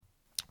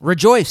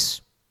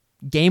Rejoice!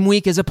 Game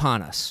week is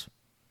upon us.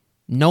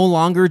 No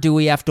longer do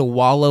we have to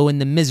wallow in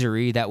the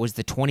misery that was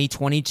the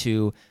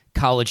 2022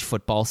 college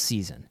football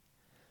season.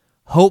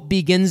 Hope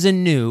begins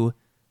anew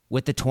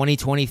with the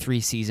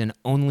 2023 season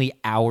only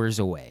hours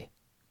away.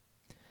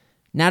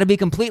 Now, to be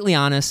completely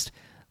honest,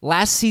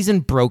 last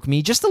season broke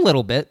me just a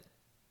little bit.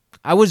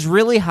 I was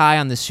really high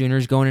on the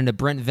Sooners going into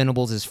Brent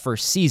Venables'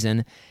 first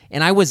season,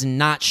 and I was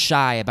not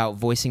shy about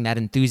voicing that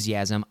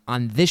enthusiasm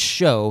on this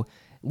show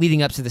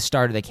leading up to the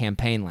start of the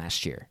campaign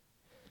last year.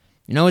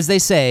 You know, as they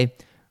say,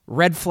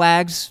 red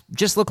flags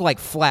just look like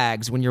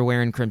flags when you're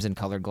wearing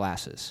crimson-colored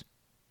glasses.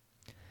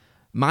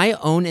 My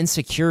own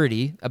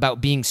insecurity about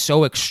being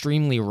so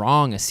extremely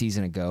wrong a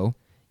season ago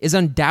is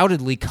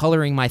undoubtedly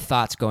coloring my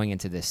thoughts going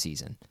into this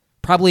season.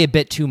 Probably a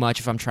bit too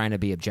much if I'm trying to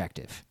be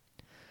objective.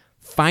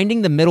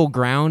 Finding the middle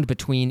ground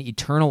between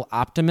eternal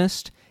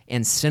optimist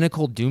and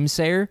cynical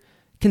doomsayer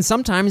can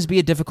sometimes be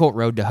a difficult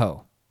road to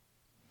hoe.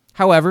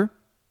 However,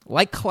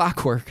 like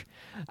clockwork,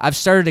 I've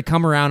started to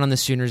come around on the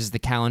Sooners as the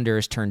calendar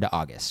has turned to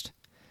August.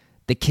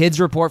 The kids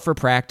report for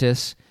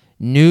practice,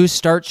 news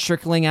starts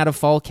trickling out of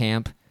fall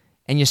camp,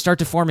 and you start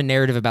to form a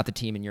narrative about the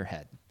team in your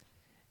head.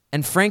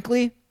 And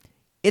frankly,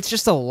 it's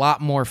just a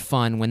lot more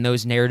fun when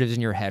those narratives in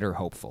your head are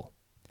hopeful.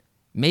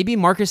 Maybe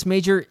Marcus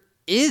Major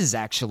is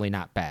actually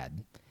not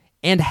bad,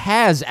 and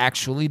has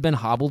actually been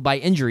hobbled by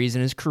injuries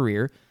in his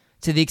career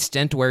to the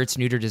extent where it's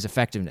neutered his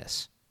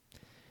effectiveness.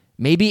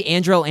 Maybe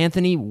Andrell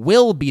Anthony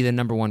will be the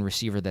number one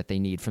receiver that they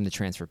need from the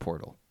transfer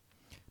portal.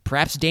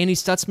 Perhaps Danny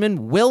Stutzman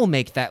will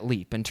make that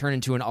leap and turn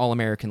into an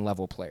All-American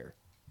level player.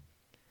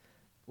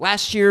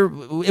 Last year,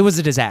 it was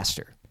a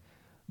disaster.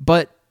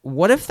 But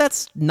what if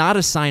that's not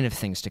a sign of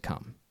things to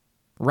come?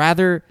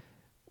 Rather,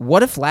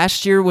 what if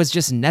last year was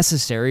just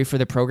necessary for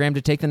the program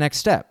to take the next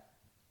step?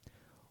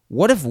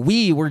 What if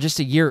we were just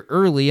a year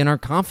early in our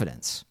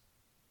confidence?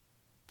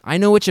 I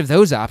know which of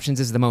those options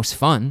is the most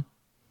fun.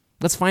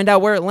 Let's find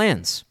out where it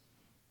lands.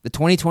 The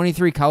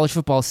 2023 college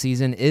football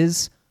season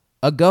is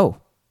a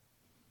go.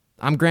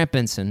 I'm Grant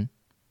Benson.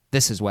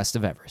 This is West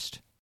of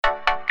Everest.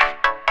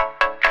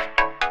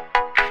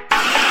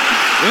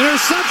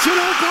 Interception,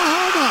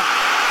 Oklahoma.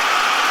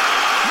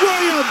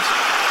 Williams.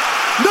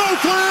 No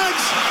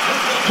flags.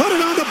 Put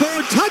it on the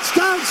board.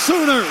 Touchdown,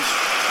 Sooners.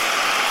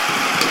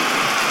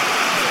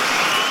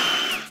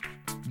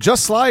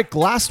 Just like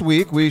last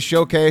week, we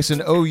showcased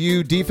an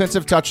OU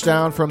defensive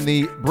touchdown from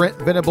the Brent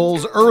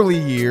Venables early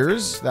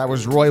years. That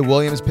was Roy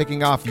Williams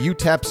picking off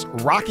UTEP's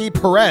Rocky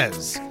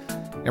Perez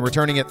and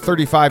returning it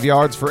 35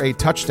 yards for a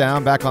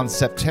touchdown back on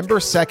September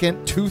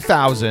 2nd,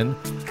 2000.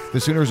 The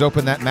Sooners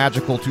opened that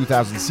magical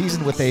 2000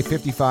 season with a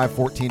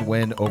 55-14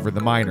 win over the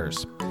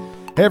Miners.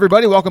 Hey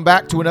everybody, welcome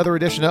back to another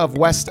edition of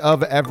West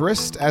of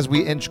Everest as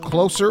we inch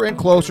closer and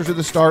closer to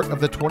the start of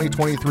the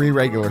 2023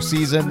 regular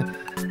season.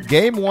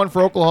 Game one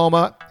for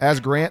Oklahoma, as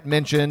Grant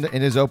mentioned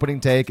in his opening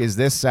take, is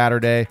this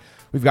Saturday.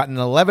 We've got an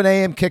 11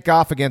 a.m.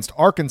 kickoff against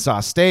Arkansas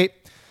State.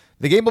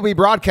 The game will be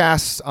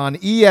broadcast on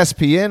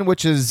ESPN,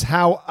 which is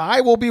how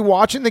I will be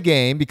watching the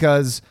game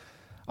because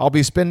I'll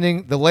be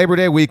spending the Labor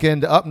Day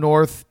weekend up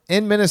north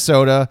in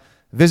Minnesota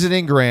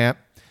visiting Grant.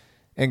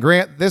 And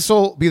Grant, this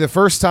will be the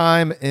first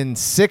time in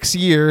 6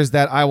 years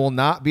that I will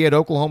not be at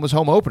Oklahoma's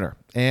home opener.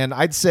 And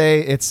I'd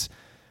say it's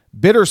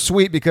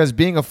bittersweet because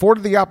being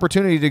afforded the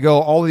opportunity to go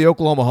all the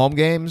Oklahoma home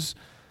games,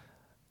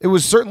 it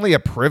was certainly a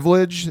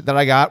privilege that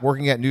I got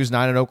working at News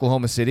 9 in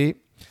Oklahoma City.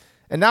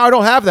 And now I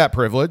don't have that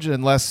privilege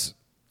unless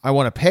I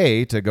want to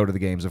pay to go to the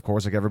games, of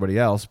course, like everybody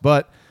else.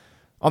 But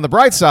on the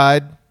bright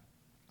side,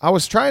 I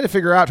was trying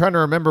to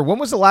remember, when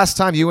was the last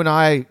time you and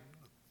I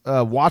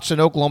watched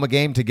an Oklahoma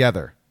game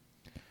together?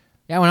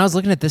 Yeah, when I was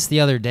looking at this the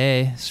other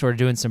day, sort of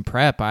doing some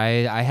prep,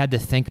 I had to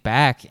think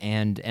back,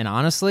 and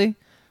honestly,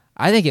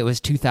 I think it was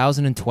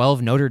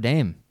 2012 Notre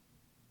Dame.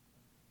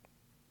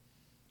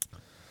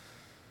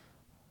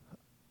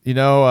 You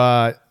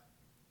know,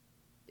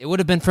 it would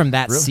have been from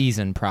that really?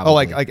 Season, probably. Oh,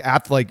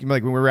 like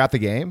when we were at the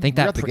game. I think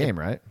we that were at the game,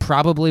 right?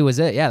 Probably was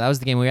it. Yeah, that was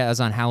the game we got. That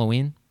was on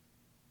Halloween.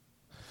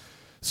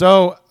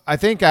 So I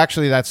think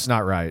actually that's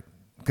not right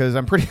because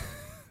I'm pretty.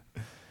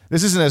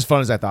 This isn't as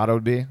fun as I thought it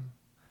would be.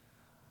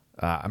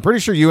 I'm pretty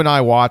sure you and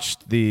I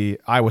watched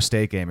the Iowa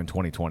State game in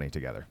 2020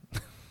 together.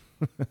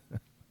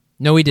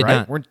 No, we did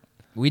right? not.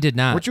 We did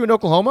not. Weren't you in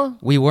Oklahoma?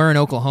 We were in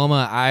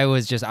Oklahoma. I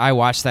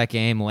watched that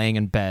game laying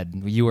in bed.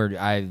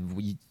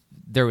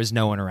 There was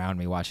no one around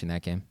me watching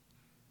that game.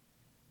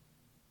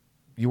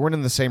 You weren't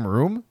in the same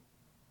room?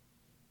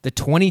 The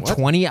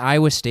 2020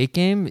 Iowa State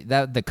game,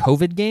 the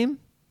COVID game?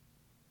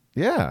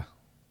 Yeah.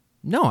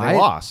 No, they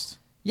lost.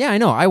 Yeah, I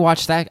know. I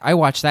watched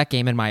that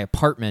game in my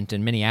apartment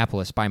in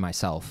Minneapolis by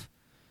myself.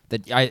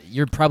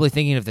 You're probably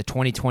thinking of the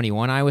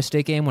 2021 Iowa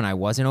State game when I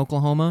was in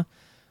Oklahoma.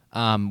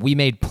 We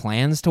made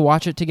plans to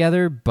watch it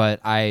together,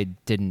 but I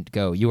didn't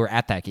go. You were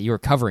at that game. You were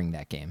covering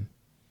that game.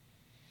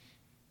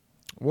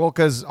 Well,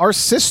 because our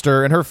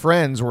sister and her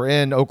friends were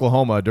in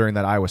Oklahoma during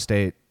that Iowa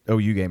State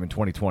OU game in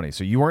 2020.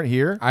 So you weren't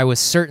here? I was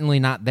certainly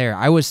not there.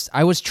 I was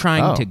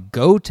trying to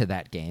go to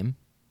that game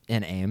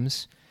in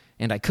Ames,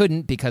 and I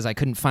couldn't because I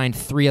couldn't find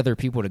 3 other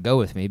people to go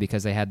with me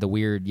because they had the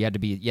weird. You had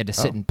to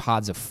sit in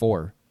pods of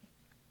 4.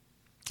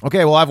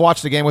 Okay, well, I've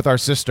watched a game with our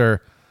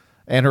sister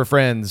and her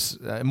friends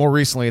more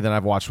recently than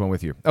I've watched one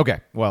with you. Okay,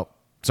 well,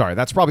 sorry,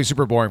 that's probably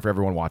super boring for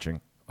everyone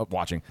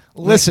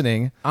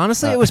listening.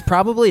 Honestly, it was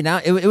probably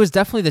not. It was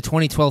definitely the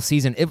 2012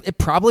 season. It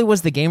probably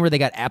was the game where they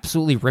got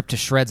absolutely ripped to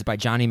shreds by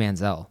Johnny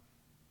Manziel,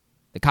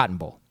 the Cotton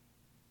Bowl.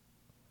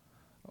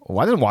 Well,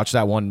 I didn't watch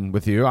that one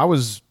with you. I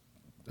was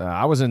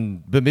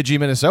in Bemidji,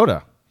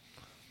 Minnesota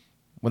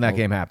when that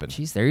game happened.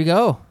 Jeez, there you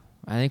go.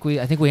 I think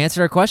we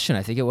answered our question.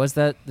 I think it was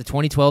the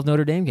 2012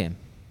 Notre Dame game.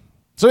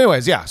 So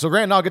anyways, yeah. So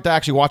Grant and I'll get to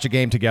actually watch a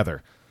game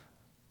together,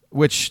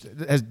 which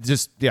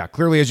has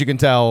clearly, as you can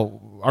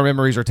tell, our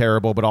memories are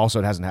terrible, but also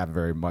it hasn't happened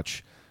very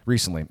much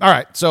recently. All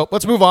right, so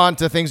let's move on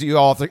to things that you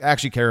all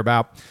actually care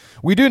about.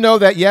 We do know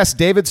that, yes,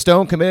 David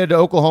Stone committed to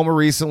Oklahoma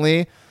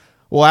recently.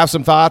 We'll have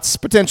some thoughts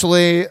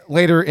potentially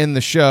later in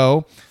the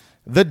show.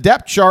 The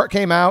depth chart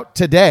came out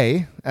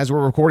today as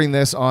we're recording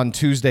this on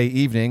Tuesday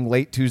evening,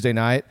 late Tuesday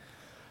night.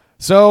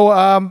 So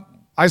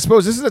I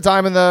suppose this is the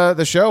time in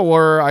the show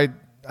where I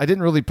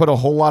didn't really put a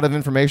whole lot of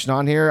information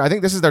on here. I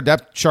think this is their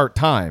depth chart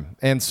time.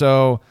 And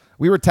so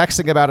we were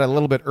texting about it a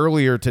little bit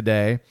earlier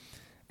today.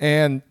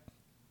 And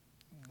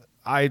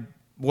I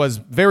was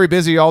very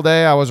busy all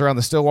day. I was around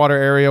the Stillwater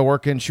area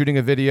working, shooting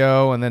a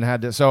video, and then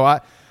had to... So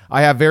I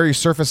have very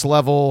surface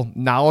level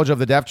knowledge of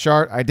the depth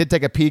chart. I did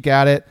take a peek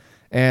at it.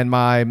 And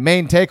my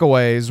main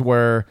takeaways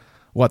were,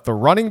 the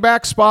running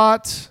back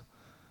spot...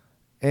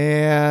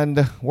 And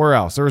where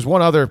else? There was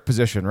one other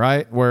position,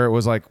 right? Where it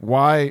was like,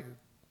 why?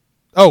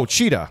 Oh,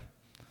 Cheetah.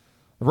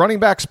 The running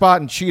back spot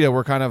and Cheetah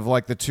were kind of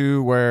like the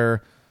two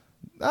where,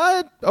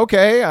 I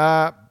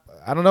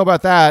don't know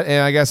about that.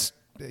 And I guess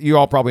you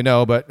all probably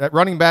know, but at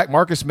running back,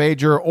 Marcus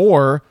Major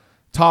or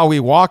Tawi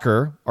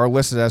Walker are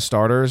listed as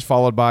starters,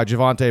 followed by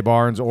Javante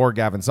Barnes or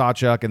Gavin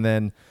Sawchuk. And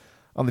then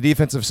on the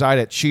defensive side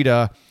at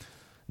Cheetah,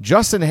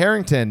 Justin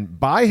Harrington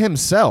by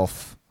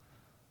himself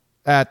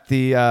at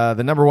the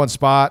number 1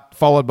 spot,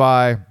 followed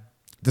by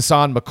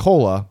Dasan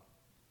McCullough.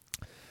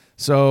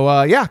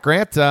 So,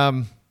 Grant,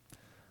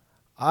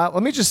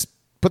 let me just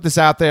put this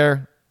out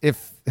there.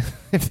 If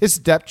this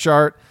depth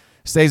chart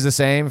stays the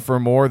same for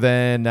more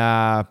than,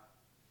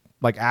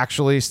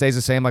 actually stays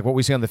the same like what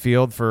we see on the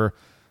field for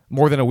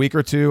more than a week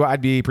or two,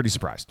 I'd be pretty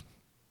surprised.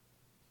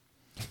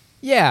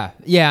 Yeah,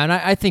 and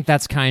I think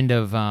that's kind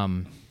of...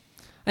 and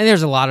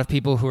there's a lot of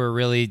people who are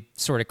really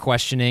sort of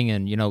questioning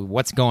and,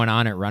 what's going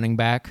on at running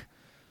back.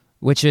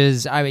 Which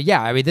is,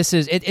 this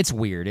is, it's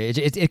weird.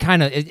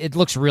 It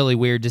looks really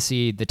weird to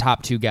see the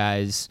top 2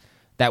 guys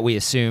that we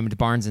assumed,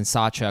 Barnes and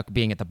Sawchuk,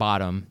 being at the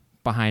bottom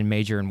behind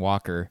Major and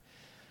Walker.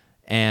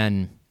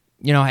 And,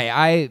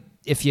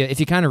 if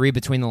you kind of read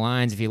between the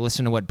lines, if you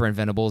listen to what Brent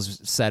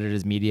Venables said at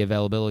his media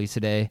availability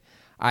today,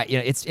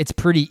 it's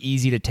pretty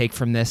easy to take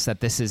from this that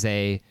this is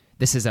a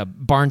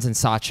Barnes and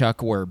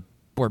Sawchuk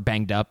were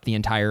banged up the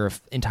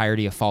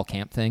entirety of fall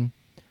camp thing.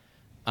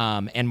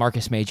 And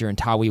Marcus Major and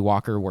Tawi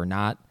Walker were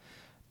not.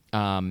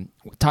 When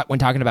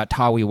talking about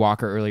Tawi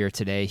Walker earlier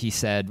today, he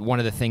said one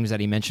of the things that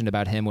he mentioned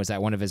about him was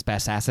that one of his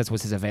best assets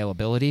was his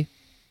availability.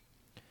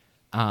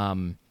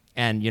 And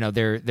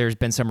there's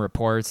been some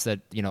reports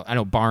that I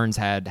know Barnes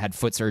had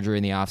foot surgery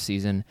in the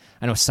offseason.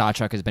 I know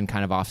Sawchuk has been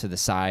kind of off to the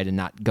side and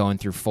not going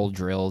through full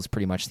drills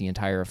pretty much the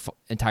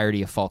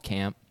entirety of fall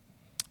camp.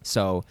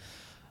 So,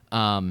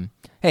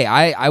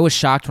 I was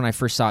shocked when I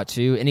first saw it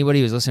too.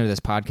 Anybody who's listening to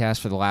this podcast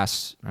for the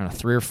last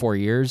 3 or 4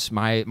 years,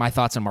 my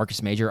thoughts on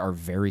Marcus Major are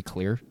very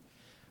clear.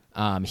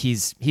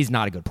 He's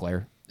not a good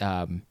player.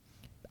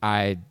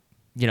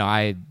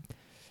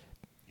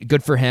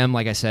 Good for him,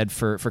 like I said,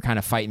 for kind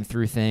of fighting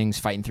through things,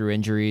 fighting through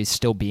injuries,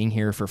 still being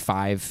here for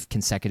 5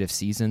 consecutive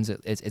seasons.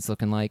 It's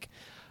looking like,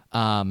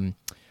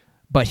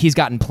 but he's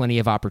gotten plenty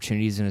of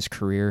opportunities in his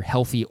career,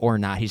 healthy or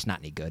not. He's not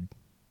any good.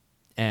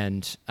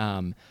 And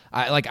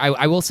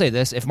I will say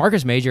this: if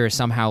Marcus Major is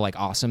somehow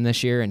awesome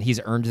this year and he's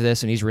earned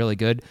this and he's really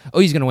good,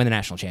 he's going to win the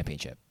national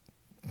championship.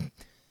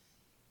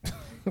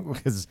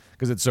 Because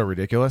it's so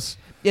ridiculous.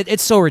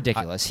 It's so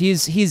ridiculous.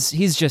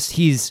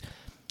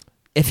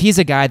 If he's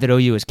a guy that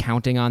OU is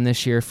counting on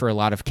this year for a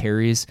lot of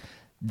carries,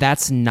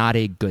 that's not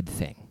a good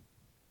thing.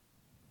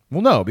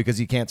 Well, no, because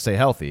he can't stay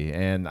healthy.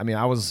 And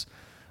I was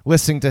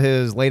listening to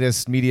his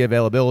latest media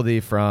availability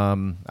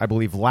from, I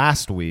believe,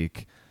 last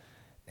week,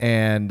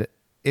 and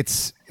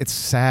it's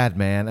sad,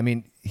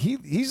 man.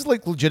 He's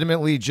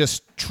legitimately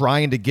just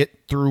trying to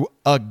get through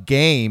a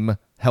game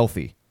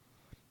healthy.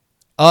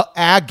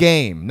 A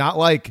game, not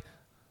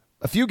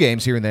a few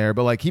games here and there,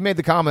 but he made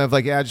the comment of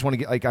I just want to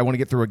get I want to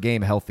get through a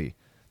game healthy.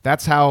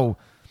 That's how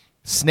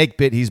snake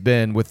bit he's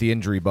been with the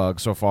injury bug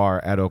so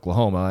far at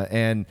Oklahoma.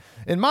 And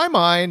in my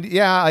mind,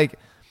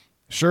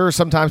 sure,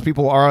 sometimes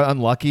people are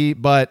unlucky,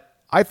 but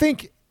I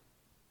think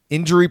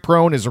injury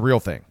prone is a real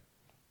thing.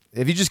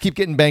 If you just keep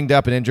getting banged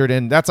up and injured,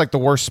 and that's the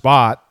worst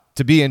spot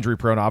to be injury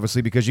prone,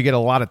 obviously, because you get a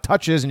lot of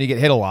touches and you get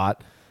hit a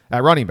lot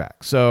at running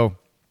back. So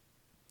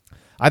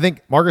I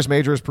think Marcus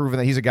Major has proven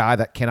that he's a guy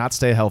that cannot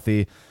stay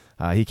healthy.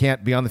 He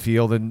can't be on the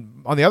field.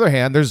 And on the other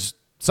hand, there's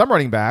some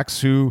running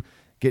backs who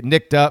get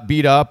nicked up,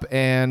 beat up,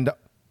 and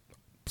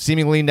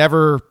seemingly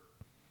never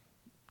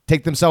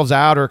take themselves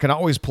out or can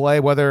always play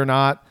whether or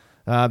not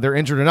they're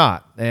injured or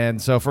not.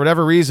 And so for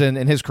whatever reason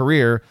in his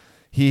career,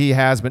 he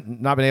has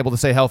not been able to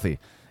stay healthy.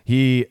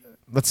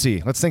 Let's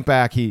think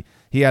back. He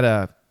had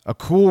a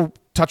cool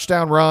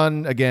touchdown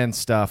run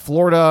against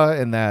Florida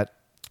in that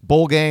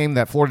bowl game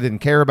that Florida didn't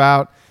care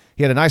about.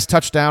 He had a nice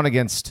touchdown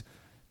against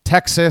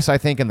Texas, I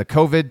think, in the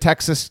COVID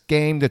Texas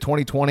game to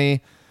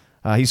 2020.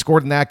 He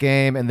scored in that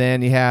game, and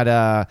then he had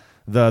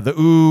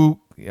the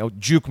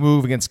juke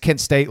move against Kent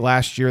State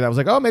last year. That was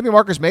like, oh, maybe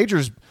Marcus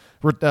Major's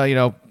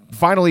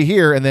finally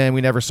here, and then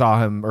we never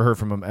saw him or heard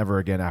from him ever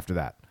again after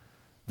that.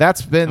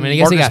 That's been. I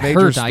guess Marcus he got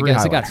Major's hurt. I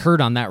guess he got highlights.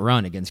 hurt on that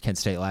run against Kent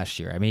State last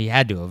year. I mean, he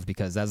had to have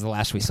because that was the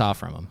last we saw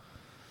from him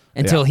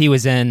until he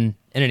was in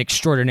an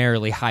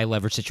extraordinarily high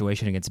leverage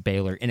situation against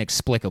Baylor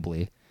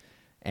inexplicably,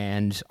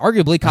 and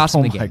arguably cost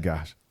him the game. Oh my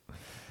gosh!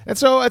 And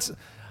so it's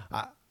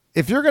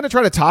if you're going to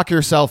try to talk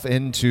yourself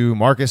into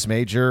Marcus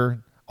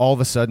Major all of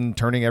a sudden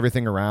turning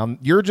everything around,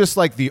 you're just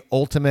like the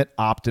ultimate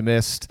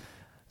optimist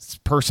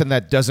person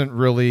that doesn't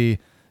really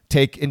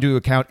take into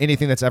account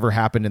anything that's ever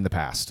happened in the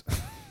past.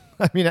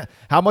 I mean,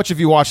 how much have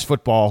you watched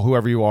football,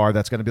 whoever you are,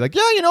 that's going to be like,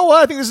 yeah, you know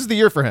what? I think this is the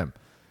year for him.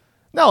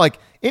 No, like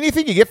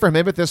anything you get from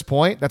him at this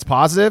point that's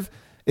positive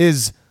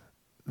is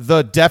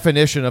the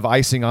definition of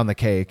icing on the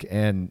cake,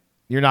 and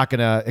you're not going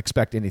to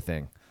expect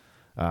anything.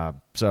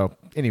 So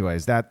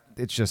anyways,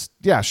 it's just,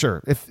 yeah,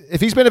 sure.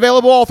 If he's been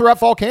available all throughout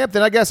fall camp,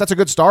 then I guess that's a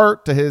good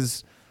start to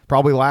his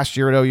probably last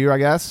year at OU, I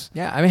guess.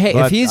 Yeah, I mean, hey,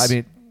 But,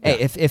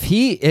 if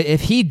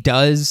he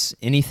does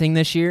anything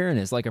this year and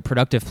is like a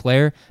productive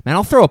player, man,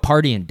 I'll throw a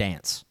party and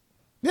dance.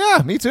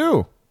 Yeah, me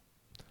too.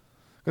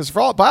 Because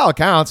by all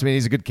accounts, I mean,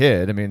 he's a good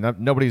kid. I mean,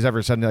 nobody's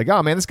ever said like,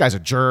 oh man, this guy's a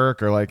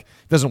jerk or like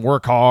doesn't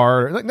work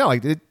hard. Like, no, he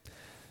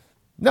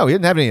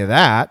didn't have any of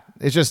that.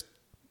 It's just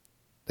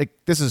like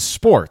this is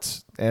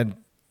sports, and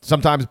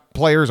sometimes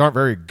players aren't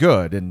very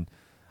good. And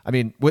I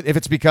mean, if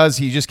it's because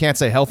he just can't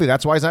stay healthy,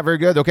 that's why he's not very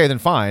good. Okay, then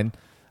fine.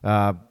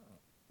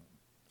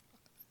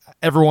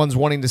 Everyone's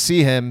wanting to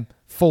see him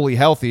fully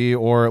healthy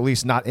or at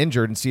least not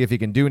injured and see if he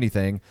can do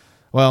anything.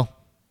 Well,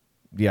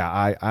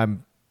 yeah,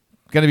 I'm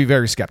going to be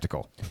very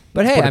skeptical.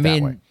 But Let's hey, put it I that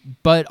mean, way.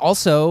 but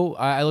also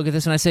I look at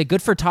this and I say,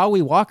 good for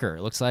Tawi Walker.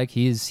 It looks like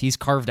he's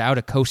carved out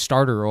a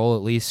co-starter role,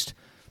 at least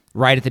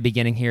right at the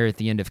beginning here at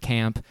the end of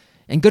camp.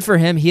 And good for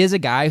him. He is a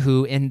guy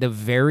who, in the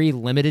very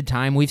limited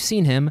time we've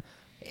seen him,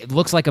 it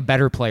looks like a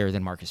better player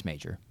than Marcus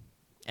Major.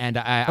 And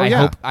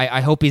I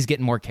hope he's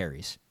getting more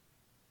carries.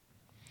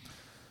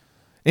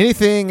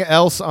 Anything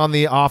else on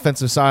the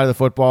offensive side of the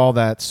football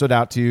that stood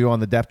out to you on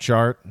the depth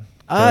chart?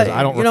 'Cause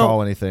I don't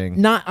recall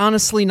anything. Not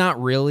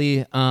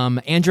really.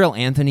 Andrell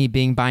Anthony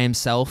being by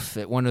himself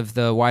at one of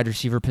the wide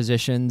receiver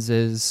positions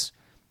is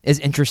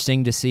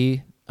interesting to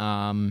see.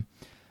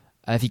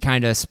 If you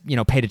kind of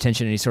paid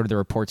attention to any sort of the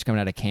reports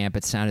coming out of camp,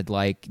 it sounded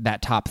like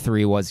that top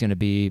three was going to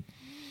be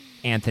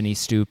Anthony,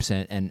 Stoops,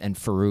 and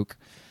Farouk.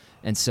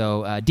 And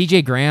so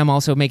DJ Graham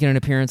also making an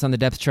appearance on the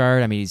depth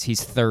chart. I mean,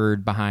 he's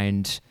third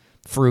behind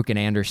Farouk and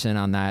Anderson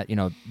on that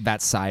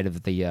that side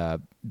of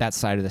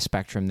the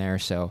spectrum there.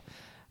 So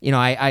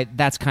I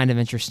that's kind of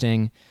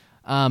interesting.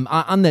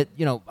 On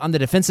the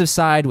defensive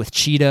side with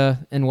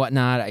Cheetah and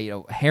whatnot,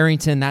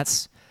 Harrington,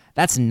 that's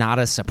not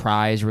a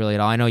surprise really at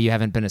all. I know you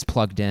haven't been as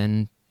plugged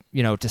in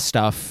to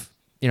stuff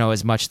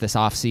as much this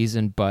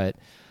offseason, but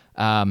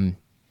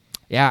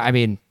yeah, I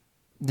mean,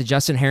 the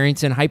Justin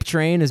Harrington hype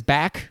train is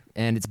back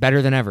and it's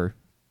better than ever.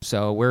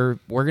 So we're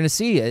gonna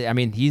see. I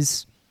mean,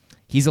 he's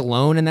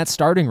alone in that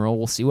starting role.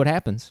 We'll see what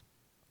happens.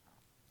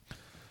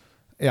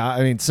 Yeah,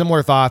 I mean,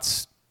 similar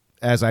thoughts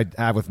as I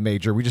have with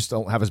Major. We just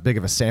don't have as big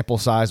of a sample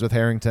size with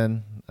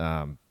Harrington.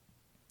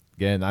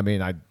 Again, I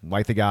mean, I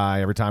like the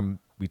guy. Every time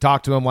we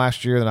talked to him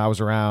last year that I was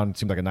around,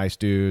 seemed like a nice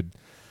dude.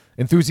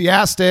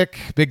 Enthusiastic,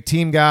 big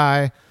team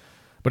guy.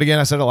 But again,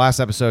 I said it last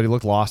episode, he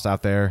looked lost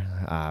out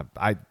there.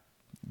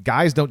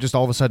 Guys don't just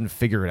all of a sudden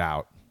figure it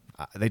out.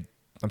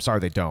 I'm sorry,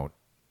 they don't.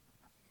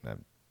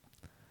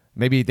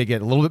 Maybe they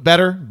get a little bit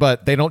better,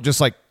 but they don't just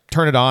like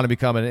turn it on and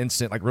become an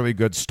instant, like really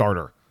good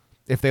starter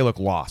if they look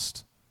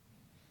lost.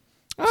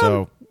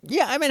 So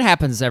yeah, I mean, it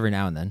happens every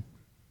now and then.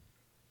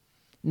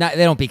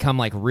 They don't become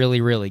like really,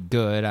 really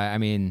good. I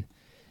mean,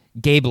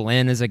 Gabe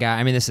Lynn is a guy.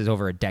 I mean, this is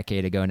over a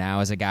decade ago now.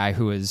 Is a guy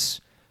who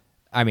is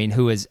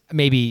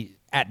maybe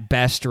at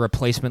best a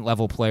replacement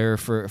level player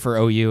for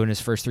OU in his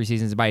first 3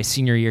 seasons. By his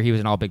senior year, he was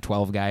an All Big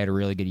 12 guy, had a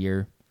really good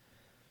year.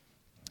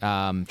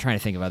 Trying to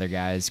think of other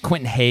guys.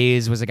 Quentin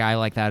Hayes was a guy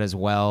like that as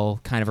well,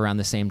 kind of around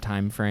the same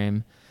time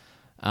frame.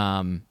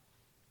 And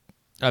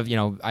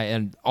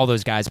all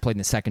those guys played in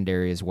the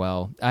secondary as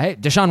well. Hey,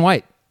 Deshaun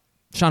White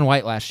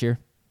last year.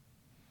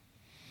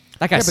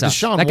 That guy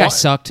sucked. That guy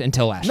sucked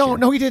until last year.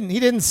 No, he didn't.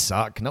 He didn't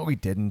suck. No, he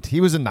didn't. He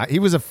was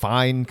a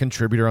fine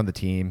contributor on the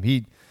team.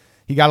 He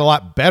got a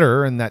lot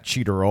better in that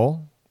cheater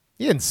role.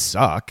 He didn't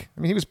suck.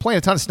 I mean, he was playing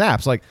a ton of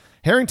snaps. Like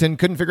Harrington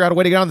couldn't figure out a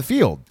way to get on the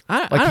field.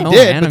 I he don't know,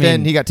 did, man. but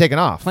then he got taken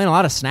off. Playing a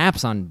lot of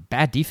snaps on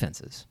bad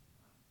defenses.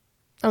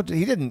 Oh,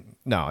 he didn't.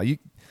 No,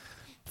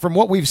 from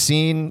what we've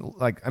seen,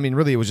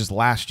 really, it was just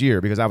last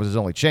year because that was his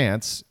only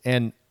chance,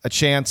 and a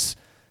chance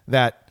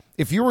that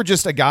if you were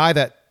just a guy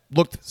that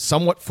looked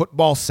somewhat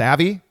football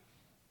savvy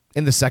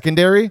in the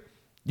secondary,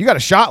 you got a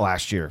shot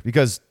last year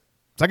because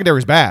secondary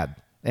is bad,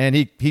 and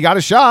he got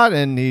a shot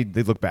and he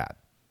looked bad,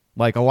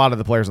 like a lot of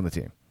the players on the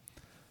team.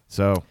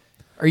 So,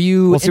 are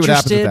you we'll see what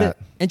happens with that.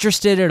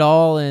 Interested at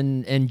all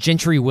in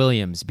Gentry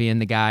Williams being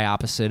the guy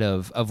opposite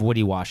of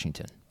Woody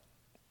Washington?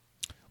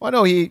 Well, I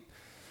know he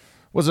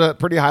was a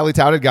pretty highly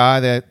touted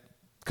guy that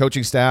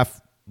coaching staff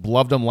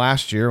loved him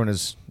last year in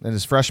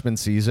his freshman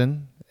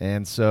season.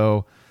 And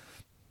so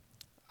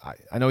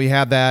I know he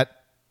had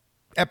that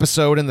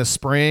episode in the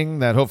spring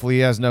that hopefully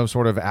he has no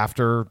sort of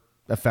after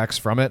effects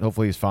from it.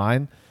 Hopefully he's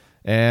fine.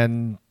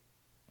 And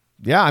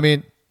yeah,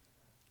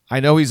 I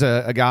know he's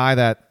a guy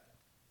that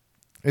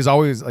is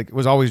always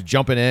was always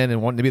jumping in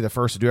and wanting to be the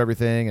first to do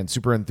everything and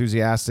super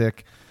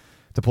enthusiastic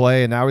to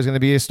play. And now he's going to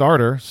be a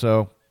starter.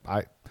 So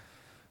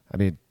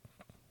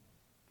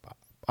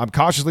I'm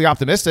cautiously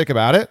optimistic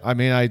about it.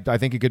 I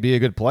think he could be a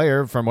good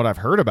player from what I've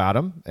heard about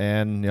him,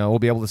 and we'll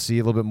be able to see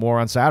a little bit more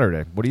on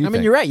Saturday. What do you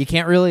think? You're right. You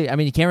can't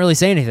really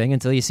say anything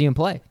until you see him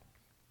play.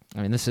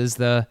 This is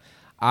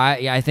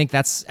I think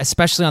that's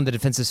especially on the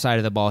defensive side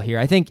of the ball here.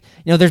 I think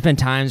there's been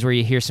times where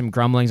you hear some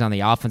grumblings on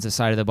the offensive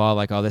side of the ball,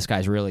 like, oh, this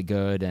guy's really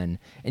good, and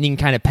you can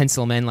kind of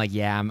pencil him in, like,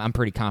 yeah, I'm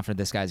pretty confident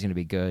this guy's going to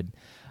be good.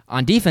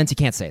 On defense, you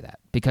can't say that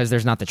because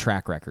there's not the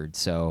track record.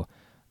 So,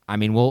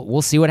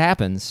 we'll see what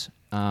happens.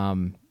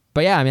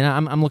 But yeah,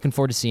 I'm looking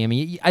forward to seeing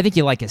him. I think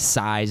you like his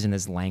size and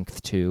his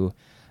length too.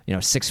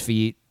 6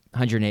 feet,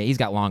 108. He's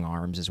got long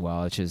arms as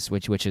well,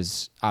 which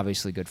is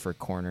obviously good for a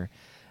corner.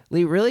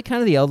 Lee, really kind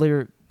of the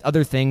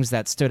other things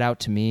that stood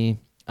out to me.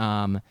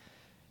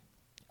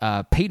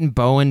 Peyton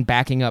Bowen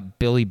backing up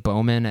Billy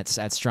Bowman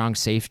at strong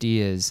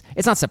safety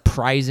it's not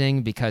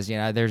surprising because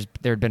there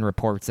had been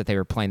reports that they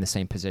were playing the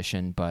same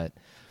position, but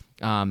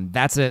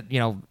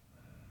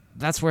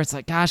that's where it's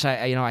like, gosh,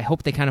 I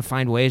hope they kind of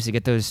find ways to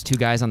get those two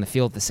guys on the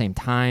field at the same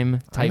time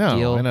type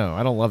deal. I know.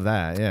 I don't love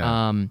that.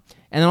 Yeah. And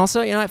then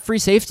also, at free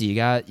safety, you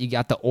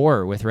got the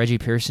OR with Reggie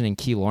Pearson and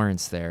Key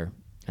Lawrence there.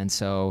 And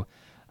so,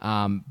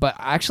 but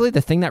actually the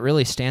thing that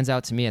really stands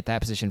out to me at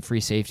that position, free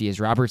safety, is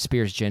Robert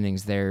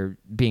Spears-Jennings there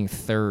being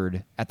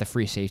third at the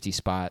free safety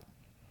spot.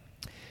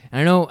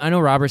 And I know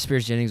Robert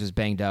Spears-Jennings was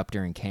banged up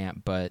during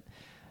camp, but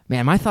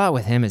man, my thought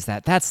with him is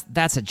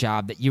that's a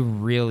job that you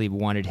really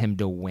wanted him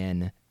to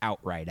win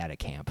outright at a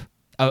camp.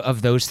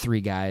 Of those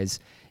three guys,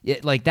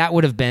 that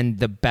would have been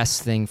the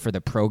best thing for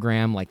the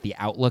program, like the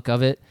outlook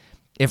of it,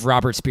 if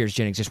Robert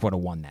Spears-Jennings just would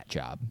have won that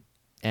job.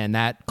 And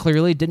that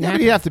clearly didn't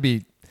happen. You have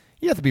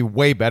to be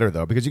way better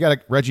though, because you got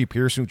Reggie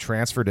Pearson who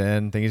transferred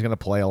in, think he's going to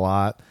play a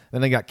lot.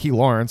 Then they got Key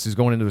Lawrence who's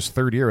going into his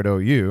third year at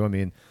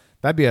OU.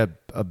 That'd be a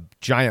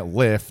giant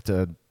lift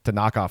to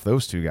knock off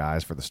those two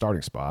guys for the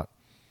starting spot.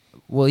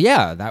 Well,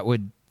 yeah, that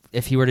would,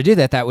 if he were to do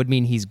that, that would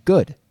mean he's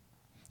good.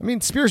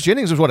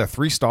 Spears-Jennings was a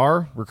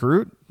 3-star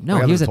recruit? No,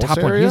 he was a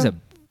top one. He was a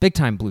big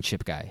time blue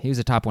chip guy. He was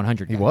a top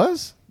 100 guy. He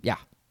was? Yeah.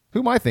 Who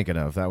am I thinking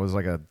of? That was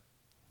like a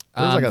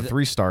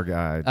 3-star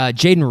guy.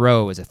 Jaden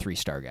Rowe is a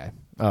 3-star guy.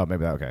 Oh,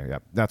 maybe that. Okay, yeah,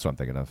 that's what I'm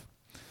thinking of.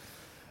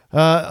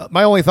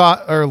 My only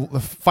thought, or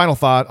final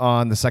thought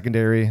on the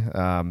secondary,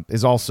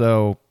 is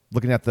also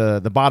looking at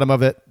the bottom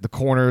of it, the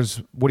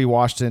corners, Woody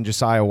Washington,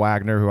 Josiah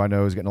Wagner, who I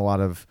know is getting a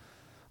lot of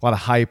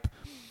hype.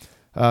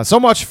 So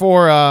much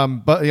for,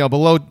 but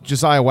below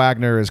Josiah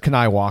Wagner is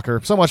Kenai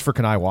Walker. So much for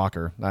Kenai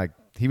Walker.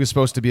 He was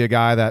supposed to be a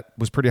guy that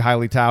was pretty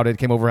highly touted.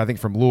 Came over, I think,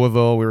 from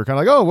Louisville. We were kind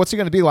of like, oh, what's he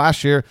going to be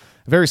last year?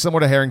 Very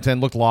similar to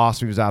Harrington. Looked lost.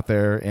 He was out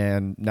there,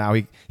 and now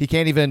he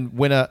can't even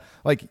win a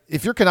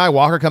if you're Kenai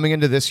Walker coming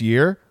into this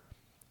year,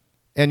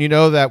 and you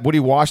know that Woody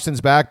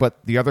Washington's back,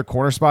 but the other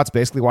corner spot's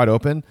basically wide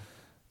open.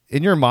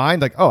 In your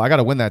mind, like, oh, I got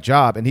to win that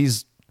job, and he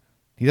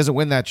doesn't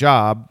win that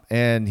job,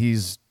 and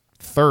he's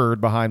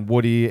third behind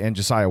Woody and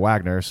Josiah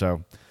Wagner.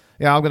 So,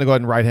 yeah, I'm going to go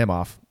ahead and write him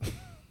off.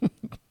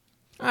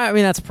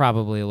 That's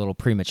probably a little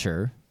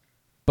premature,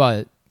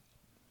 but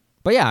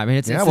yeah,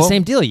 it's the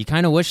same deal. You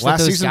kind of wish that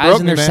those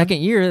guys in their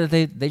second year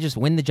that they just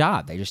win the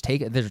job. They just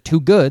take it. They're too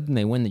good and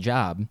they win the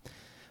job.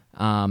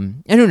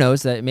 And who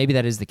knows, that maybe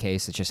that is the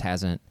case. It just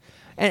hasn't.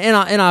 And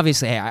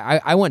obviously, hey,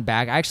 I went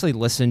back. I actually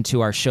listened to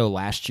our show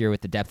last year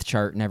with the depth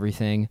chart and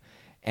everything.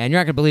 And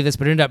you're not going to believe this,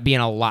 but it ended up being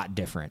a lot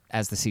different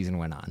as the season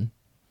went on.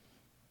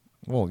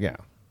 Well, yeah.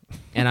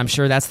 And I'm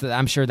sure that's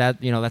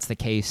the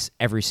case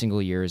every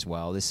single year as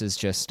well. This is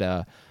just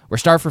we're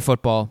starting for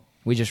football.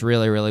 We just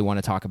really, really want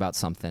to talk about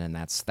something, and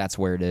that's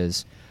where it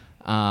is.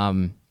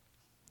 Other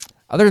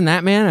than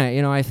that,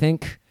 man, I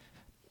think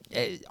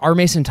R.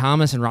 Mason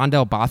Thomas and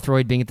Rondell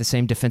Bothroyd being at the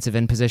same defensive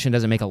end position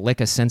doesn't make a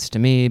lick of sense to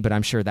me, but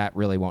I'm sure that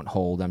really won't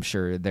hold. I'm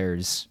sure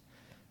there's,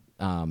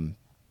 it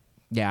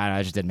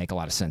just didn't make a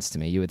lot of sense to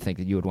me. You would think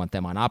that you would want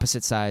them on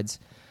opposite sides.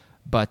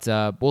 But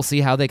we'll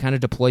see how they kind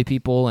of deploy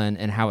people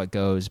and how it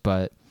goes.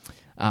 But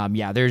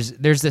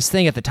There's this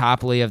thing at the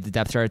top, Lee, of the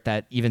depth chart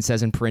that even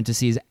says in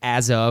parentheses,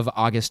 as of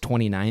August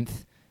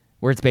 29th,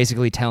 where it's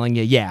basically telling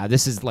you,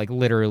 this is like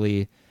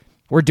literally,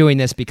 we're doing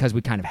this because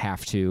we kind of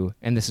have to,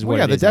 and this is what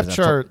it the is depth as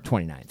chart, of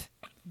 29th.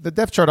 The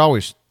depth chart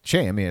always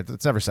change. I mean,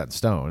 it's never set in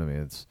stone. I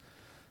mean, it's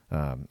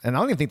and I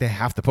don't even think they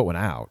have to put one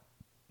out.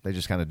 They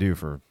just kind of do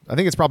I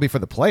think it's probably for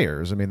the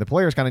players. I mean, the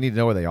players kind of need to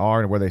know where they are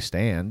and where they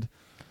stand.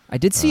 I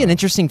did see an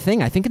interesting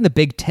thing. I think in the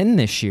Big Ten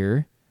this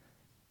year,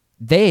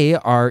 they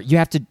have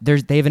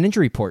an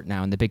injury report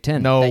now in the Big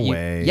Ten. No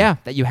way. Yeah,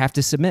 that you have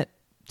to submit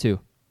to.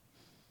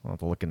 I'll have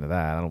to look into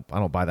that. I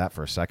don't buy that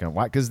for a second.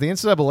 Why? Because the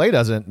NCAA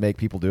doesn't make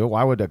people do it.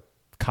 Why would a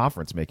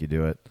conference make you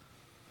do it?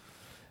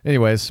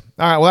 Anyways,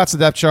 all right. Well, that's the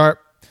depth chart.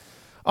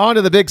 On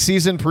to the big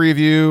season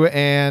preview,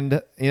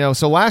 and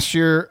so last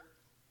year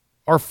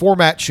our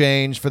format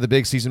changed for the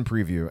big season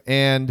preview,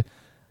 and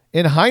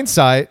in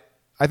hindsight,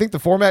 I think the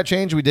format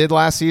change we did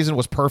last season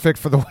was perfect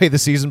for the way the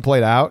season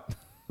played out.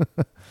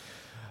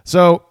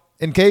 So,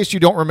 in case you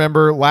don't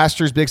remember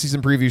last year's big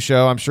season preview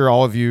show, I'm sure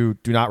all of you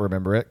do not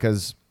remember it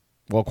because,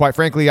 well, quite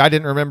frankly, I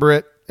didn't remember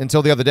it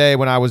until the other day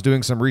when I was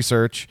doing some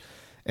research,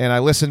 and I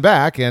listened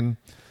back, and,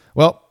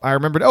 well, I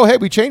remembered, oh, hey,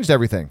 we changed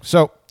everything.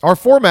 So, our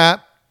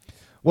format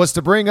was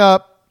to bring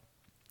up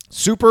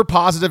super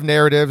positive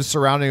narratives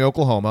surrounding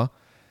Oklahoma,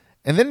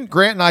 and then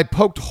Grant and I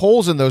poked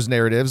holes in those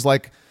narratives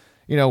like,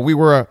 we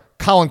were a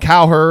Colin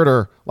Cowherd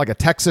or like a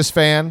Texas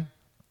fan.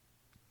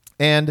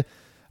 And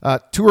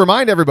to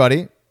remind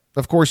everybody,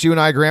 of course, you and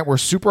I, Grant, were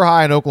super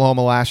high in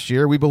Oklahoma last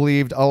year. We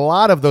believed a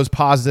lot of those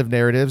positive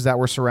narratives that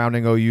were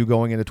surrounding OU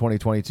going into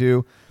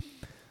 2022.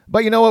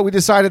 But you know what? We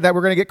decided that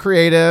we're going to get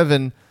creative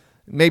and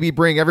maybe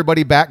bring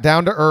everybody back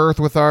down to earth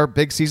with our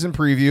big season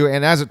preview.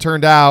 And as it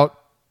turned out,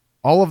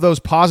 all of those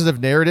positive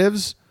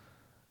narratives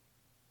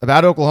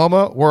about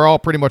Oklahoma were all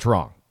pretty much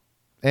wrong.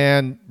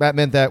 And that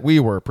meant that we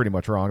were pretty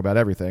much wrong about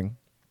everything.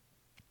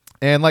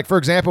 And like, for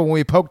example, when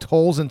we poked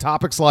holes in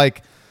topics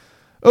like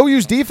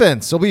OU's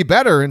defense will be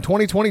better in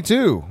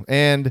 2022.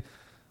 And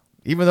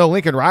even though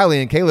Lincoln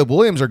Riley and Caleb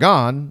Williams are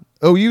gone,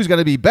 OU's going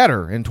to be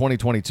better in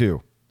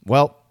 2022.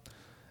 Well,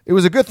 it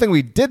was a good thing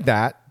we did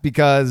that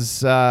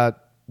because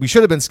we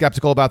should have been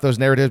skeptical about those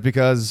narratives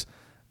because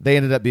they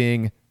ended up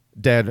being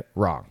dead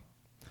wrong.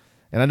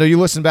 And I know you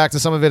listened back to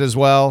some of it as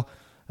well.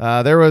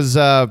 There was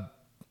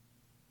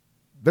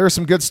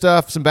some good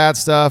stuff, some bad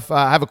stuff.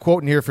 I have a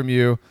quote in here from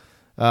you,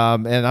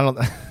 and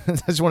I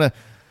just want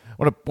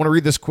to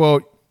read this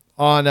quote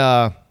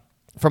on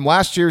from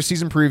last year's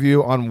season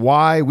preview on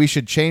why we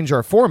should change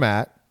our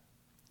format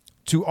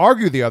to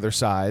argue the other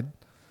side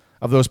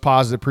of those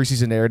positive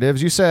preseason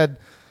narratives. You said,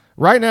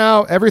 right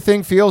now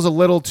everything feels a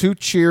little too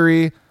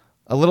cheery,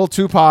 a little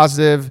too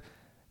positive,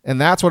 and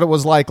that's what it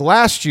was like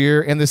last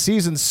year, and the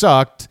season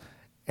sucked.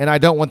 And I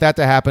don't want that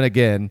to happen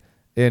again,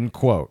 end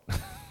quote.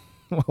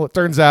 Well, it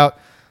turns out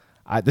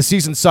the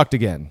season sucked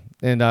again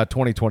in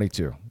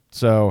 2022.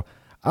 So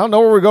I don't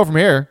know where we go from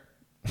here.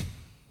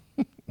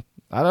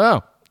 I don't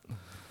know.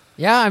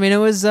 Yeah, I mean, it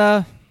was,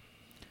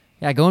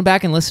 going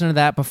back and listening to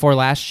that before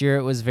last year,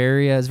 it was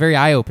very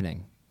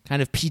eye-opening,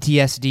 kind of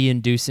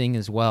PTSD-inducing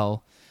as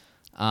well.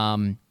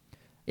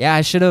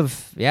 I should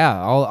have,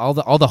 all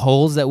the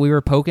holes that we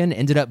were poking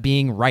ended up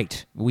being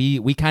right.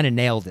 We kind of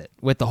nailed it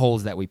with the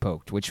holes that we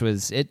poked, which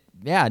was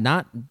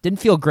didn't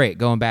feel great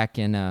going back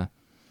and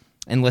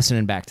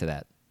listening back to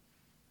that.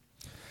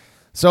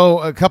 So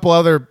a couple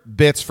other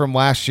bits from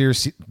last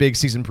year's big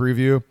season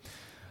preview.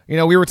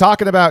 We were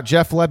talking about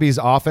Jeff Lebby's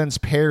offense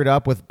paired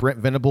up with Brent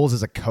Venables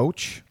as a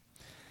coach.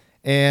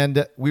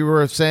 And we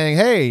were saying,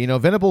 hey,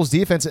 Venables'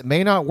 defense, it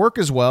may not work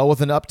as well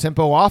with an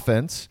up-tempo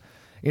offense.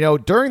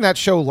 During that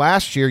show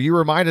last year, you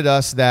reminded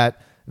us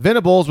that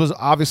Venables was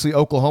obviously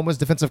Oklahoma's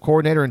defensive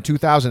coordinator in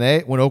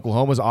 2008 when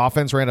Oklahoma's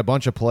offense ran a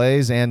bunch of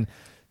plays. And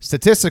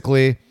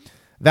statistically,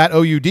 that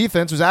OU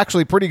defense was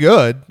actually pretty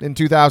good in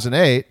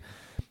 2008,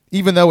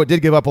 even though it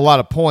did give up a lot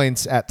of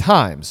points at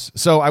times.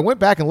 So I went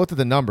back and looked at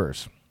the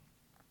numbers.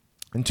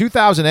 In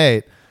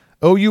 2008,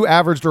 OU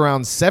averaged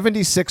around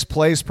 76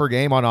 plays per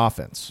game on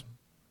offense.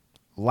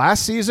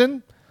 Last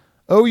season,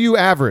 OU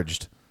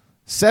averaged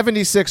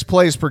 76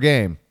 plays per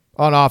game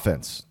on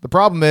offense. The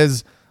problem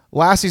is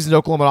last season's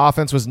Oklahoma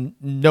offense was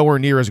nowhere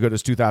near as good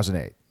as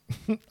 2008,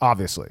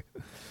 obviously.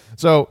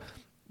 So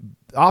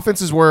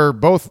offenses were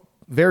both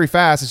very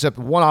fast, except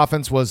one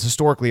offense was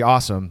historically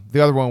awesome. The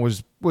other one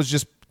was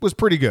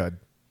pretty good.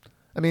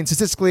 I mean,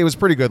 statistically, it was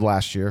pretty good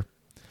last year.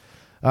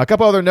 A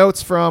couple other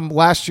notes from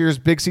last year's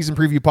big season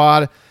preview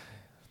pod.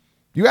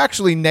 You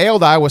actually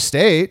nailed Iowa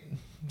State,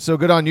 so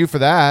good on you for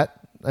that.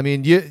 I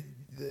mean,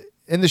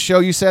 in the show,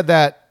 you said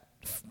that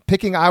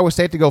picking Iowa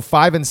State to go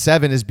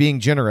 5-7 is being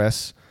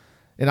generous,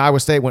 and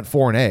Iowa State went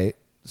 4-8.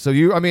 So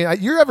you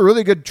have a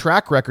really good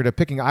track record of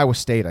picking Iowa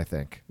State. I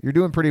think you're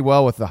doing pretty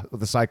well with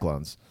the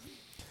Cyclones.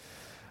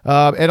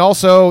 And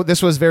also,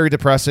 this was very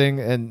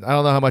depressing, and I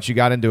don't know how much you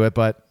got into it,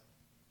 but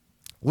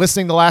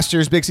listening to last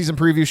year's big season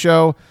preview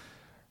show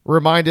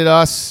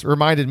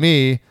reminded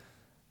me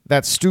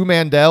that Stu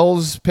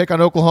Mandel's pick on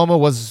Oklahoma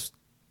was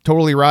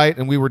totally right,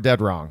 and we were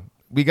dead wrong.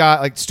 we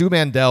got like Stu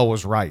Mandel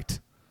was right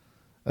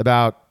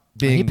about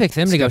being. He picked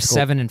them to go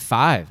skeptical.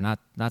 7-5, not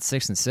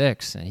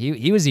 6-6, and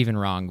he was even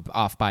wrong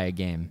off by a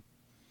game.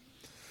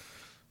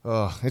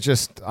 It's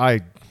just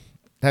I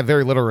have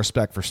very little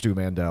respect for Stu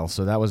Mandel,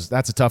 so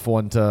that's a tough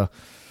one to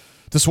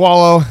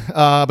swallow.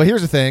 But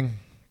here's the thing: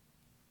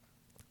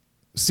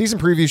 season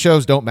preview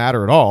shows don't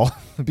matter at all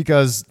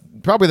because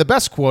probably the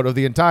best quote of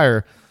the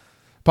entire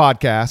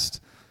podcast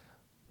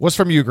was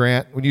from you,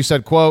 Grant, when you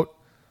said, "quote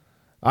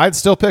I'd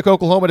still pick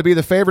Oklahoma to be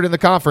the favorite in the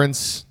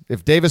conference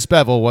if Davis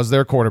Beville was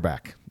their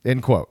quarterback."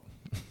 End quote.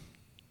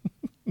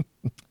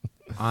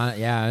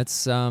 Yeah,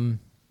 it's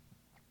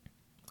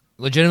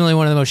legitimately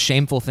one of the most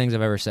shameful things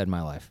I've ever said in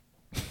my life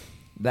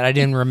that I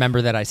didn't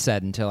remember that I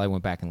said until I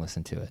went back and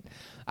listened to it.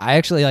 I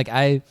actually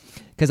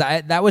because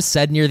that was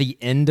said near the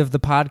end of the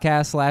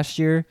podcast last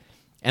year,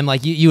 and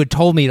like you had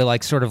told me to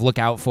like sort of look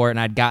out for it, and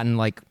I'd gotten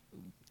like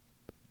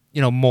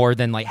more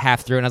than like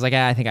half through, and I was like,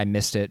 I think I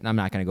missed it, and I'm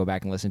not going to go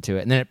back and listen to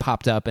it. And then it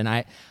popped up, and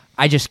I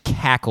just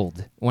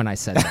cackled when I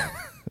said that.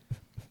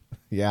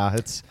 Yeah,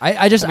 it's.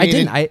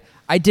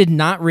 I did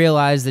not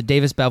realize that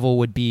Davis Beville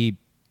would be,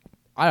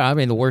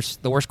 the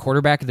worst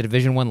quarterback at the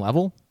Division I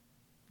level.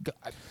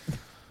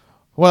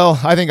 Well,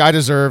 I think I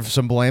deserve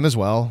some blame as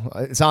well.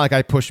 It's not like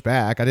I pushed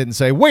back. I didn't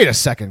say, "Wait a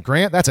second,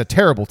 Grant, that's a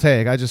terrible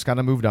take." I just kind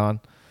of moved on.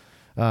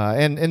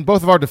 And in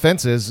both of our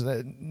defenses,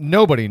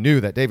 nobody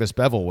knew that Davis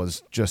Beville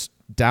was just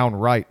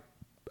downright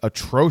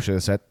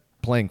atrocious at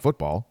playing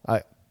football.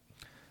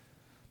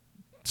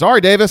 Sorry,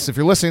 Davis, if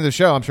you're listening to the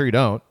show, I'm sure you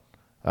don't.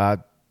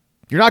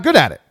 You're not good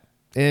at it.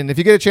 And if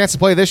you get a chance to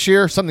play this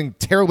year, something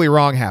terribly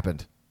wrong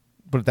happened.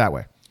 Put it that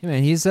way. Yeah,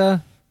 man, he's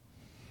I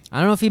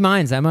don't know if he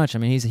minds that much. I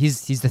mean,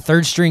 he's the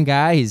third string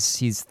guy.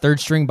 He's third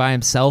string by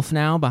himself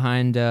now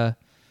behind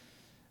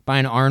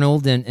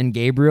Arnold and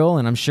Gabriel,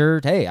 and I'm sure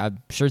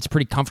it's a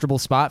pretty comfortable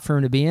spot for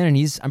him to be in.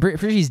 And I'm pretty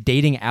sure he's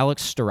dating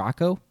Alex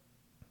Storako,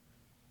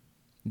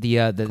 the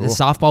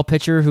softball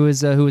pitcher who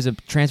is a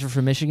transfer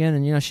from Michigan,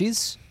 and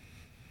she's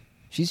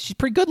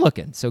pretty good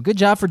looking. So good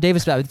job for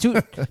Davis.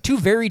 Two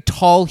very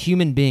tall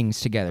human beings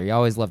together. You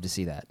always love to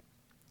see that.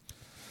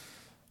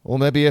 Well,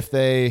 maybe if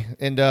they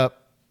end up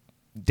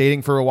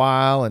dating for a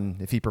while,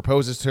 and if he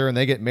proposes to her and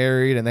they get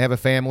married and they have a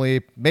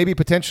family, maybe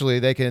potentially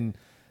they can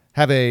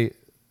have a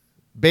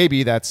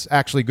baby that's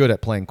actually good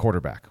at playing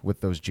quarterback with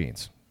those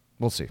genes.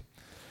 We'll see.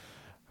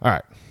 All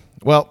right.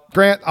 Well,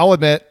 Grant, I'll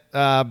admit,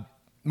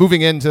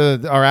 moving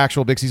into our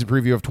actual big season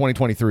preview of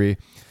 2023,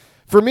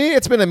 for me,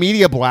 it's been a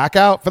media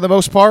blackout for the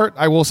most part.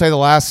 I will say the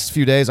last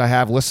few days I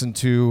have listened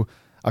to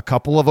a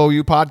couple of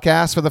OU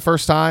podcasts for the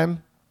first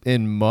time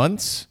in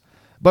months.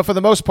 But for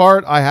the most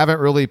part, I haven't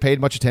really paid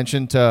much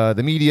attention to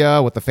the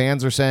media, what the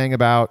fans are saying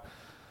about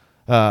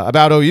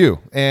OU.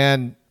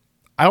 And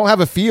I don't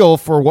have a feel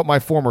for what my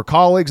former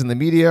colleagues in the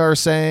media are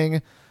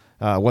saying,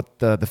 what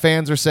the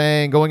fans are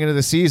saying going into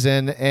the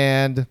season.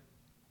 And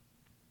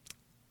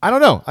I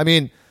don't know. I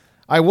mean,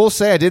 I will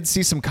say I did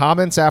see some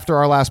comments after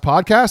our last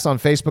podcast on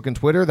Facebook and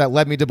Twitter that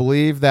led me to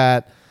believe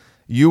that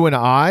you and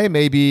I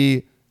may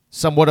be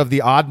somewhat of the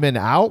odd men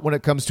out when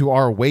it comes to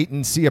our wait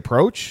and see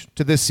approach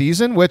to this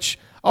season, which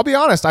I'll be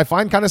honest, I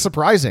find kind of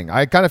surprising.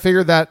 I kind of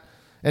figured that,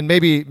 and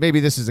maybe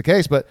this is the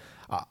case, but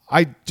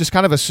I just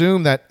kind of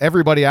assume that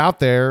everybody out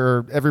there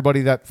or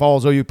everybody that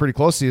follows OU pretty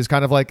closely is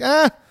kind of like,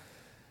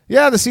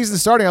 yeah, the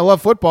season's starting. I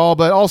love football,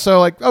 but also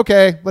like,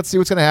 okay, let's see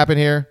what's going to happen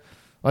here.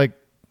 Like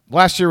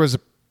last year was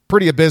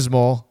pretty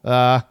abysmal.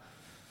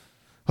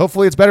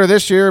 Hopefully it's better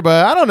this year,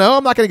 but I don't know.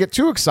 I'm not going to get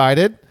too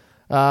excited.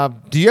 Do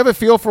you have a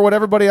feel for what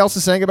everybody else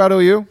is saying about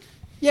OU?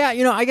 Yeah,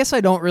 I guess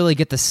I don't really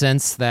get the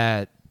sense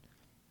that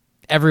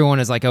everyone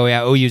is like, oh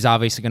yeah, OU's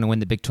obviously going to win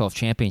the Big 12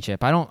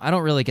 championship. I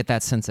don't really get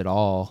that sense at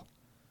all.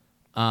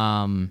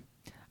 I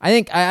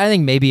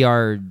think maybe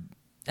I'm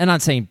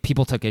not saying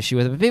people took issue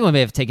with it, but people may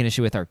have taken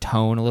issue with our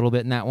tone a little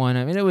bit in that one.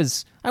 I mean,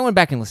 I went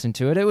back and listened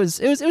to it. It was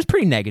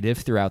pretty negative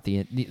throughout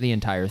the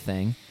entire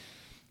thing.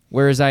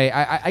 Whereas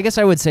I guess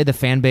I would say the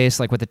fan base,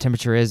 like what the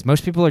temperature is,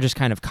 most people are just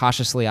kind of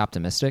cautiously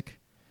optimistic.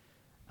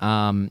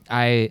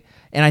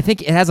 I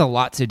think it has a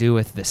lot to do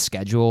with the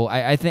schedule.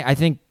 I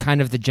think kind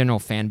of the general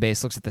fan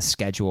base looks at the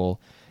schedule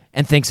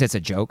and thinks it's a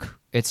joke.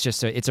 It's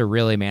just it's a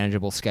really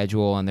manageable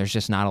schedule, and there's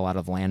just not a lot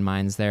of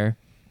landmines there,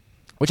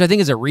 which I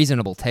think is a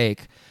reasonable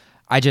take.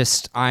 It's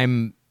just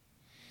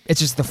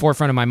the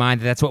forefront of my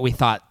mind that that's what we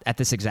thought at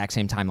this exact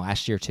same time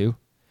last year too.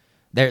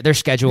 Their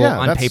schedule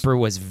on paper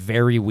was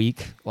very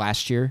weak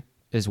last year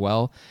as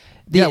well.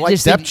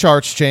 Depth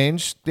charts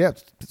changed. Yeah,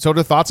 so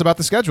do thoughts about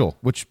the schedule,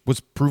 which was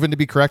proven to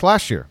be correct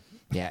last year.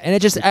 Yeah, and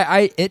it just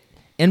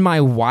in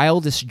my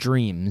wildest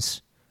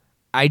dreams,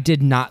 I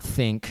did not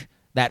think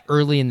that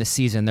early in the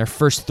season, their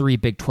first 3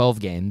 Big 12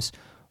 games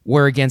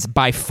were against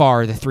by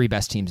far the 3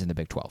 best teams in the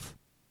Big 12.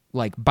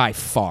 Like by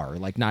far,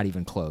 like not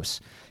even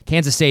close.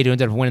 Kansas State, who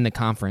ended up winning the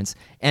conference,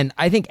 and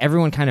I think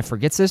everyone kind of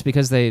forgets this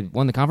because they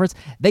won the conference.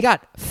 They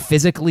got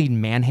physically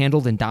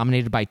manhandled and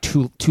dominated by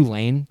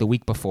Tulane the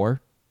week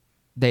before.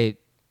 They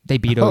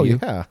beat OU. Oh,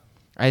 yeah.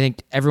 I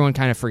think everyone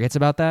kind of forgets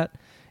about that.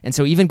 And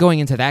so even going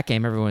into that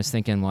game, everyone was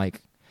thinking like,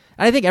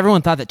 And I think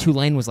everyone thought that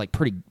Tulane was like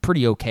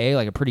pretty okay,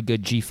 like a pretty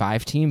good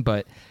G5 team,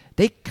 but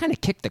they kind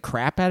of kicked the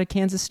crap out of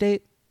Kansas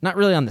State. Not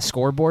really on the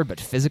scoreboard, but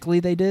physically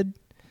they did.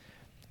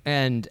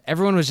 And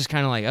everyone was just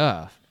kind of like,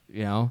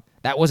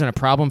 that wasn't a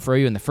problem for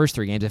OU in the first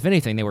 3 games. If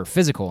anything, they were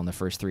physical in the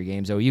first 3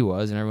 games, OU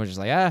was, and everyone was just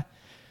like,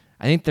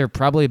 I think they're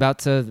probably about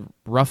to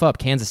rough up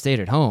Kansas State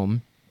at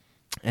home.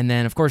 And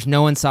then, of course,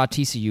 no one saw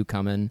TCU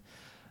coming.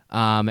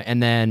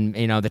 And then,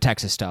 the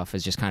Texas stuff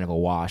is just kind of a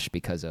wash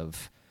because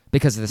of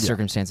the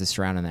circumstances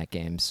surrounding that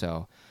game.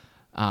 So,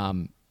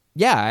 I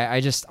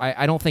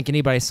don't think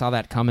anybody saw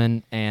that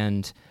coming.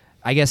 And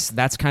I guess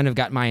that's kind of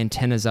got my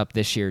antennas up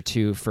this year,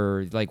 too,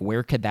 for, like,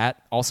 where could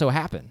that also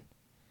happen?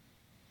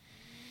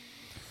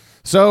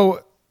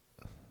 So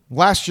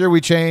last year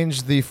we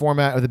changed the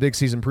format of the big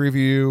season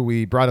preview.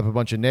 We brought up a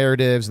bunch of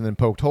narratives and then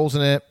poked holes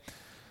in it.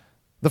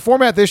 The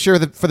format this year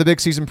for the big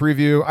season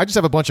preview, I just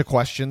have a bunch of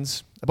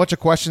questions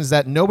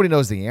that nobody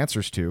knows the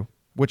answers to,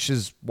 which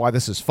is why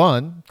this is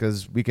fun,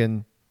 because we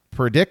can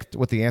predict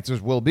what the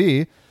answers will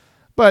be.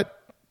 But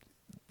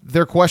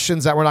they're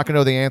questions that we're not going to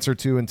know the answer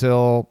to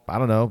until, I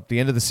don't know, the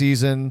end of the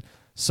season.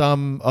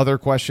 Some other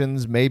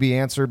questions may be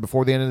answered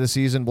before the end of the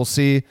season. We'll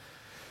see.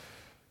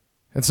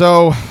 And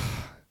so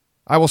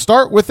I will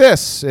start with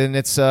this, and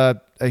it's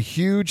a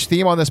huge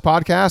theme on this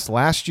podcast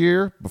last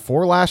year,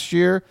 before last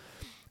year,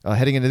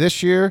 heading into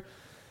this year.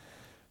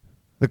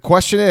 The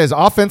question is,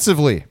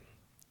 offensively,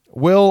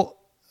 will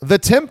the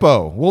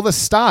tempo, will the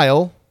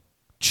style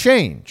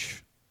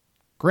change?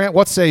 Grant,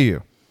 what say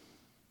you?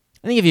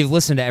 I think if you've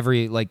listened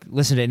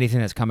to anything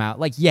that's come out,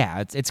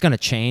 it's going to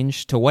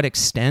change. To what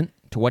extent?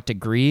 To what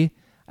degree?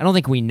 I don't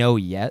think we know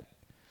yet.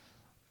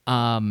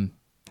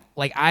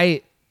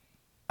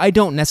 I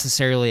don't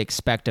necessarily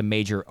expect a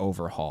major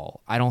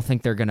overhaul. I don't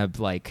think they're going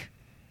to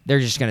they're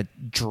just going to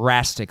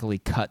drastically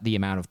cut the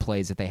amount of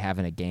plays that they have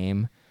in a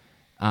game.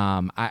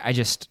 I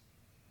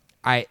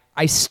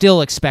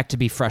still expect to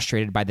be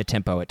frustrated by the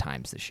tempo at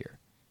times this year.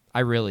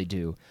 I really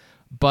do.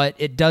 But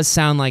it does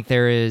sound like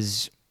there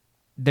is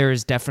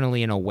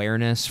definitely an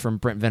awareness from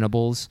Brent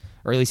Venables,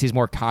 or at least he's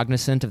more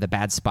cognizant of the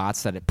bad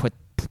spots that it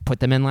put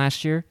them in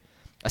last year,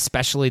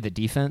 especially the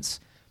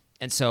defense.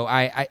 And so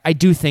I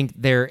do think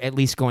they're at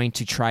least going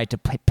to try to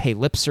pay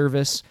lip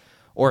service,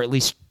 or at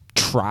least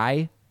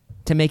try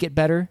to make it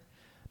better.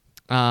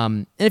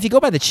 And if you go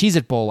by the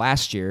Cheez-It Bowl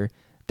last year,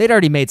 they'd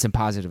already made some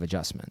positive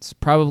adjustments.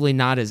 Probably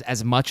not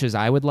as much as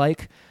I would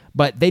like,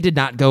 but they did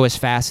not go as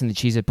fast in the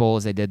Cheez-It Bowl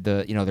as they did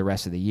the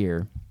rest of the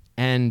year.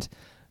 And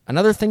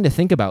another thing to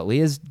think about, Lee,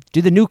 is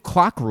do the new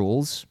clock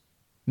rules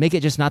make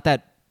it just not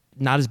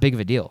as big of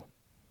a deal?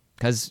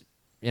 Because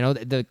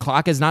the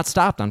clock is not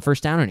stopped on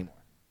first down anymore.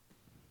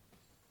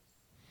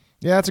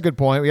 Yeah, that's a good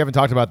point. We haven't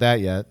talked about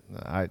that yet.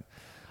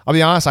 I'll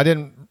be honest, I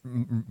didn't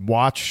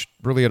watch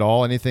really at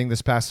all anything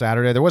this past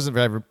Saturday. There wasn't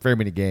very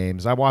many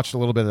games. I watched a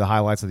little bit of the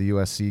highlights of the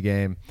USC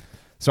game.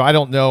 So I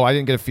don't know. I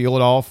didn't get a feel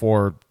at all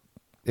for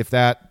if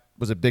that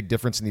was a big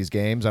difference in these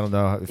games. I don't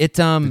know.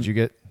 Did you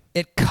get?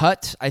 It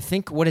cut, I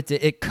think what it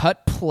did, it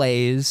cut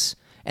plays,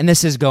 and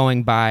this is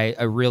going by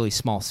a really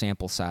small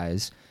sample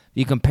size.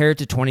 You compare it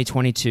to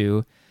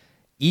 2022,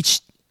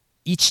 each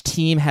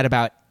team had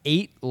about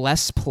 8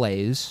 less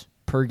plays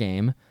per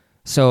game.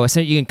 So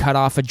essentially you can cut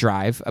off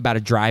about a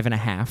drive and a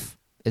half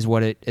is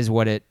what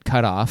it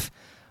cut off.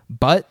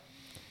 But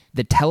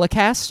the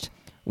telecast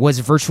was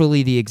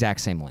virtually the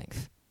exact same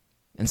length.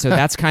 And so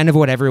that's kind of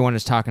what everyone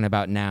is talking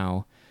about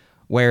now.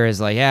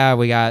 Whereas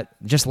we got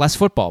just less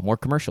football, more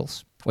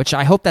commercials, which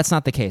I hope that's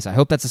not the case. I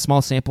hope that's a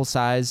small sample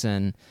size.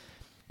 And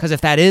because if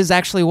that is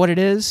actually what it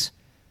is,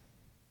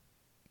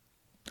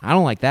 I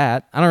don't like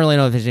that. I don't really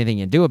know if there's anything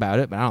you can do about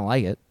it, but I don't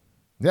like it.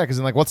 Yeah, because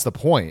then what's the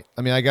point?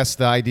 I mean, I guess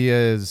the idea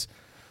is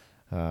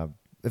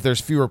if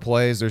there's fewer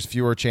plays, there's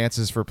fewer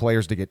chances for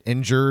players to get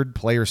injured,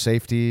 player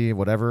safety,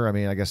 whatever. I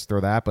mean, I guess throw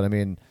that. But I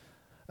mean,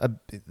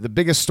 the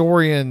biggest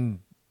story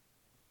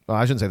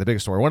I shouldn't say the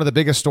biggest story. One of the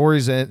biggest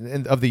stories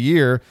of the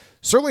year,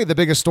 certainly the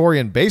biggest story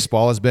in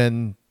baseball, has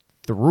been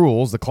the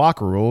rules, the clock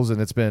rules,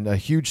 and it's been a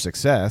huge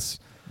success.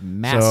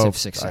 Massive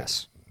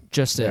success.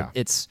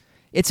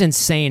 It's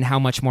insane how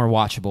much more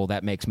watchable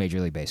that makes Major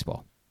League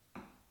Baseball.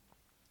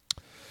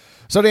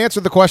 So to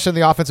answer the question,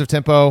 the offensive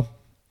tempo,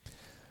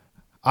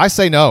 I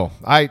say no.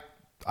 I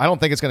don't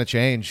think it's going to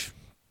change.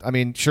 I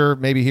mean, sure,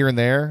 maybe here and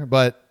there,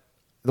 but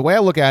the way I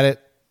look at it,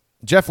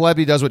 Jeff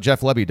Lebby does what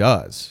Jeff Lebby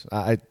does.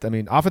 I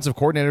mean, offensive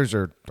coordinators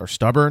are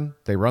stubborn.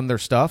 They run their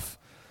stuff.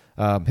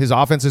 His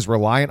offense is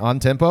reliant on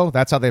tempo.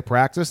 That's how they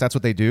practice. That's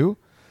what they do.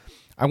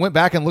 I went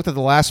back and looked at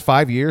the last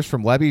 5 years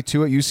from Lebby,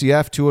 2 at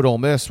UCF, 2 at Ole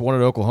Miss, 1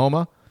 at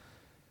Oklahoma.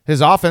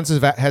 His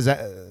offenses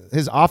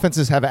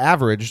have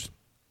averaged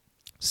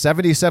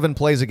 77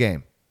 plays a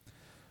game.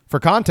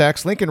 For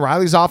context, Lincoln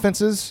Riley's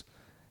offenses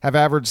have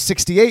averaged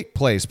 68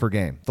 plays per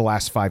game the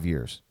last 5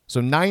 years.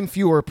 So 9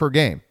 fewer per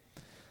game.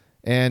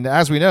 And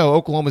as we know,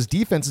 Oklahoma's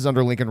defenses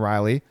under Lincoln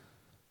Riley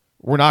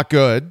were not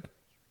good,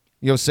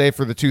 save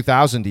for the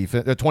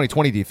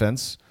 2020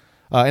 defense,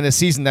 in a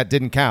season that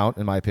didn't count,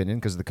 in my opinion,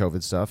 because of the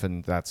COVID stuff,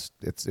 and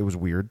it was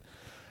weird.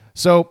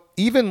 So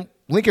even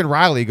Lincoln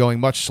Riley going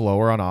much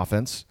slower on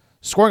offense,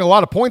 scoring a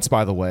lot of points,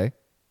 by the way.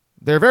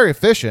 They're very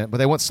efficient, but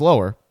they went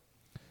slower.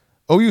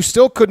 OU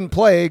still couldn't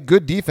play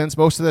good defense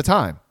most of the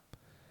time.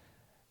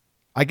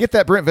 I get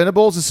that Brent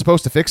Venables is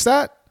supposed to fix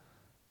that,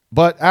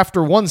 but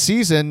after one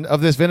season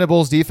of this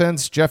Venables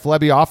defense, Jeff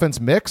Lebby offense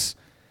mix,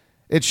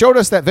 it showed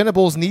us that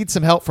Venables needs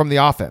some help from the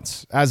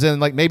offense, as in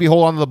like maybe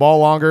hold on to the ball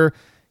longer,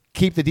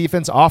 keep the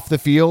defense off the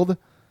field.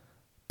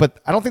 But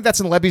I don't think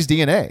that's in Lebby's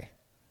DNA.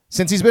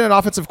 Since he's been an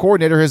offensive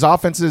coordinator, his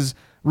offenses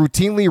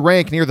routinely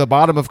rank near the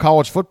bottom of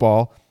college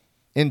football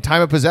in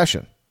time of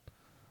possession.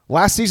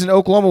 Last season,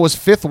 Oklahoma was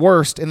 5th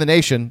worst in the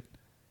nation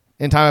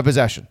in time of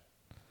possession.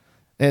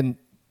 And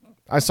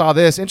I saw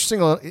this.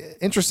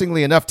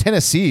 Interestingly enough,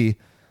 Tennessee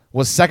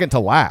was second to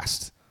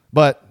last.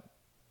 But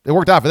it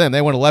worked out for them.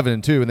 They went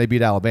 11-2, and they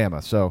beat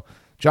Alabama. So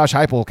Josh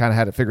Heupel kind of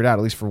had it figured out,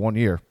 at least for 1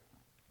 year.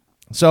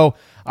 So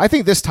I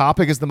think this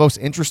topic is the most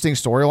interesting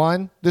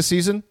storyline this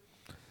season.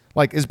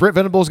 Like, is Brent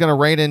Venables going to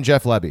rein in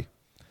Jeff Lebby?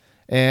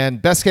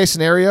 And best case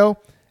scenario,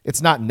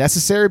 it's not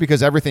necessary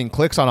because everything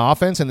clicks on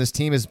offense and this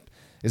team is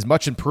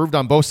much improved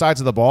on both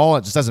sides of the ball.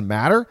 And it just doesn't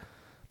matter.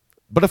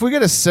 But if we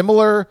get a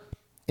similar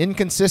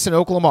inconsistent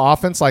Oklahoma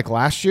offense like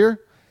last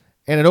year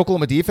and an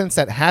Oklahoma defense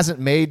that hasn't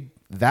made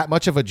that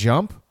much of a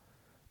jump,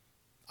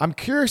 I'm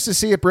curious to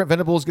see if Brent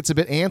Venables gets a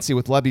bit antsy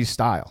with Lebby's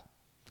style.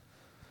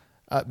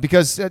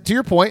 Because to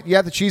your point, the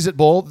Cheez-It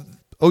Bowl,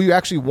 OU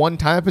actually won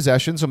time of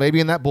possession, so maybe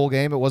in that bowl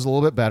game it was a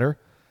little bit better.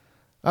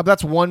 But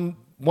that's one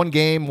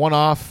game, one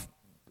off,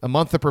 a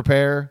month to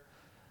prepare.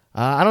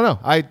 I don't know.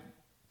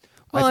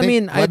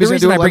 The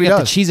reason I bring up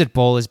the Cheez-It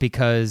Bowl is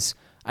because,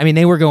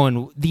 they were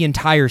going the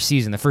entire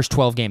season, the first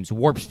 12 games,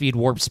 warp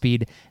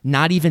speed,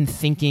 not even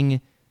thinking,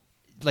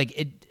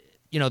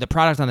 the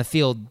product on the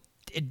field,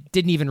 it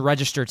didn't even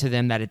register to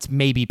them that it's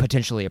maybe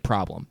potentially a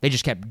problem. They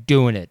just kept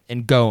doing it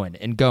and going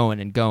and going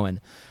and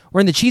going. Where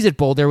in the Cheez-It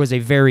Bowl, there was a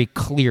very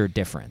clear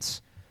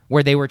difference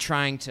where they were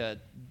trying to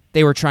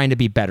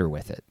be better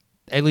with it.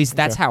 At least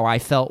that's how I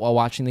felt while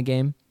watching the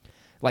game.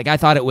 Like, I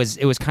thought it was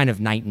kind of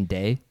night and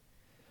day.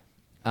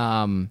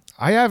 I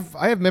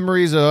have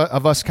memories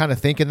of us kind of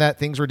thinking that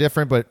things were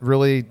different, but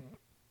really,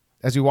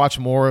 as we watch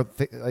more,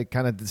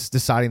 kind of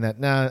deciding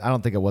that, I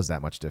don't think it was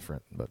that much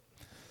different. But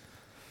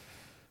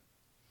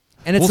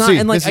and it's we'll not, see.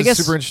 and this is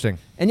super interesting.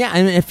 And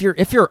if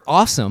you're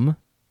awesome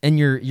and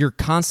you're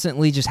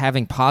constantly just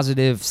having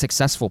positive,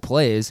 successful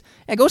plays,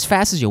 it goes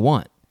fast as you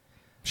want.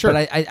 Sure.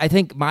 But I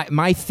think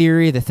my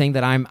theory, the thing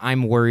that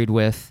I'm worried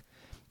with,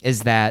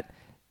 is that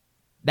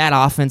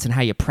offense and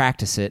how you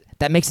practice it,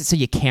 that makes it so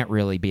you can't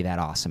really be that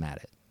awesome at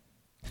it.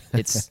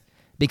 It's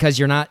because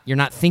you're not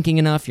thinking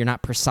enough, you're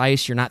not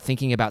precise, you're not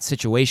thinking about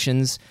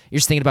situations. You're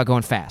just thinking about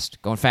going fast.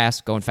 If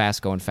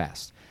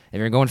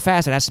you're going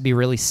fast, it has to be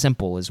really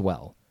simple as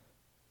well.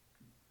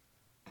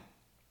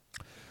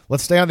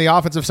 Let's stay on the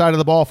offensive side of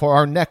the ball for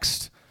our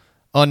next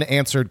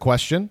unanswered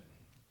question.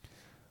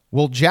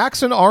 Will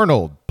Jackson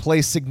Arnold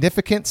play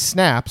significant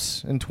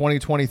snaps in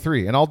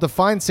 2023? And I'll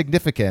define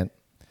significant.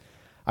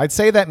 I'd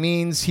say that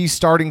means he's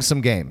starting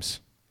some games.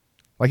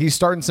 Like, he's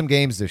starting some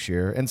games this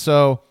year. And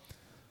so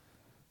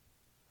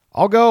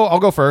I'll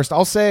go first.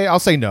 I'll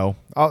say no.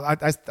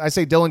 I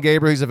say Dillon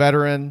Gabriel, he's a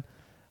veteran.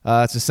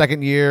 It's his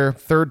second year,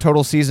 third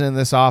total season in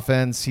this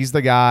offense. He's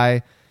the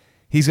guy.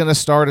 He's going to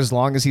start as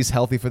long as he's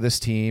healthy for this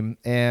team.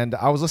 And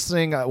I was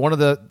listening, one of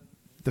the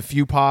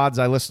few pods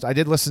I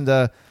did listen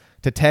to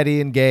Teddy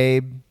and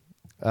Gabe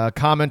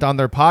comment on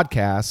their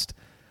podcast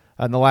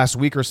in the last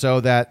week or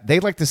so that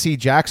they'd like to see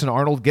Jackson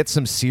Arnold get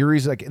some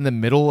series like in the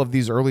middle of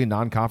these early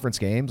non-conference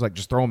games, like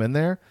just throw him in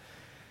there.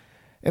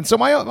 And so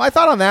my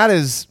thought on that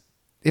is,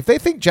 if they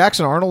think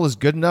Jackson Arnold is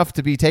good enough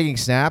to be taking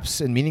snaps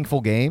in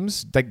meaningful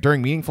games, like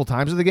during meaningful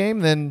times of the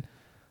game, then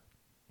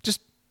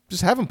just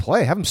have him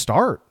play, have him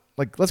start.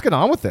 Like, let's get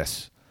on with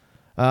this.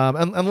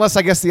 Unless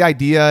I guess the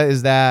idea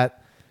is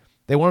that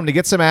they want him to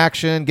get some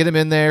action, get him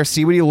in there,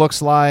 see what he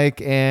looks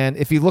like, and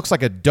if he looks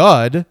like a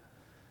dud,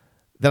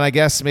 then I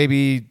guess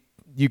maybe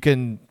you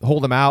can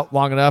hold him out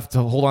long enough to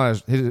hold on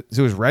to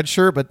his red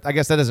shirt. But I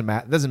guess that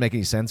doesn't make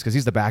any sense because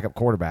he's the backup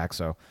quarterback.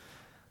 So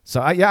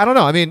I don't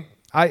know.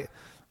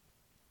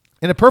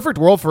 In a perfect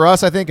world for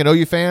us, I think, and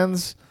OU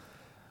fans,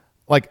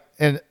 like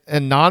in a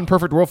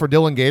non-perfect world for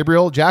Dillon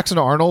Gabriel, Jackson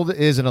Arnold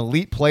is an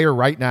elite player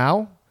right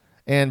now,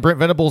 and Brent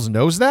Venables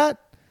knows that.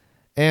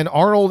 And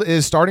Arnold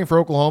is starting for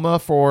Oklahoma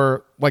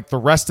for like the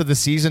rest of the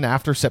season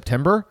after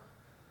September.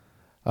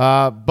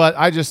 But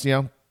I just,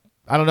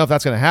 I don't know if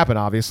that's going to happen.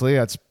 Obviously,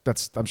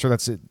 I'm sure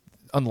that's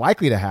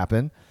unlikely to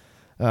happen.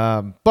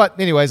 But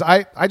anyways,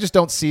 I just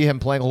don't see him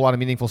playing a whole lot of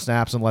meaningful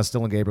snaps unless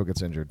Dillon Gabriel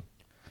gets injured.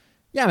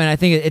 Yeah, I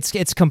think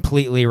it's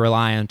completely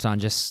reliant on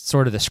just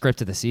sort of the script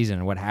of the season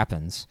and what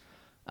happens.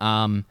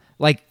 After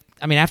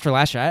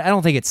last year, I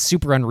don't think it's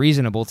super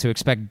unreasonable to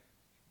expect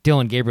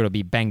Dillon Gabriel to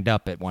be banged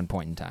up at one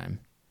point in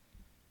time.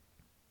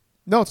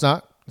 No, it's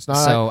not. It's not.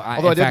 So,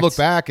 although I did look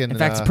back, and in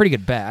fact, it's a pretty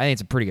good bet. I think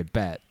it's a pretty good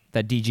bet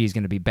that DG is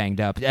going to be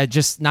banged up.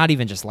 Just not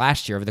even just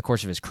last year, over the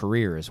course of his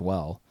career as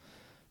well.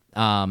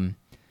 But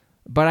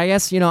I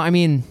guess yeah,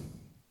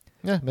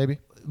 maybe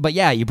but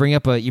yeah, you bring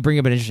up an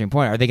interesting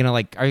point.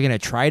 Are you gonna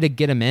try to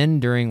get him in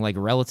during like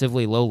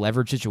relatively low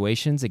leverage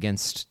situations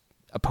against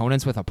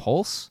opponents with a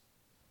pulse?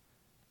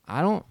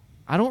 I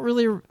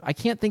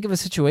can't think of a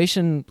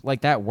situation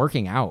like that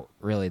working out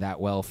really that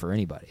well for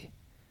anybody.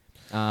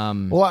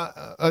 Well,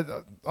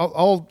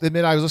 I'll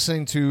admit I was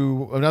listening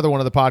to another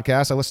one of the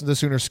podcasts. I listened to the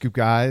Sooner Scoop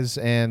guys,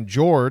 and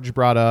George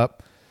brought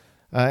up,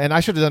 and I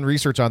should have done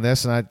research on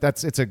this, and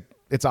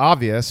it's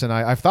obvious, and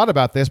I've thought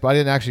about this, but I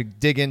didn't actually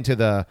dig into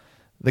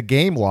the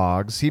game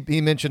logs.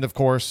 He mentioned, of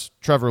course,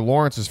 Trevor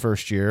Lawrence's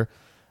first year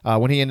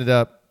when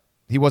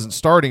he wasn't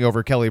starting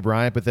over Kelly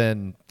Bryant, but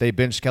then they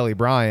benched Kelly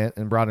Bryant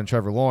and brought in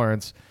Trevor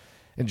Lawrence.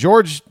 And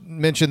George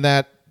mentioned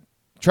that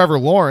Trevor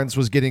Lawrence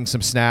was getting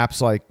some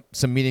snaps, like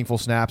some meaningful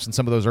snaps in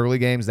some of those early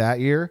games that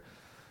year.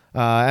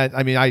 I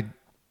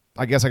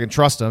guess I can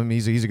trust him.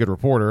 He's a good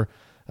reporter.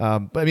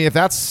 But I mean,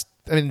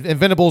 and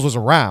Venables was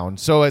around.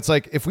 So it's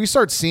like, if we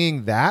start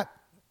seeing that,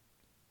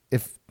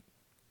 if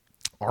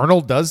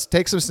Arnold does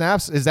take some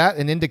snaps, is that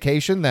an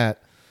indication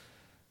that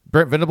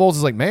Brent Venables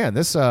is like, man,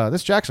 this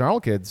Jackson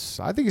Arnold kid's,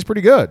 I think he's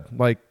pretty good.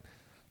 Like,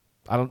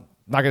 not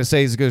going to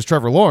say he's as good as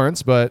Trevor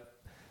Lawrence, but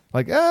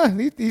like,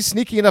 he's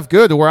sneaky enough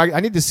good to where I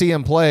need to see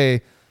him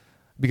play,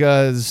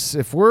 because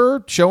if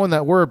we're showing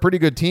that we're a pretty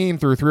good team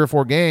through 3 or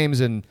 4 games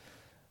and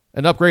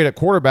an upgrade at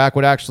quarterback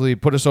would actually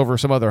put us over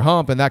some other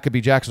hump, and that could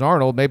be Jackson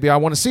Arnold, maybe I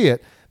want to see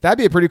it. That'd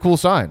be a pretty cool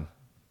sign.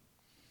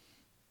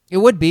 It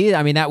would be.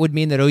 I mean, that would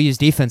mean that OU's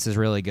defense is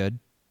really good.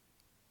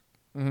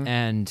 Mm-hmm.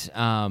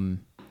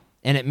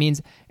 And it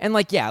means, and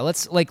like, yeah,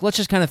 let's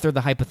just kind of throw the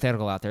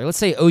hypothetical out there. Let's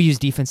say OU's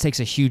defense takes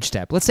a huge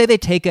step. Let's say they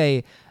take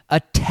a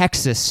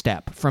Texas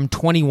step from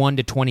 21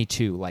 to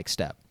 22 like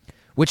step,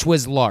 which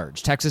was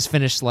large. Texas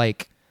finished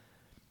like,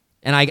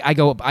 and I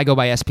go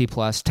by SP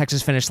plus.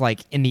 Texas finished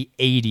like in the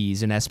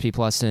 80s in SP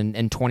plus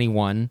and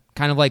 21,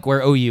 kind of like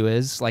where OU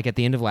is like at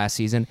the end of last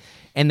season,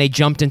 and they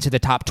jumped into the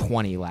top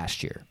 20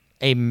 last year.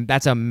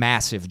 That's a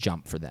massive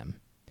jump for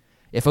them.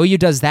 If OU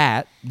does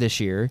that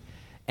this year,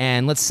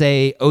 and let's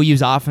say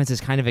OU's offense is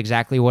kind of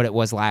exactly what it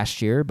was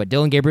last year, but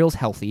Dillon Gabriel's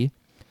healthy.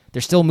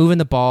 They're still moving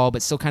the ball,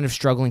 but still kind of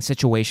struggling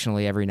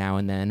situationally every now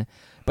and then.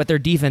 But their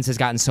defense has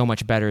gotten so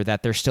much better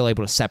that they're still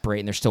able to separate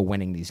and they're still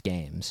winning these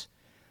games.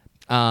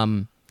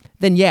 Then,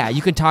 yeah,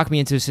 you can talk me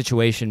into a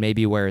situation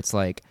maybe where it's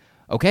like,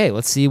 okay,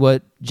 let's see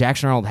what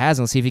Jackson Arnold has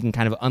and let's see if he can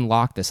kind of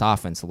unlock this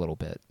offense a little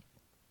bit.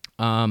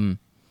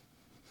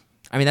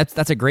 I mean,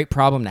 that's a great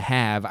problem to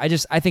have. I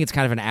think it's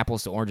kind of an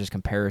apples to oranges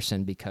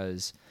comparison,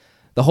 because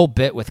the whole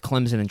bit with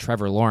Clemson and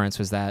Trevor Lawrence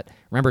was that,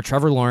 remember,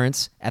 Trevor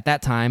Lawrence at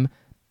that time,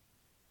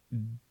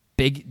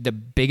 the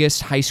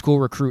biggest high school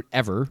recruit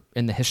ever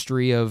in the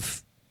history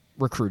of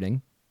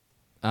recruiting.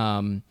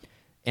 And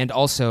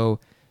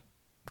also,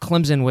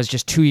 Clemson was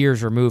just 2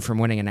 years removed from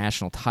winning a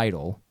national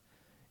title,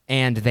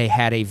 and they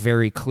had a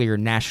very clear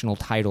national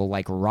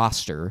title-like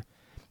roster.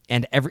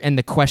 And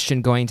the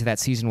question going to that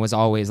season was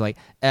always like,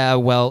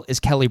 well, is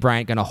Kelly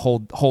Bryant going to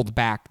hold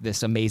back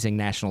this amazing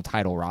national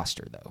title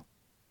roster, though?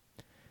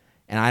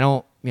 And I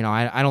don't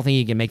think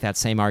you can make that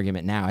same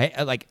argument now. Hey,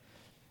 like,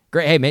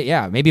 great, hey,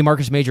 maybe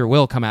Marcus Major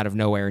will come out of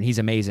nowhere and he's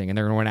amazing and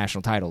they're going to win a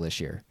national title this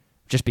year.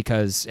 Just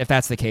because if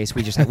that's the case,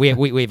 we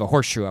have a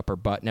horseshoe up our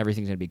butt and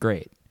everything's going to be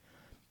great.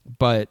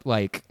 But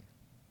like,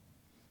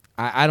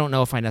 I don't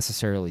know if I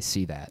necessarily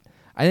see that.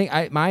 I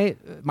think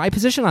my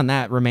position on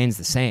that remains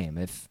the same.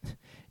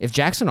 If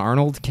Jackson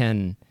Arnold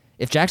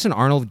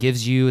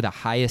gives you the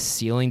highest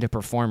ceiling to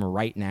perform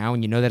right now,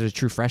 and you know that as a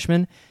true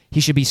freshman,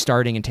 he should be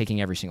starting and taking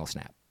every single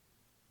snap.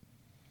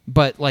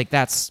 But like,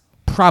 that's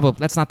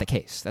not the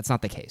case. That's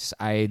not the case.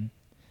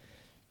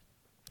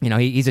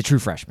 He's a true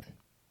freshman.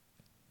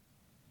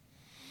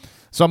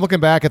 So I'm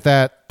looking back at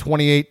that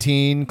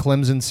 2018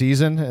 Clemson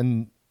season,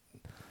 and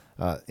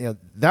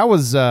that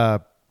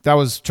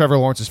was Trevor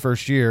Lawrence's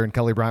first year, and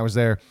Kelly Bryant was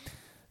there.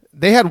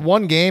 They had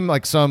one game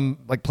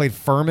played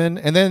Furman,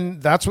 and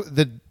then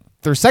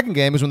their second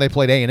game was when they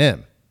played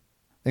A&M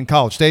in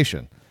College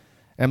Station.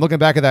 And I'm looking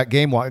back at that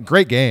game,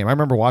 great game. I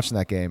remember watching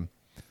that game,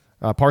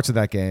 parts of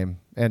that game,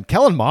 and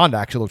Kellen Mond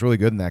actually looked really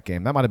good in that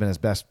game. That might have been his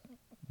best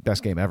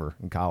game ever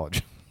in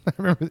college. I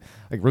remember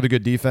really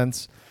good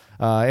defense.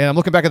 And I'm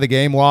looking back at the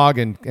game log,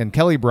 and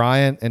Kelly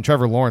Bryant and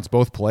Trevor Lawrence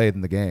both played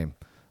in the game.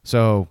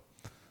 So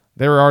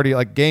they were already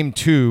game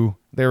 2.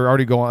 They were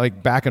already going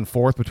back and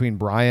forth between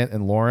Bryant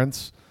and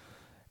Lawrence.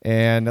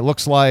 And it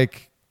looks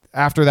like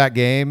after that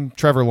game,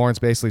 Trevor Lawrence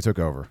basically took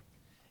over.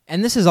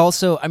 And this is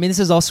also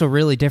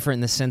really different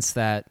in the sense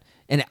that,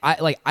 and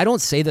I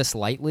don't say this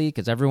lightly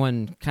because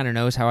everyone kind of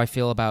knows how I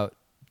feel about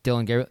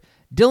Dillon Gabriel.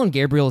 Dillon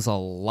Gabriel is a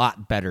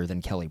lot better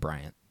than Kelly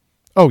Bryant.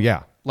 Oh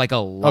yeah, a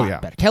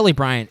lot better. Kelly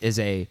Bryant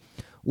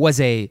was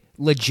a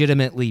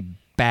legitimately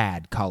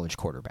bad college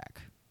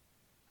quarterback.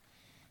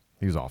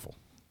 He was awful.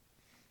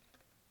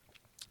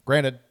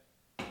 Granted,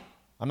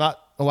 I'm not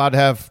allowed to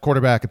have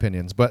quarterback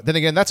opinions, but then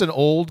again, that's an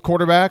old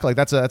quarterback.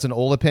 That's an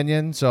old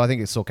opinion, so I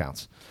think it still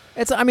counts.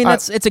 It's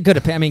a good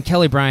opinion. I mean,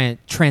 Kelly Bryant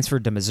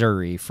transferred to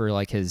Missouri for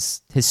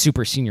his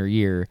super senior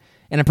year,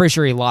 and I'm pretty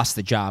sure he lost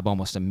the job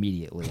almost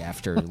immediately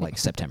after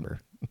September.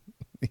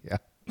 Yeah.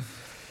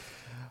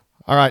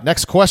 All right,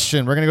 next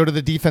question. We're going to go to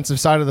the defensive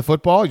side of the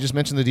football. You just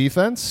mentioned the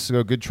defense,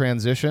 so good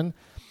transition.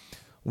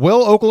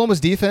 Will Oklahoma's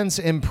defense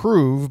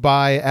improve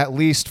by at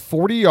least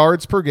 40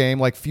 yards per game,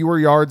 like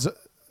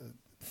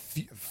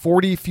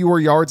 40 fewer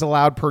yards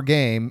allowed per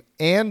game,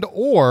 and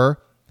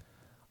or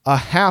a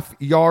half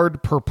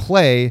yard per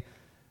play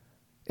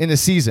in a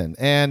season?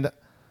 And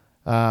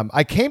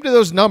I came to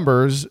those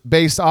numbers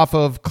based off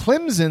of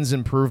Clemson's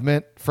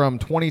improvement from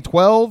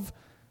 2012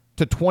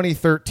 to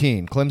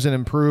 2013. Clemson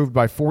improved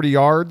by 40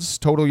 yards,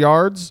 total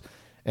yards,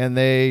 and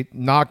they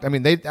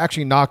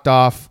actually knocked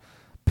off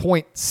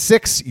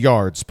 0.6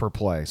 yards per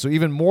play. So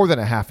even more than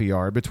a half a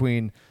yard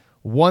between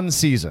one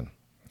season.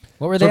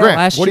 What were they at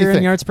last year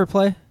in yards per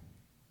play?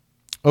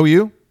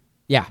 OU?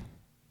 Yeah.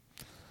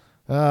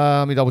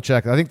 Let me double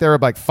check. I think they were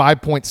like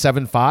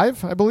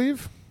 5.75, I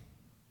believe.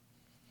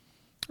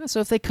 So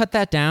if they cut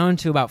that down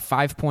to about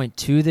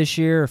 5.2 this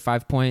year, or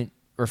 5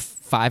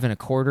 and a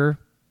quarter,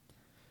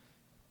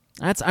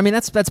 that's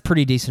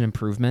pretty decent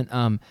improvement.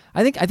 I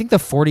think the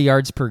 40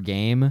 yards per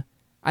game,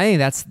 I think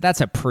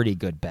that's a pretty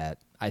good bet.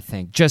 I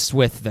think just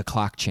with the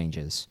clock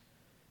changes,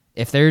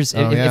 if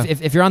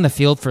you're on the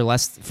field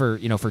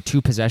for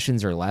 2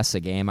 possessions or less a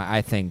game,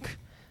 I think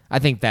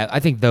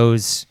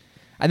the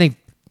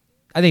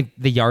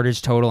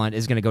yardage total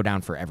is going to go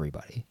down for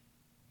everybody.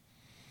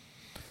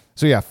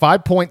 So yeah,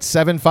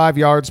 5.75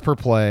 yards per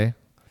play,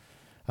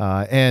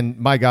 and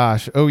my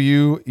gosh,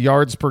 OU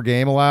yards per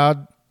game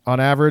allowed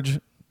on average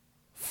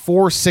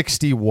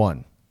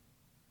 461.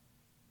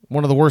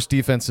 One of the worst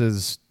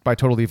defenses by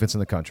total defense in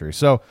the country.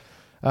 So,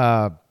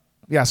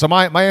 so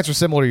my answer is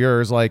similar to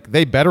yours. Like,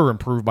 they better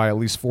improve by at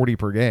least 40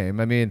 per game.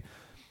 I mean,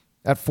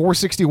 at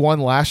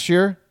 461 last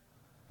year,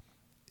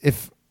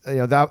 if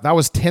that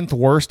was 10th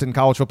worst in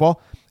college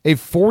football, a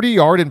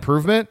 40-yard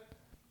improvement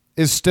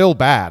is still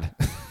bad.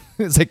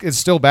 It's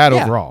still bad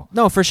overall.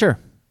 No, for sure.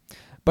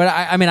 But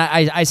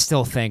I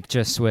still think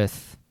just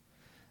with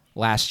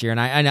last year, and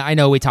I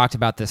know we talked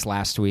about this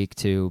last week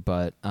too,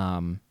 but I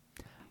don't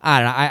know.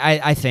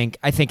 I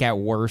think at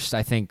worst,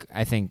 I think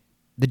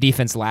the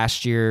defense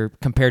last year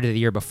compared to the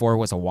year before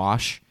was a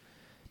wash,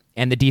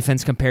 and the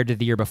defense compared to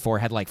the year before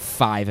had like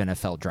 5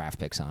 NFL draft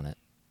picks on it.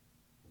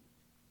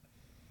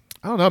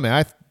 I don't know,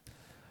 man.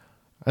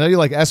 I know you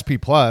like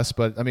SP plus,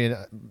 but I mean,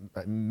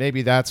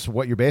 maybe that's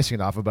what you're basing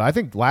it off of. But I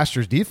think last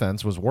year's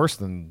defense was worse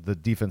than the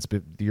defense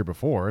the year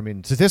before. I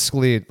mean,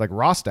 statistically, like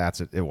raw stats,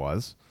 it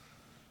was.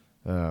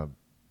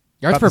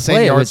 Yards per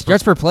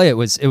play,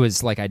 it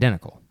was like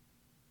identical.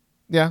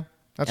 Yeah,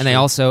 that's and true.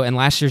 And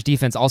last year's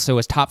defense also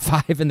was top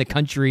 5 in the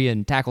country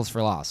in tackles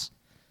for loss,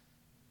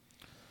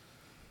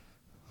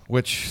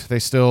 which they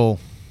still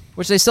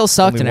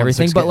sucked and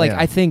everything. But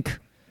I think.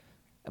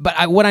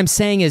 But what I'm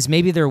saying is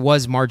maybe there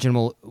was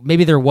marginal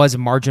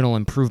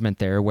improvement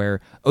there,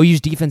 where OU's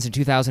defense in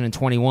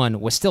 2021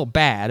 was still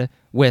bad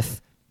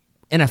with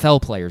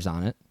NFL players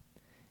on it.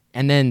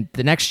 And then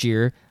the next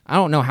year, I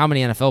don't know how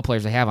many NFL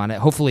players they have on it.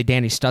 Hopefully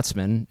Danny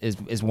Stutzman is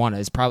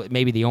probably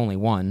maybe the only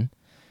one.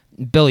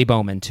 Billy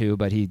Bowman too,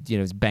 but he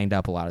was banged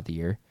up a lot of the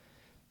year.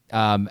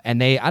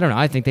 And I don't know,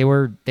 I think it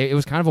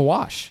was kind of a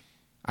wash.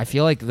 I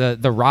feel like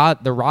the raw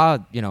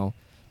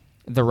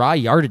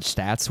yardage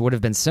stats would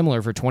have been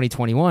similar for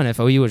 2021 if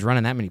OU was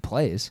running that many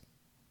plays.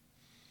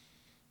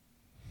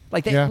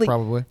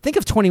 Probably. Think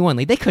of 21.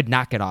 They could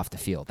not get off the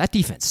field. That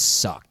defense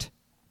sucked.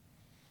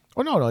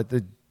 Oh, no,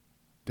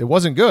 it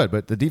wasn't good,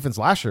 but the defense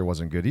last year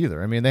wasn't good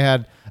either. I mean, they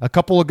had a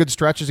couple of good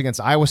stretches against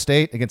Iowa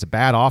State, against a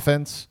bad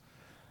offense,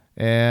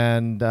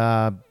 and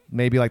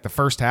maybe like the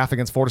first half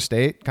against Florida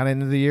State kind of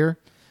into the year.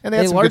 And they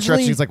had some good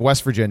stretches against like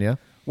West Virginia.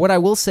 What I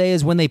will say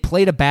is when they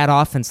played a bad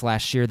offense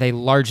last year, they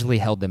largely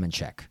held them in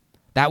check.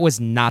 That was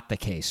not the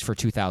case for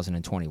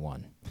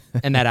 2021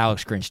 and that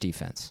Alex Grinch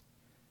defense.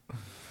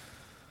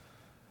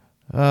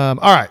 All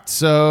right,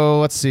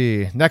 so let's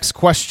see. Next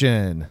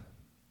question.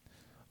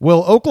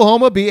 Will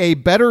Oklahoma be a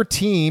better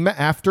team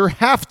after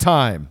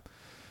halftime?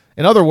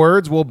 In other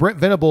words, will Brent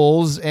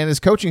Venables and his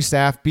coaching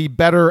staff be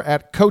better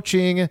at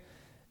coaching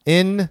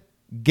in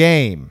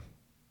game?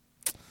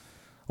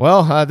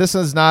 Well, this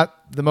is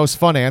not the most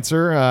fun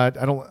answer.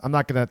 I'm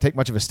not going to take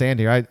much of a stand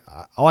here.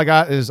 All I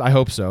got is I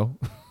hope so.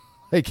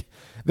 Like,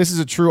 this is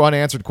a true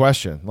unanswered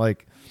question.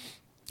 Like,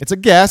 it's a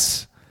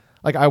guess.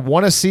 Like, I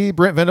want to see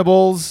Brent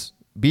Venables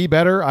be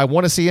better. I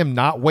want to see him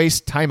not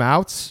waste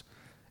timeouts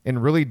in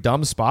really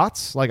dumb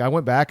spots. Like, I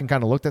went back and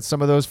kind of looked at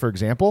some of those. For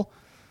example,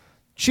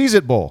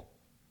 Cheez-It Bowl.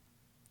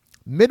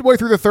 Midway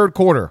through the third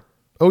quarter,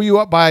 OU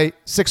up by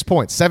 6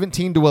 points,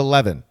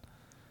 17-11.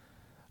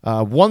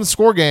 One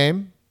score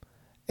game,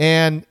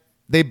 and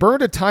they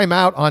burned a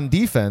timeout on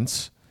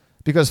defense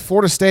because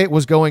Florida State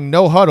was going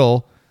no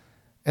huddle,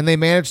 and they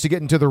managed to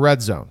get into the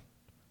red zone.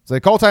 So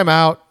they call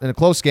timeout in a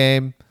close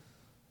game,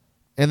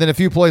 and then a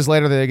few plays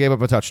later, they gave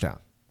up a touchdown.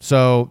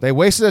 So they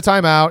wasted a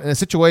timeout in a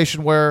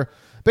situation where,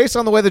 based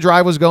on the way the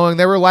drive was going,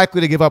 they were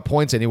likely to give up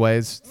points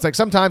anyways. It's like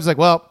sometimes like,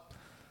 well,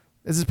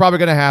 this is probably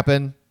going to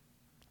happen.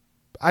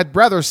 I'd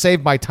rather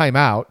save my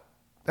timeout.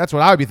 That's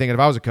what I would be thinking if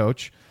I was a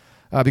coach.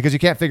 because you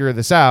can't figure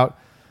this out.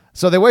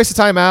 So they waste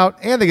a timeout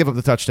and they give up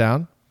the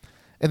touchdown.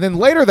 And then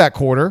later that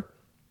quarter,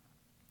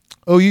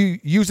 OU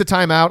used a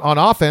timeout on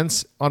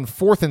offense on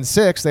 4th and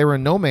 6. They were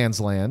in no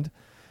man's land.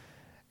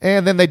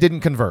 And then they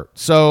didn't convert.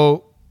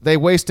 So they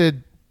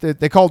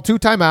called 2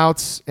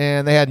 timeouts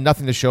and they had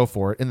nothing to show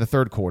for it in the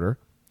third quarter.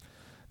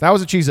 That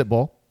was a Cheez-It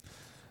Bowl.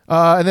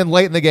 And then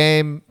late in the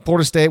game,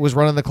 Florida State was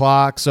running the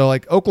clock. So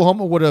like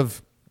Oklahoma would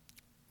have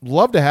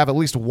loved to have at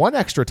least one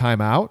extra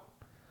timeout.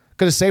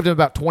 Could have saved them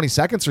about 20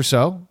 seconds or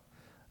so.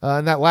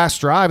 In that last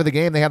drive of the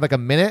game, they had like a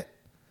minute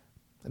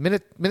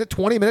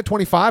 20, minute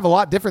 25, a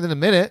lot different than a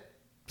minute.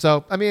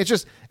 So, I mean, it's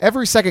just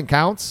every second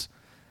counts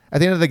at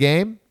the end of the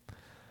game.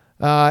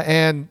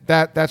 And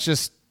that's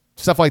just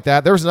stuff like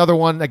that. There was another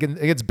one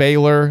against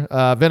Baylor.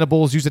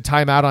 Venables used a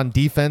timeout on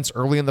defense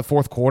early in the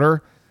fourth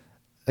quarter,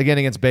 again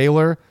against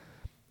Baylor.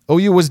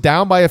 OU was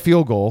down by a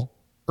field goal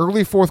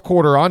early fourth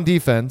quarter on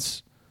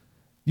defense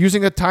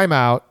using a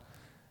timeout.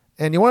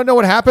 And you want to know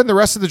what happened the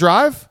rest of the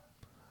drive?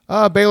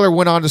 Baylor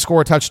went on to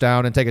score a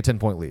touchdown and take a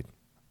 10-point lead.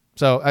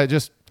 So I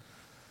just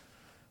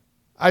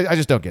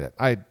don't get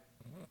it.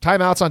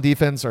 Timeouts on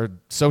defense are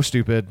so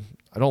stupid.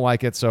 I don't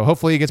like it. So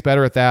hopefully he gets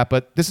better at that.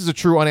 But this is a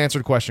true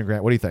unanswered question,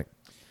 Grant. What do you think?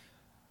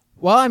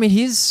 Well, I mean,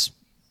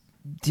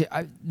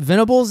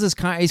 Venables he's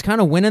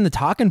kind of winning the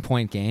talking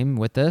point game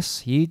with this.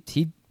 He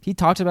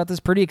talked about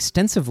this pretty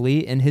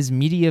extensively in his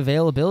media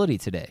availability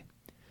today,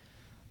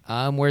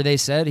 where he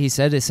said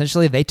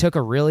essentially they took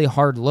a really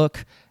hard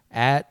look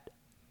at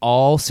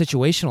all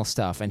situational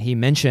stuff, and he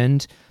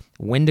mentioned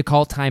when to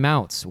call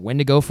timeouts, when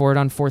to go for it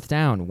on 4th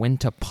down, when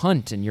to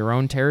punt in your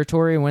own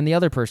territory, when the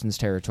other person's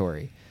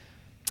territory,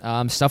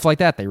 stuff like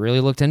that. They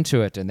really looked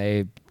into it, and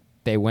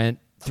they went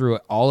through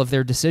all of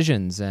their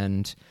decisions,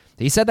 and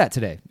he said that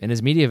today in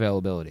his media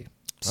availability.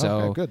 So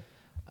okay,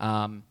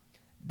 good.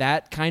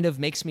 That kind of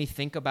makes me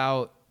think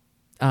about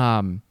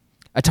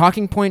a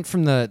talking point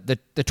from the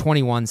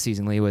 21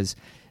 season, Lee, was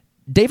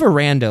Dave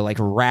Aranda like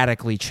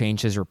radically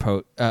changed his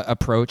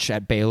approach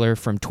at Baylor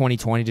from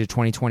 2020 to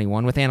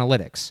 2021 with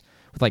analytics,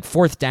 with like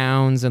 4th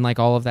downs and like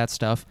all of that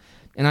stuff.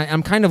 And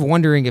I'm kind of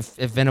wondering if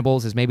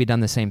Venables has maybe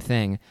done the same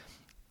thing.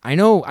 I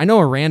know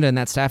Aranda and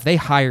that staff, they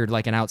hired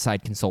like an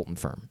outside consultant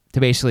firm to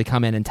basically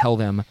come in and tell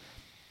them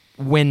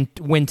when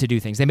to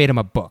do things. They made him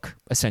a book,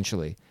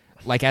 essentially,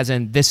 like as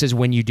in this is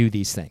when you do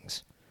these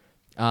things.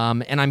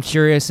 And I'm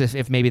curious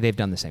if maybe they've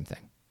done the same thing.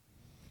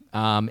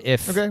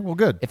 Okay, well,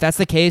 good. If that's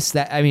the case,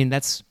 I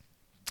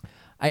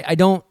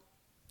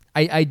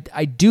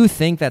do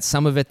think that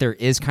some of it there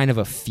is kind of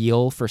a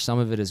feel for some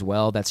of it as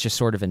well. That's just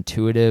sort of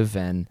intuitive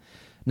and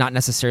not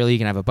necessarily you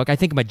can have a book. I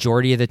think a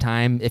majority of the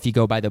time, if you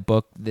go by the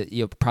book, that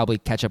you'll probably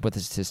catch up with the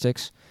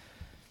statistics.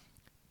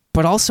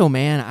 But also,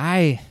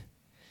 man,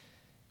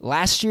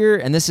 last year,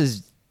 and this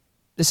is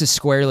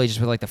squarely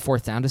just with like the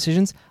 4th down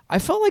decisions, I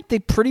felt like they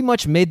pretty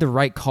much made the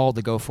right call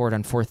to go for it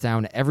on 4th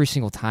down every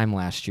single time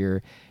last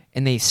year.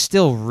 And they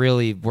still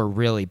were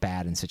really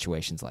bad in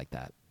situations like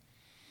that.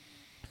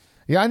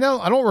 Yeah, I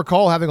know. I don't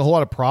recall having a whole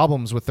lot of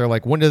problems with their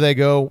like when do they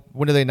go,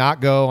 when do they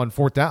not go on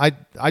 4th down.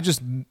 I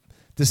just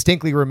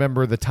distinctly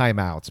remember the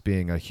timeouts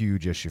being a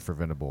huge issue for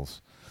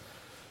Venables.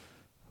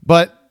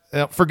 But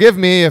forgive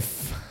me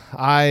if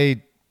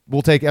I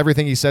will take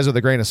everything he says with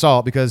a grain of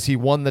salt, because he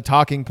won the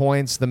talking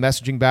points, the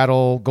messaging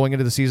battle going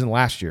into the season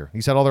last year. He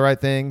said all the right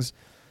things.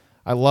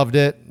 I loved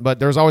it, but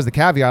there's always the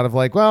caveat of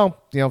like, well,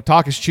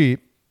 talk is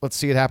cheap. Let's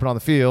see it happen on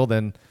the field,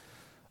 and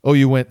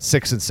OU went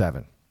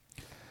 6-7.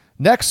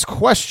 Next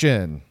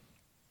question.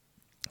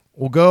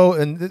 We'll go,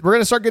 and we're going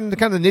to start getting into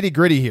kind of the nitty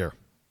gritty here.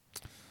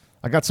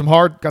 I got some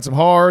hard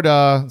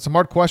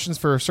questions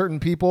for certain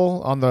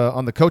people on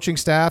the coaching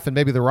staff and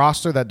maybe the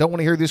roster that don't want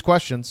to hear these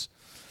questions.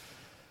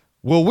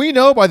 Will we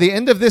know by the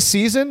end of this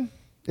season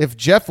if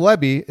Jeff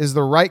Lebby is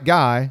the right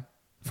guy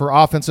for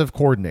offensive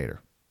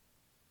coordinator?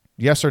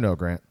 Yes or no,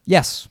 Grant?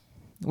 Yes,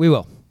 we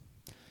will.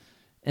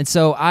 And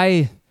so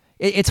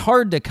it's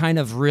hard to kind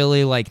of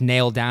really like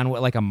nail down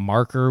what like a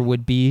marker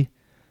would be,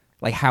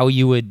 like how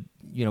you would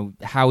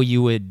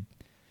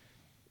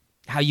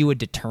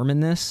determine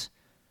this.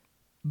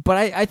 But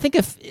I think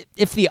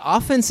if the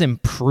offense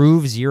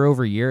improves year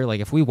over year,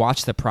 like if we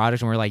watch the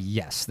product and we're like,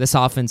 yes, this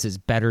offense is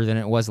better than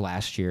it was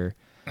last year,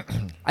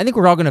 I think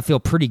we're all going to feel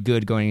pretty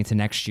good going into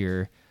next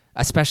year,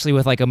 especially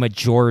with like a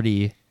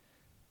majority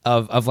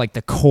of like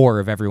the core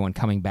of everyone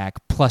coming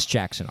back plus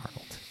Jackson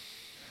Arnold.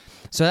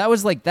 So that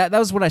was like that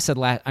was what I said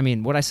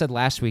what I said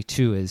last week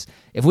too is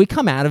if we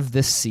come out of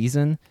this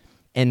season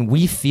and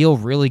we feel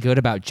really good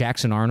about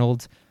Jackson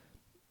Arnold,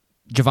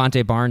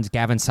 Javante Barnes,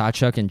 Gavin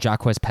Sawchuk, and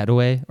Jaquez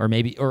Pettaway,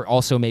 or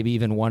also maybe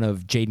even one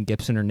of Jaden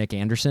Gibson or Nick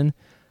Anderson,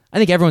 I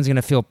think everyone's going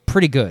to feel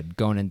pretty good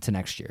going into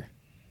next year.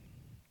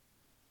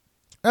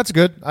 That's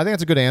good. I think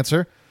that's a good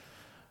answer.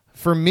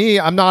 For me,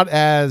 I'm not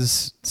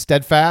as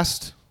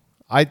steadfast.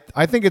 I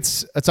think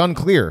it's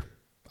unclear.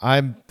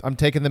 I'm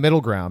taking the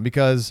middle ground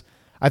because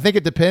I think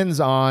it depends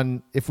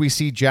on if we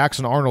see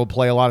Jackson Arnold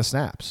play a lot of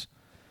snaps.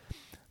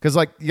 Because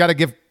like you got to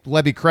give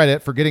Lebby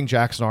credit for getting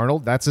Jackson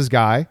Arnold. That's his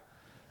guy.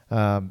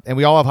 And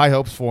we all have high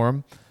hopes for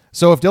him.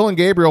 So if Dylan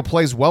Gabriel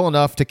plays well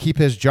enough to keep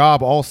his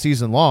job all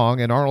season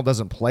long and Arnold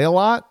doesn't play a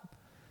lot,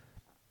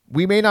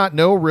 we may not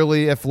know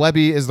really if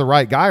Lebby is the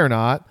right guy or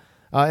not.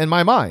 In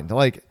my mind,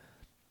 like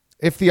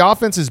if the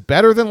offense is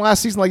better than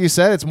last season, like you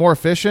said, it's more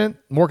efficient,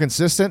 more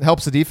consistent,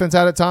 helps the defense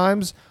out at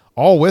times,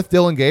 all with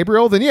Dylan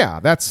Gabriel, then yeah,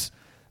 that's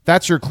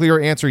your clear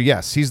answer.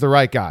 Yes, he's the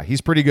right guy.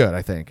 He's pretty good,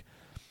 I think.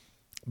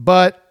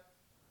 But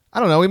I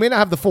don't know. We may not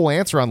have the full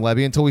answer on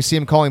Lebby until we see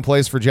him calling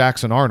plays for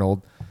Jackson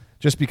Arnold,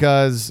 just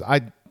because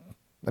I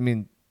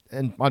mean,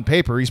 and on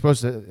paper, he's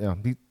supposed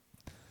to,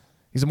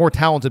 he's a more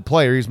talented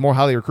player. He's more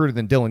highly recruited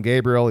than Dylan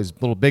Gabriel. He's a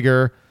little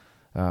bigger,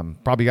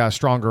 probably got a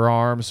stronger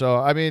arm. So,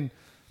 I mean,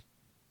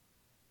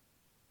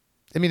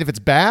 if it's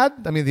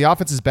bad, the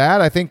offense is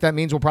bad, I think that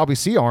means we'll probably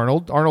see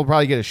Arnold. Arnold will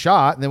probably get a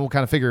shot, and then we'll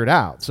kind of figure it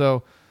out.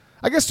 So,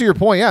 I guess to your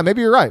point, yeah,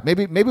 maybe you're right.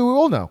 Maybe we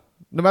will know,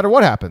 no matter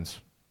what happens.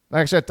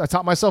 Actually, I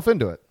talked myself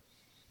into it.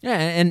 Yeah,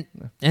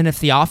 and if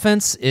the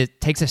offense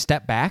takes a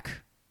step back,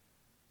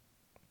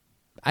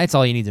 that's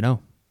all you need to know.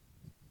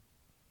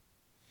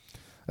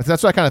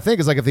 That's what I kind of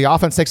think is like if the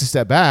offense takes a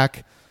step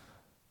back,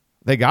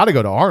 they got to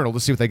go to Arnold to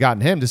see what they got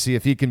in him to see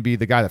if he can be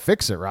the guy to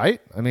fix it,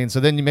 right? So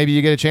then maybe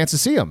you get a chance to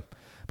see him.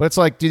 But it's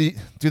like, do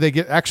they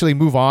actually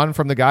move on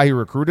from the guy who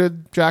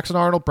recruited Jackson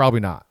Arnold? Probably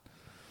not.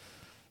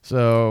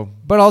 So,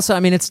 but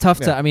also, it's tough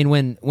to.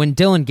 When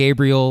Dylan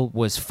Gabriel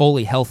was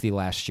fully healthy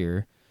last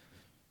year,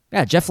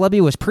 yeah, Jeff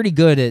Lebby was pretty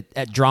good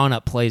at drawing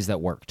up plays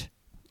that worked.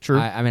 True.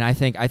 I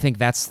think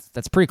that's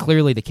pretty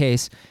clearly the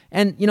case.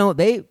 And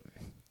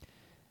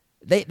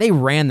they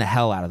ran the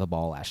hell out of the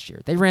ball last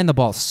year. They ran the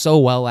ball so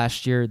well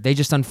last year. They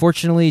just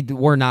unfortunately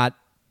were not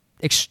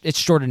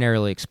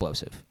extraordinarily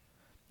explosive.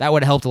 That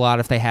would have helped a lot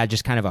if they had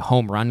just kind of a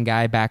home run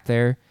guy back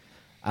there.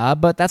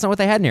 But that's not what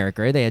they had in Eric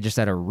Gray. They had just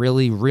had a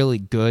really, really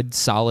good,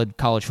 solid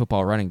college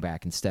football running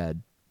back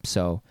instead.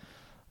 So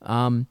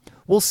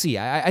we'll see.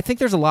 I think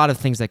there's a lot of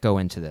things that go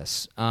into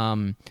this.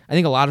 I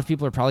think a lot of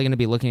people are probably going to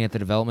be looking at the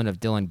development of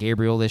Dylan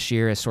Gabriel this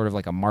year as sort of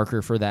like a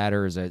marker for that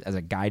or as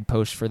a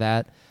guidepost for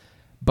that.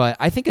 But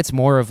I think it's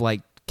more of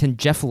like, can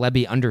Jeff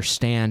Lebby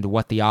understand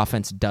what the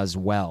offense does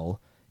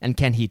well, and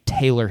can he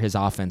tailor his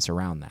offense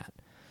around that?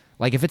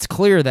 Like if it's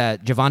clear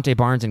that Javante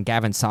Barnes and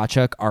Gavin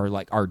Sawchuk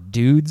are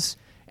dudes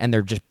and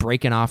they're just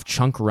breaking off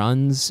chunk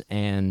runs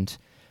and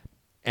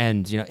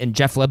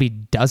Jeff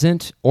Lebby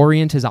doesn't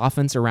orient his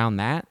offense around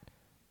that,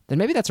 then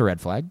maybe that's a red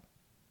flag.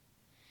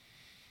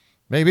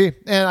 Maybe.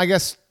 And I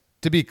guess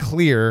to be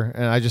clear,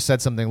 and I just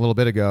said something a little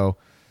bit ago,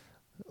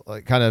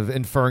 like kind of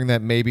inferring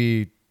that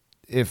maybe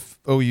if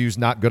OU's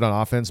not good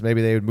on offense,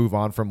 maybe they would move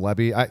on from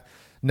Lebby.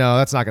 No,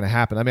 that's not going to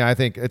happen. I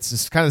think it's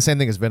just kind of the same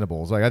thing as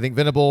Venables. Like I think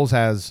Venables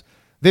has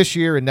this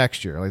year and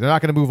next year. Like they're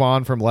not going to move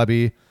on from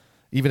Lebby,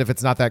 even if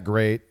it's not that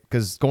great,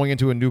 because going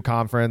into a new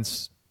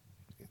conference,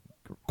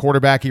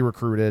 quarterback he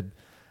recruited,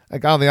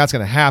 like I don't think that's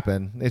going to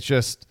happen. It's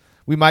just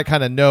we might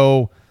kind of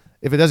know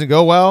if it doesn't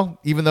go well,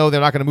 even though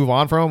they're not going to move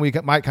on from him, we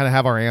might kind of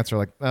have our answer.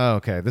 Like, oh,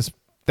 okay, this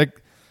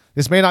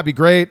may not be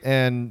great,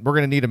 and we're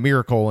going to need a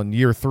miracle in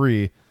year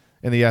 3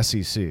 in the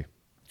SEC.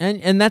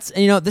 And that's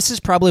this is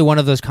probably one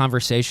of those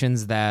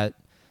conversations that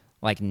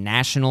like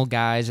national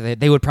guys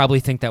they would probably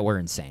think that we're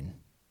insane.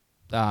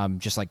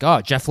 Just like, oh,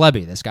 Jeff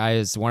Lebby, this guy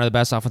is one of the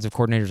best offensive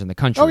coordinators in the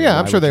country. Oh yeah,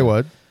 I'm sure they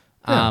would.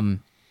 Yeah.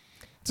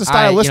 It's a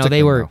stylistic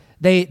thing,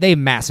 they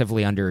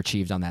massively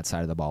underachieved on that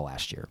side of the ball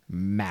last year,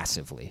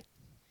 massively.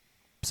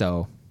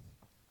 So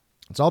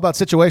it's all about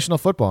situational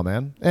football,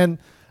 man. And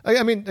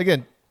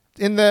again,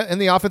 in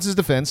the offense's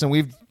defense, and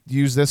we've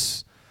used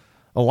this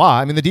a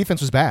lot. The defense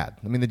was bad.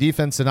 The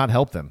defense did not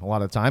help them a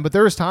lot of the time. But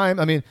there was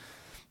time.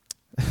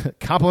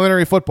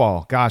 Complimentary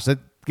football. Gosh, that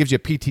gives you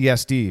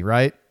PTSD,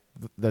 right?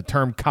 The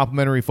term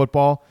complimentary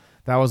football.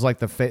 That was like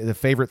the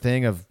favorite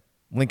thing of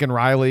Lincoln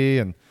Riley,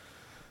 and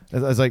I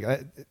was like,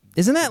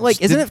 isn't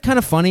it kind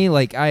of funny?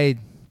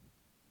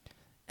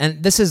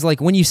 And this is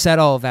like when you said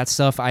all of that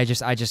stuff, I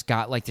just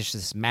got like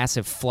this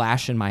massive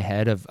flash in my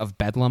head of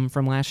Bedlam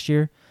from last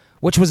year,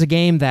 which was a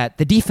game that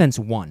the defense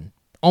won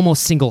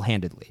almost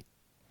single-handedly.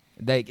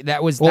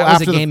 That was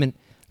a game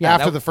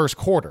after the first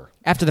quarter.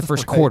 After the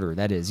first quarter,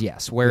 that is,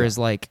 yes. Whereas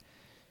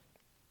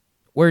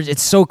whereas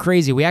it's so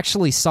crazy, we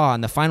actually saw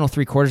in the final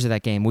 3 quarters of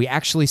that game, we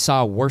actually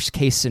saw a worst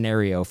case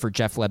scenario for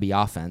Jeff Lebby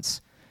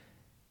offense.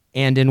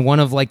 And in one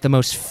of like the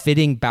most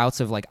fitting bouts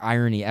of like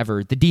irony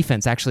ever, the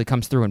defense actually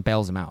comes through and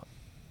bails him out.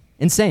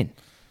 Insane.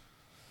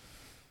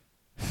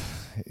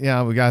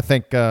 Yeah, we got to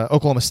thank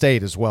Oklahoma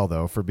State as well,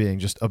 though, for being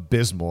just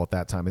abysmal at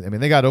that time.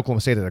 They got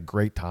Oklahoma State at a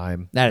great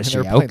time. That is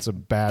true. They were playing some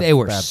bad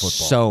football.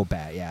 So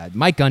bad, yeah.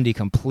 Mike Gundy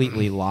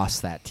completely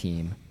lost that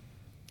team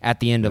at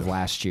the end of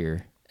last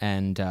year.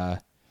 And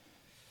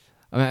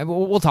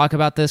we'll talk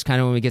about this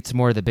kind of when we get to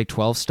more of the Big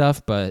 12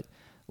 stuff, but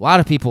a lot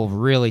of people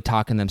really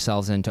talking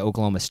themselves into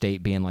Oklahoma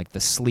State being like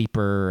the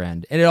sleeper,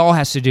 and it all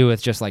has to do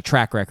with just like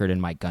track record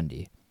and Mike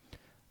Gundy,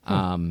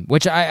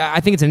 which I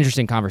think it's an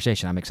interesting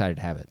conversation. I'm excited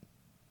to have it.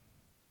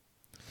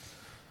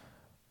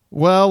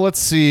 Well, let's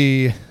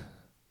see.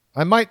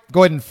 I might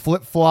go ahead and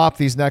flip-flop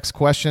these next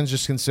questions,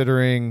 just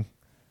considering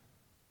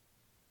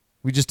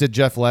We just did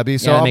Jeff Lebby,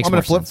 so Yeah, that I'm makes going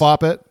more to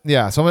flip-flop it.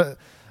 Yeah, so I'm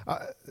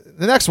gonna,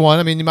 the next one,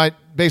 I mean, you might,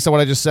 based on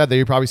what I just said there,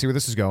 you probably see where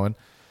this is going.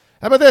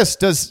 How about this?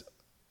 Does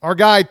our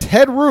guy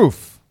Ted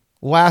Roof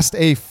last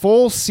a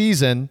full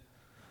season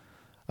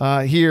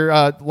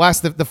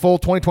last the full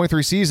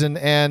 2023 season?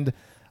 And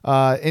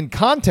in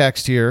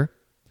context here,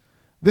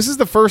 this is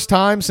the first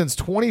time since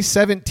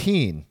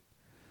 2017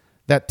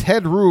 that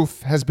Ted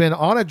Roof has been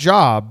on a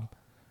job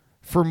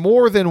for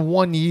more than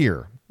 1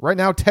 year. Right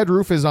now, Ted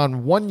Roof is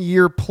on 1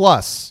 year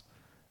plus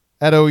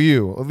at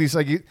OU. At least,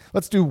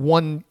 let's do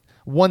one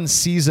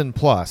season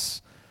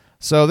plus.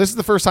 So this is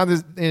the first time,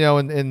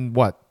 in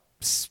what,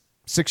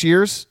 6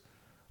 years,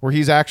 where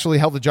he's actually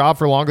held the job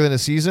for longer than a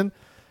season.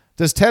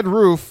 Does Ted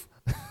Roof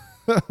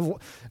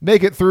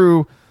make it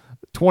through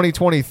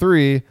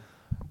 2023?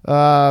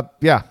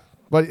 Yeah.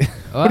 What do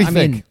you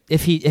think? Mean,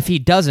 if he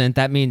doesn't,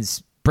 that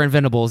means Brent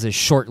Venables is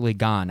shortly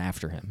gone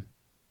after him.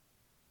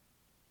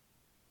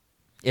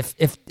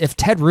 If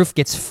Ted Roof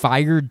gets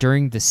fired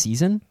during the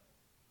season,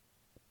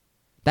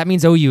 that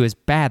means OU is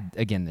bad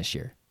again this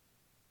year.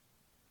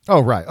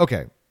 Oh, right.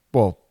 Okay.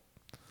 Well,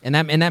 and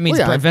that means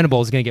Brent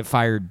Venables is going to get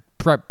fired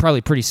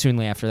probably pretty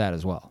soonly after that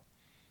as well.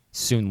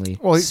 Soon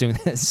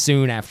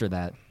after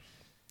that.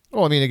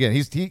 Well, I mean, again,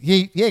 he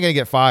ain't going to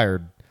get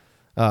fired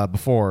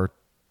before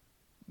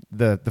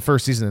the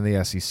first season in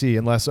the SEC,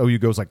 unless OU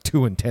goes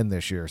 2-10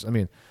 this year. So, I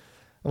mean,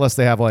 unless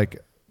they have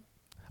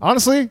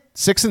honestly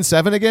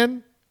 6-7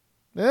 again.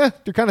 You're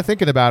kind of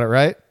thinking about it,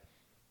 right?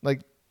 I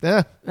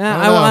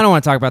don't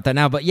want to talk about that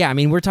now, but yeah, I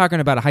mean, we're talking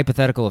about a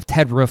hypothetical of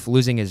Ted Roof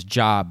losing his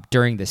job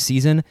during the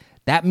season.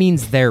 That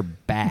means they're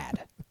bad.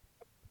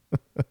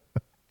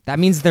 That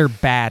means they're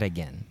bad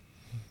again.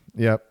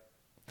 Yep.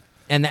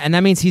 And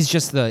that means he's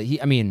just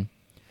the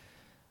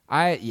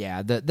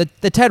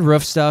Ted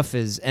Roof stuff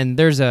is, and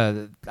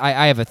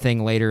I have a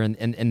thing later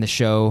in the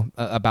show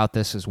about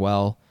this as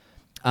well.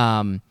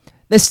 This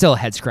is still a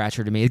head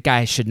scratcher to me. The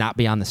guy should not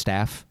be on the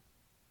staff.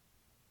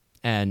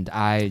 And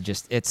I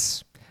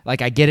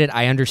get it.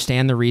 I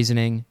understand the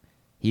reasoning.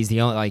 He's the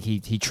only,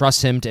 he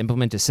trusts him to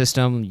implement a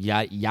system,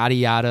 yada,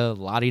 yada,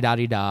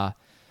 la-di-da-di-da.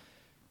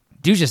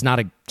 Dude's just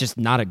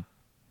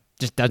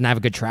doesn't have a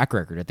good track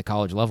record at the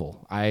college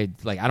level. I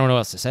don't know what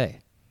else to say.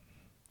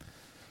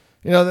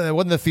 That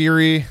wasn't the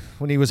theory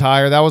when he was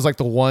hired. That was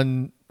the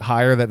one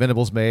hire that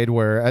Venables made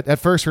where at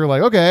first we were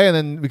like, okay. And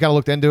then we kind of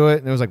looked into it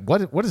and it was like,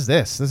 what is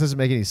this? This doesn't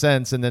make any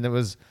sense. And then it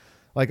was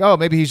like, oh,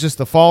 maybe he's just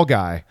the fall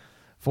guy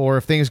for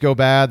if things go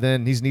bad,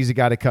 then he's an easy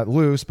guy to cut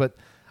loose. But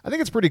I think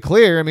it's pretty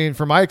clear. I mean,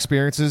 from my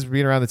experiences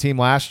being around the team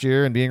last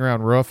year and being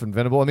around Roof and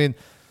Venable, I mean,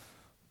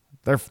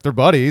 they're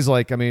buddies.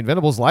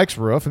 Venables likes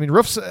Roof. I mean,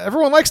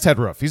 everyone likes Ted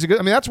Roof. He's a good,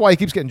 I mean, that's why he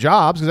keeps getting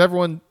jobs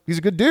because he's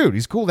a good dude.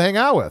 He's cool to hang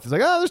out with. He's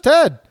like, oh, there's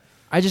Ted.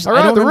 I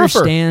don't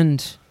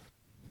understand.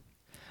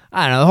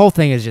 I don't know. The whole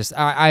thing is just,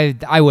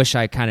 I wish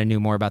I kind of knew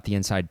more about the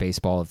inside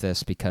baseball of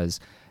this because,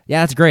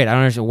 yeah, that's great. I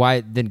don't understand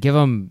why. Then give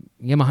him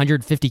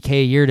 $150K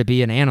a year to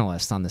be an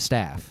analyst on the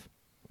staff.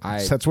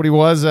 That's what he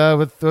was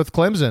with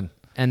Clemson.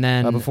 And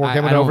then before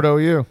coming over to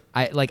OU,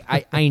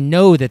 I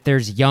know that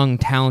there's young,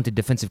 talented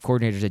defensive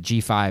coordinators at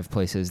G5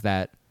 places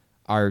that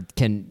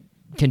can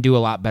do a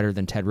lot better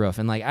than Ted Roof.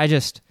 And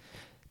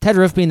Ted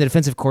Roof being the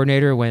defensive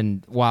coordinator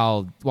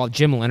while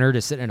Jim Leonard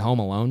is sitting at home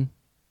alone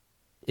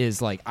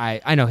is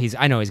I know he's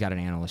got an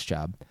analyst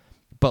job,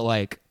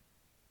 but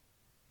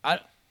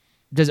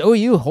does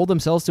OU hold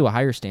themselves to a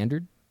higher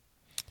standard?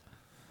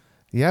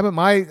 Yeah, but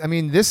I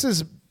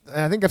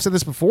think I've said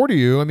this before to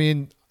you. I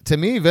mean, to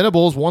me,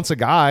 Venables wants a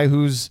guy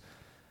who's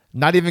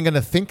not even going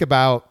to think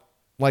about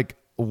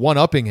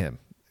one-upping him,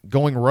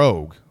 going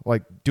rogue,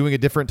 doing a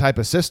different type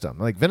of system.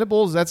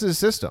 Venables, that's his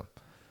system.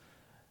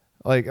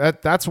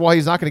 That's why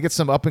he's not going to get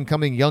some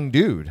up-and-coming young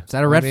dude. Is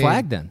that a red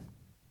flag then?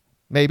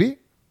 Maybe,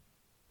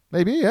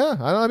 yeah.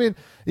 I mean,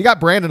 you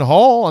got Brandon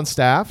Hall on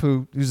staff,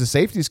 who's a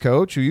safeties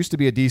coach, who used to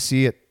be a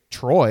DC at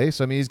Troy.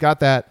 So, I mean, he's got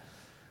that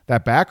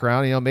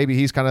background. Maybe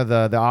he's kind of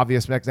the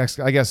obvious next.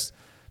 I guess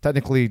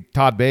technically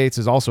Todd Bates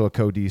is also a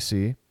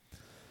co-DC.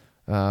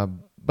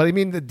 But, I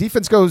mean, the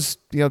defense goes,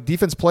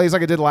 defense plays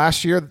like it did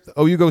last year.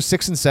 OU goes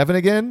 6-7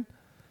 again.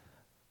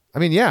 I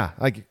mean, yeah,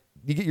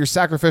 you get your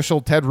sacrificial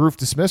Ted Roof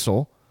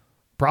dismissal,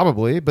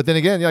 probably. But then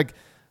again,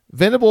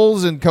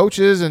 Venables and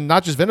coaches, and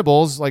not just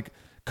Venables,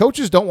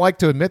 coaches don't like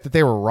to admit that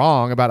they were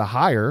wrong about a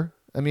hire.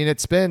 I mean,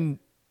 it's been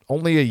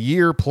only a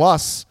year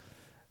plus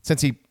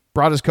since he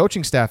brought his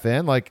coaching staff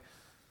in.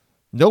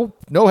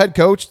 No head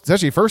coach,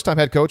 especially first-time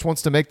head coach,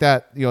 wants to make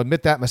that,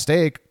 admit that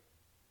mistake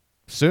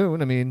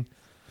soon. I mean,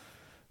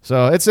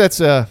 so it's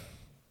a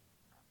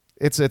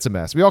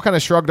mess. We all kind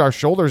of shrugged our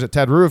shoulders at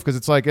Ted Roof because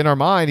it's in our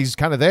mind he's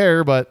kind of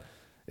there, but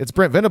it's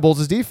Brent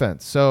Venables'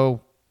 defense.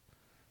 So,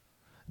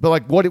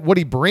 but what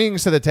he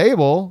brings to the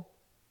table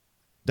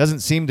doesn't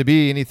seem to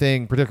be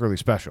anything particularly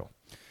special.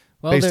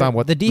 Well, based on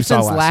what the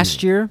defense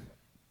last year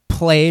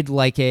played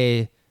like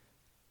a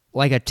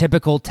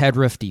typical Ted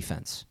Roof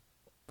defense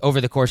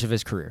over the course of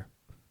his career.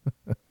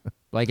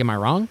 Am I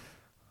wrong?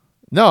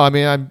 No, I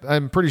mean,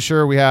 I'm pretty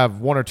sure we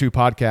have one or two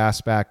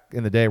podcasts back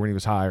in the day when he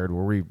was hired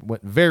where we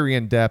went very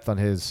in depth on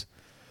his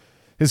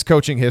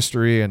coaching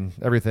history and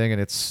everything,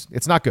 and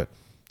it's not good.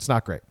 It's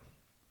not great.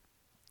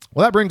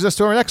 Well, that brings us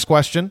to our next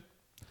question.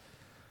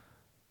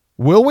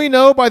 Will we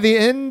know by the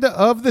end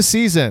of the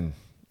season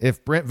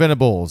if Brent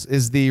Venables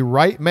is the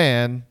right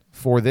man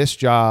for this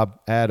job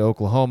at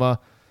Oklahoma?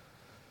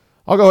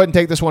 I'll go ahead and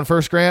take this one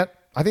first, Grant.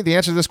 I think the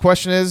answer to this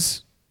question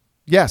is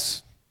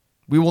yes,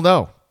 we will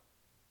know.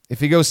 If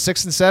he goes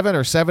 6-7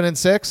 or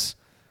 7-6,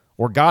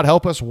 or God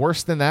help us,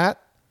 worse than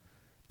that,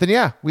 then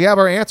yeah, we have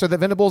our answer that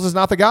Venables is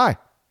not the guy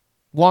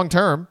long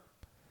term.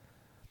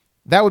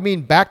 That would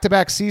mean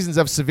back-to-back seasons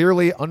of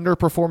severely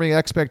underperforming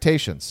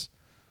expectations.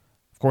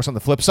 Of course, on the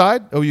flip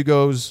side, OU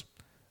goes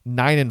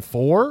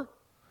 9-4.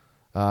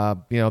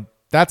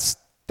 That's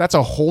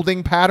a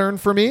holding pattern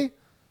for me.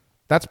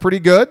 That's pretty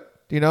good.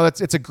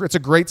 It's a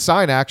great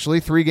sign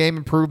actually. 3-game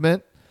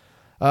improvement.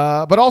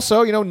 But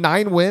also,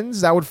 9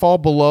 wins, that would fall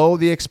below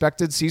the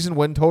expected season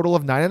win total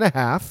of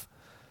 9.5.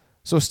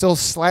 So still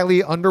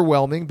slightly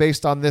underwhelming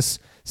based on this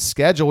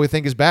schedule we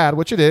think is bad,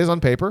 which it is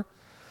on paper.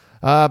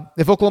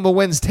 If Oklahoma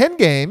wins 10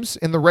 games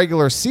in the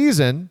regular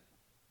season,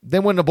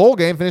 then win a bowl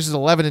game, finishes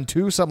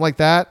 11-2, something like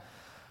that.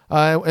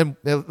 And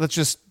let's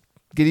just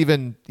get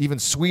even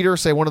sweeter.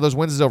 Say one of those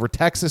wins is over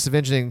Texas,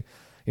 avenging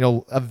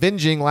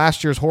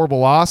last year's horrible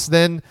loss.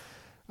 Then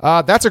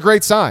that's a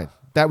great sign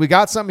that we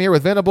got something here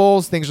with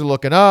Venables. Things are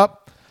looking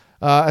up,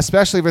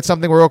 especially if it's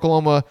something where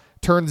Oklahoma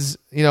turns,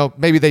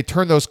 maybe they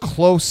turn those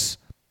close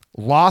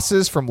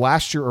losses from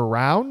last year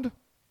around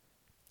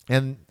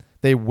and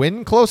they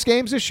win close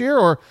games this year,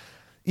 or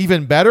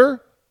even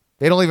better,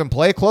 they don't even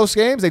play close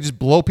games. They just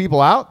blow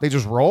people out. They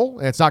just roll,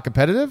 and it's not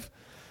competitive.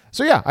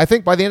 So, yeah, I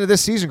think by the end of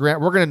this season,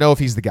 Grant, we're going to know if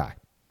he's the guy.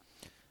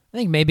 I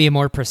think maybe a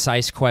more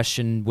precise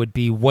question would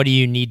be, what do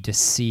you need to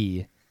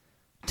see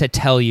to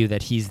tell you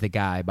that he's the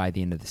guy by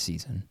the end of the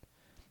season?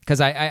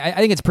 Because I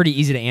think it's pretty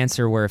easy to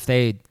answer where if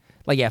they,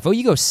 if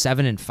OU goes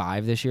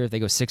 7-5 this year, if they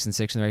go 6-6 in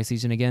the regular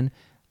season again,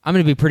 I'm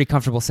going to be pretty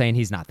comfortable saying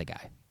he's not the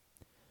guy.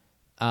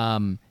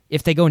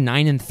 If they go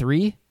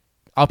 9-3,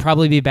 I'll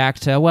probably be back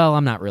to,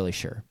 I'm not really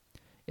sure.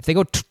 If they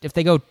go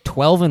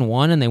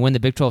 12-1 and they win the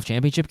Big 12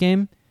 championship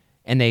game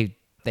and they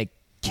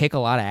kick a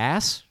lot of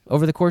ass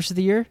over the course of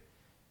the year,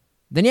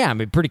 then yeah,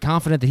 I'm pretty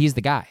confident that he's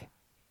the guy.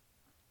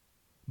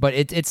 But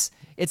it's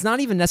not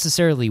even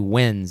necessarily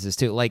wins as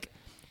to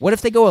what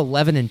if they go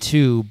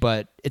 11-2,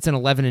 but it's an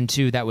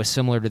 11-2 that was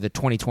similar to the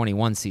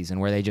 2021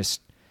 season where they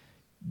just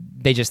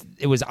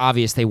it was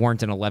obvious they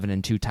weren't an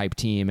 11-2 type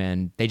team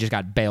and they just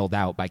got bailed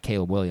out by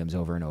Caleb Williams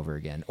over and over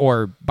again,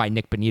 or by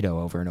Nick Bonito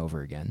over and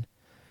over again.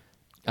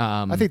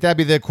 I think that'd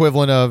be the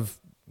equivalent of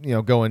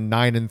going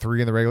 9-3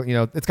 in the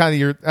regular. It's kind of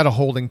you're at a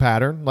holding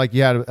pattern. Like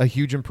you had a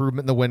huge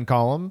improvement in the win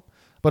column,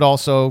 but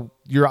also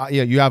you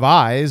have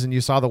eyes and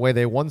you saw the way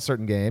they won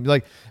certain games.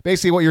 Like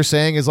basically what you're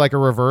saying is like a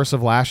reverse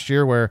of last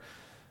year where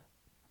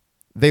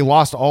they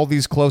lost all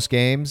these close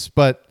games,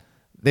 but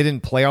they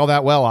didn't play all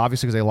that well,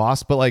 obviously, because they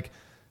lost. But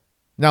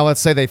now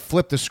let's say they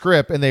flip the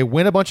script and they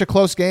win a bunch of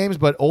close games,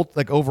 but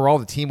overall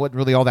the team wasn't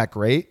really all that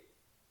great.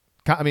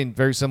 I mean,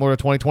 very similar to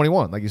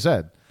 2021, like you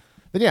said.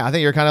 Then yeah, I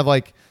think you're kind of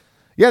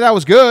that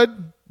was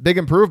good, big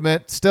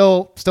improvement.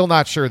 Still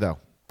not sure though.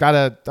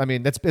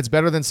 It's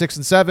better than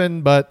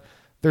 6-7, but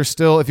there's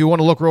still, if you want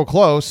to look real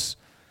close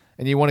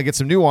and you want to get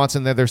some nuance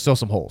in there, there's still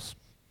some holes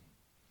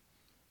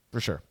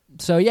for sure.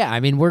 So yeah,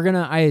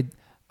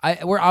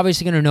 we're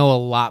obviously gonna know a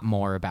lot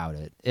more about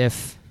it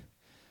if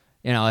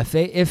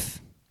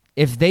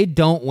they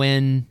don't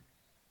win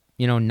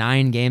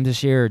 9 games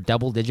this year or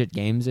double-digit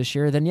games this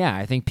year, then yeah,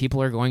 I think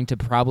people are going to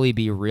probably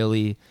be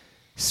really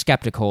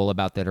skeptical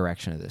about the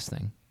direction of this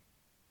thing.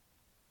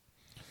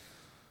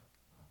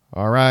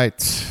 All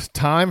right.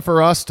 Time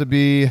for us to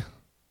be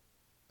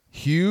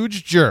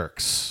huge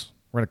jerks.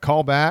 We're going to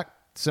call back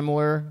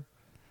similar.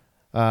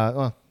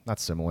 Not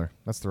similar.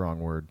 That's the wrong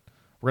word.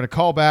 We're going to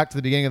call back to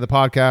the beginning of the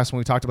podcast when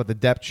we talked about the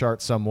depth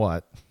chart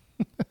somewhat.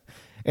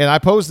 And I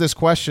posed this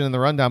question in the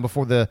rundown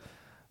before the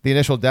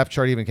initial depth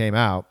chart even came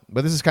out.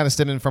 But this is kind of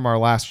stemming from our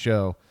last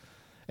show.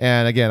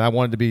 And again, I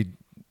wanted to be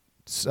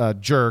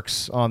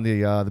jerks on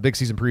the big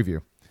season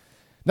preview.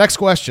 Next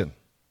question.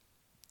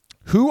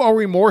 Who are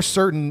we more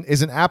certain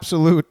is an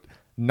absolute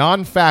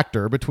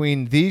non-factor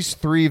between these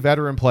 3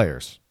 veteran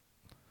players?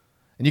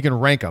 And you can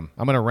rank them.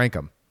 I'm going to rank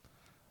them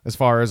as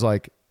far as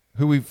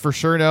who we for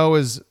sure know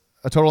is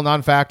a total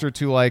non-factor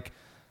to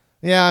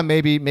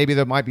maybe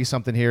there might be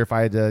something here if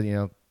I had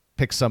to,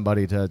 pick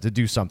somebody to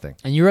do something.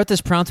 And you wrote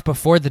this prompt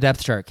before the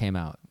depth chart came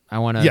out. I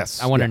want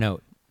to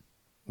note.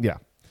 Yeah.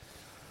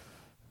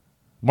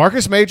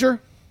 Marcus Major,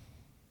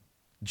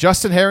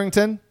 Justin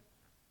Harrington,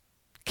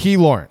 Key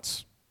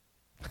Lawrence.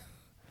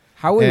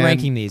 How are we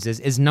ranking these?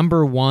 Is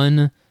number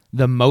 1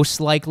 the most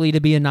likely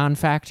to be a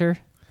non-factor?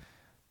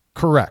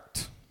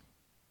 Correct.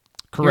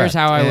 Here's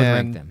how I would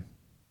rank them.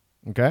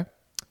 Okay.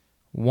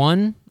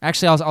 1,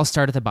 actually, I'll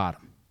start at the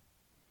bottom.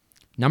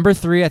 Number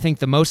 3, I think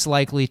the most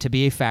likely to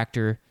be a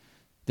factor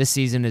this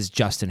season is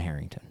Justin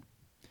Harrington.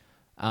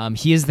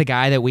 He is the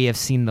guy that we have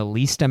seen the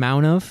least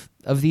amount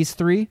of these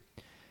three.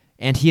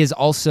 And he is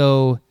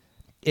also,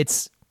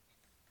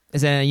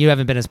 you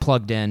haven't been as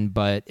plugged in,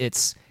 but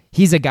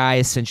he's a guy,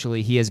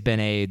 essentially, he has been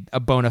a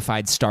bona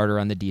fide starter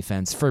on the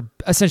defense for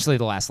essentially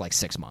the last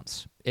 6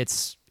 months.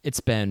 He's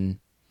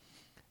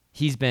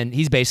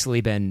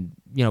basically been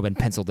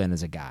penciled in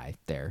as a guy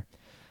there.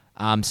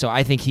 So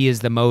I think he's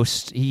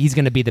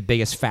going to be the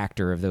biggest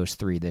factor of those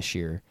three this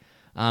year.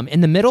 In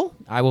the middle,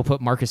 I will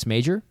put Marcus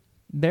Major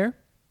there.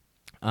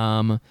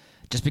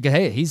 Just because,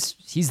 hey,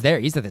 he's there.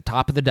 He's at the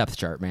top of the depth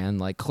chart, man.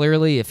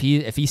 Clearly, if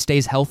he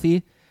stays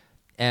healthy,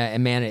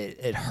 and man,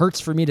 it hurts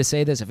for me to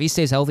say this. If he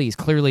stays healthy, he's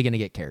clearly going to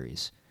get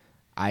carries.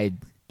 I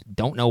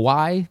don't know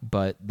why,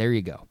 but there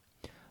you go.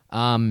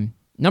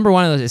 Number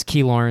one of those is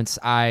Key Lawrence.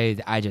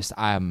 I just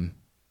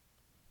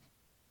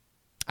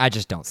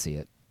don't see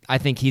it. I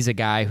think he's a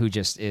guy who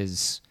just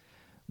is.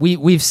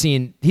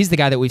 He's the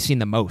guy that we've seen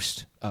the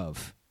most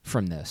of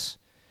from this,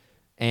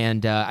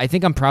 and I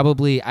think I'm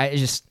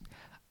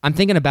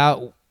thinking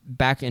about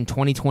back in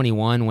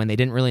 2021 when they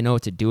didn't really know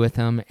what to do with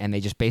him, and they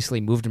just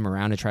basically moved him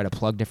around to try to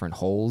plug different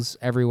holes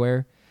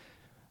everywhere.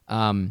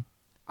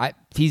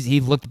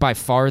 He looked by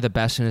far the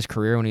best in his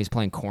career when he was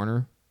playing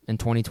corner in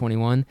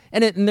 2021,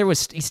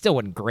 he still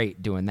wasn't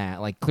great doing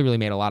that. Clearly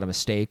made a lot of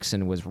mistakes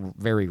and was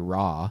very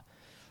raw.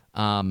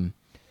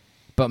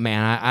 But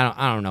man,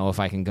 I don't know if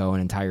I can go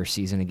an entire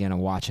season again of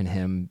watching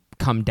him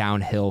come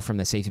downhill from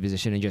the safety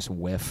position and just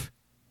whiff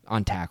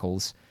on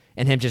tackles,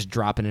 and him just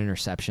dropping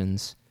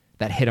interceptions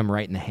that hit him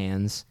right in the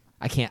hands.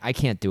 I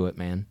can't do it,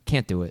 man.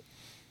 Can't do it.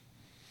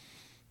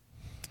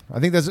 I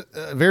think there's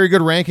very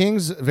good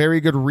rankings,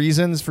 very good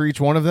reasons for each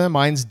one of them.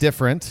 Mine's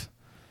different.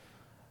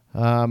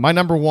 My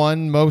number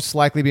one, most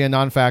likely be a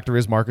non-factor,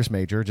 is Marcus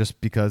Major,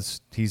 just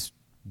because he's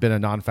been a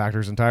non-factor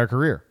his entire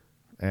career.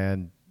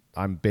 And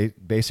I'm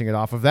basing it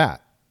off of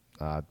that.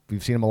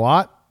 We've seen him a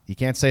lot. He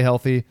can't stay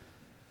healthy.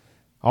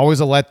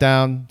 Always a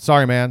letdown.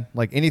 Sorry, man.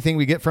 Anything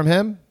we get from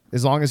him,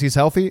 as long as he's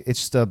healthy,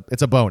 it's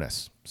a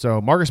bonus.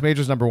 So Marcus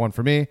Major's number one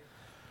for me.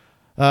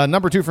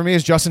 Number two for me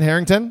is Justin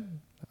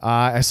Harrington.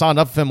 I saw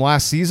enough of him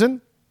last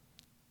season.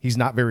 He's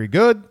not very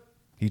good.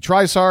 He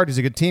tries hard. He's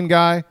a good team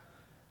guy.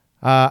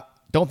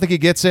 Don't think he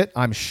gets it.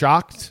 I'm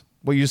shocked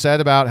what you said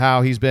about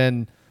how he's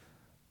been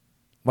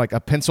a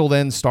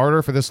penciled-in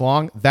starter for this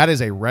long. That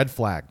is a red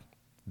flag.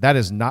 That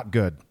is not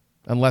good.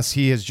 Unless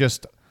he has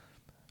just,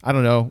 I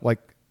don't know,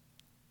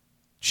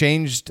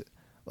 changed.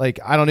 I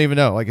don't even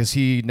know. Is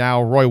he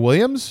now Roy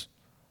Williams?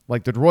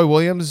 Did Roy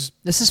Williams?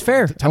 This is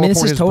fair.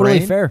 This is totally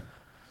brain? Fair.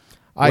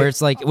 Where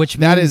it's which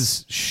that means,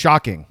 is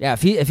shocking. Yeah,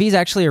 if he's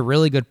actually a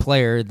really good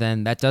player,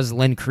 then that does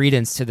lend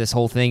credence to this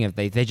whole thing. If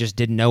they just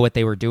didn't know what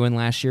they were doing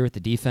last year with the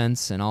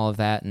defense and all of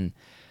that, and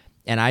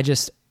I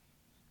just,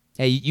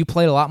 hey, you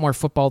played a lot more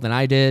football than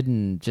I did,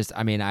 and just,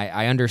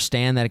 I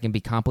understand that it can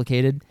be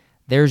complicated.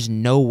 There's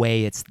no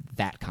way it's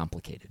that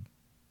complicated.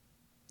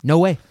 No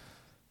way.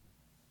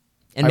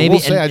 And maybe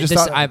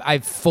I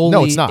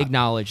fully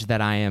acknowledge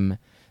that I am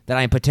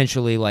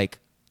potentially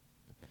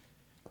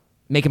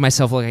making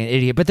myself look like an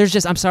idiot. But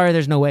I'm sorry,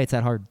 there's no way it's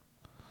that hard.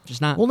 Just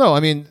not. Well, no,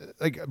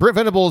 Brent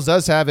Venables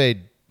does have a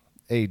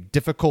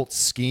difficult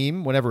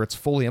scheme whenever it's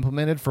fully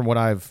implemented, from what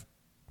I've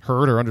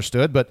heard or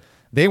understood. But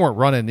they weren't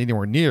running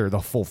anywhere near the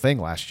full thing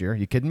last year. Are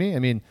you kidding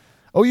me?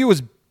 OU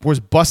was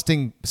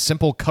busting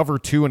simple cover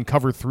 2 and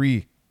cover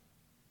 3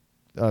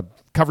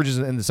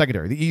 coverages in the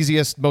secondary, the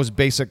easiest, most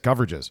basic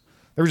coverages.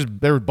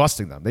 They were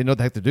busting them. They know what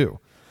the heck to do.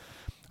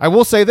 I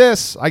will say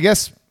this, I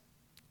guess,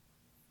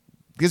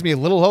 gives me a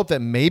little hope that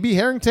maybe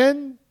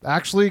Harrington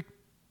actually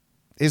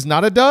is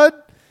not a dud,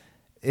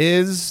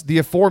 is the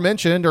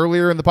aforementioned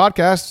earlier in the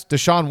podcast,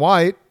 Deshaun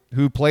White,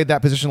 who played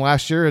that position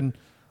last year and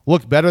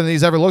looked better than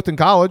he's ever looked in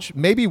college.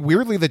 Maybe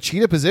weirdly the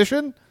cheetah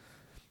position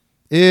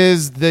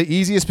is the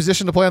easiest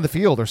position to play on the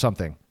field or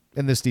something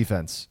in this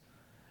defense.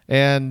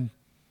 And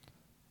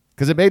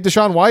because it made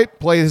Deshaun White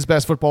play his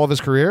best football of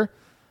his career,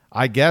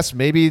 I guess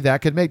maybe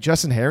that could make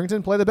Justin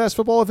Harrington play the best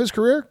football of his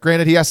career.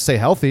 Granted, he has to stay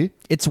healthy.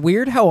 It's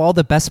weird how all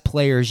the best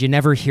players, you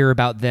never hear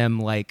about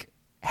them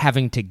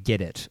having to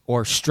get it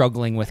or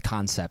struggling with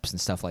concepts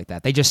and stuff like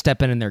that. They just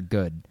step in and they're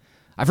good.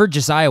 I've heard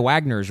Josiah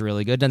Wagner is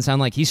really good. Doesn't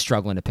sound like he's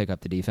struggling to pick up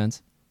the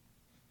defense.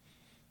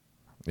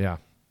 Yeah.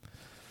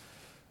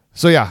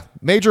 So yeah,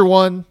 Major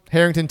 1,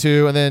 Harrington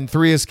 2, and then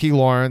 3 is Key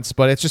Lawrence.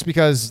 But it's just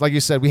because, like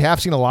you said, we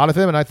have seen a lot of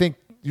him, and I think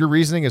your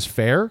reasoning is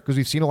fair because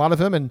we've seen a lot of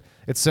him, and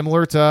it's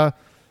similar to,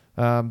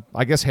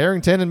 I guess,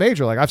 Harrington and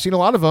Major. I've seen a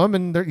lot of him,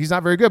 and he's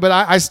not very good. But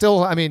I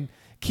still,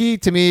 Key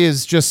to me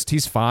is just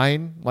he's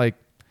fine.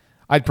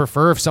 I'd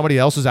prefer if somebody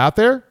else was out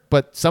there,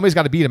 but somebody's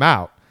got to beat him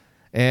out,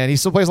 and he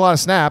still plays a lot of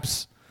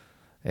snaps,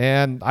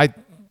 and I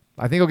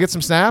think he'll get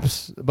some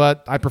snaps,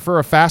 but I prefer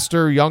a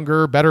faster,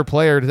 younger, better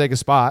player to take a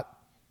spot.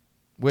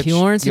 Key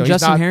Lawrence and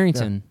Justin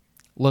Harrington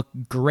look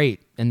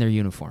great in their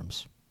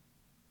uniforms.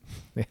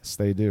 Yes,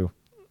 they do.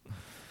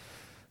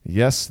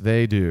 Yes,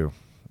 they do.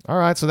 All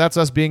right, so that's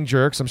us being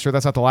jerks. I'm sure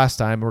that's not the last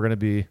time we're going to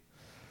be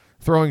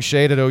throwing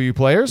shade at OU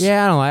players.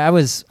 Yeah, I don't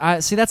know. I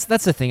see that's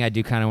the thing I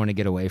do kind of want to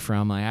get away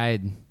from. Like I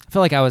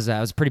feel like I was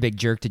a pretty big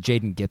jerk to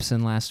Jaden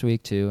Gibson last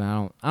week too.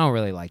 I don't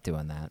really like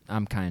doing that.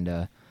 I'm kind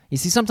of, you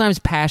see, sometimes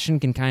passion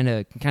can kind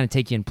of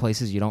take you in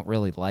places you don't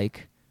really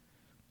like,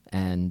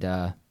 and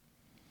I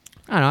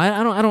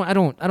don't know. I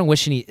don't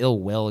wish any ill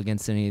will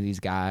against any of these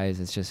guys.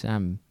 It's just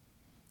I'm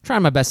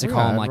trying my best to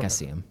call them like I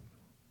see them.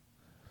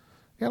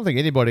 I don't think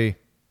anybody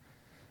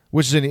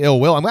wishes any ill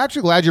will. I'm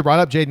actually glad you brought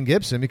up Jaden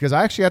Gibson because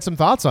I actually had some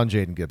thoughts on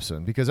Jaden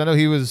Gibson because I know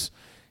he was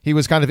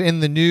kind of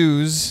in the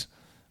news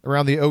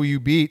around the OU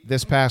beat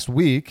this past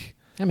week.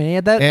 I mean, he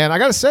had that. And I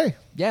got to say.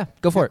 Yeah,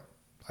 go for it.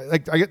 I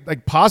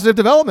get positive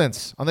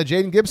developments on the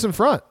Jaden Gibson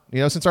front,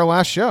 since our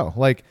last show.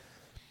 Like,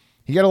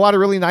 he had a lot of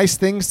really nice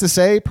things to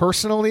say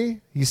personally.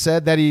 He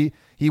said that he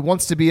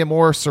wants to be a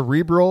more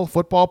cerebral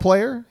football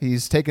player.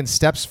 He's taken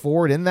steps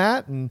forward in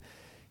that, and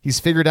he's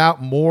figured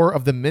out more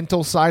of the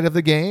mental side of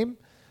the game.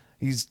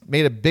 He's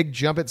made a big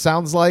jump, it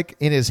sounds like,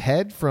 in his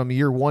head from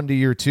year 1 to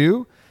year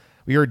 2.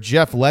 We heard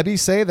Jeff Lebby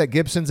say that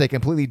Gibson's a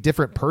completely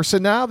different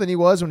person now than he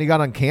was when he got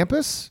on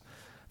campus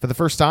for the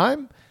first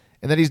time,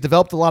 and that he's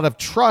developed a lot of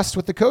trust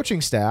with the coaching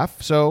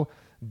staff. So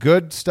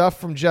good stuff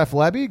from Jeff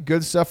Lebby,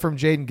 good stuff from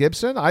Jaden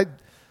Gibson.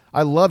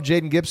 I love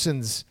Jaden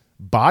Gibson's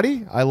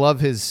body. I love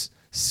his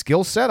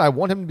skill set. I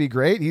want him to be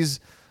great. He's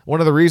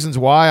one of the reasons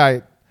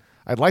why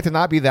I'd like to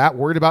not be that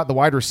worried about the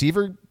wide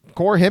receiver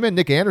core. Him and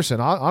Nick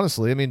Anderson,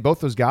 honestly. I mean, both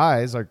those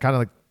guys are kind of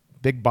like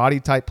big body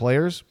type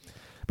players.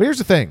 But here's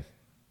the thing.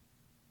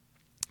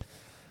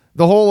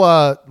 The whole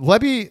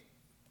Lebby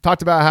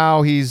talked about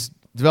how he's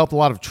developed a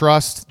lot of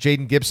trust,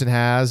 Jaden Gibson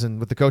has, and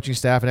with the coaching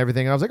staff and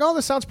everything. And I was like, oh,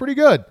 this sounds pretty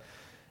good.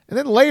 And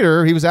then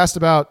later he was asked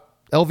about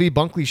LV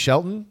Bunkley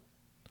Shelton.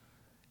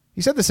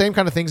 He said the same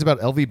kind of things about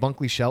LV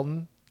Bunkley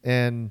Shelton,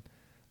 and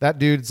that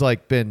dude's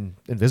like been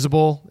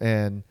invisible,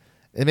 and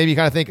it made me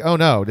kind of think, oh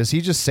no, does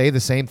he just say the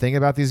same thing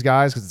about these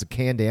guys because it's a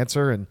canned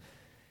answer and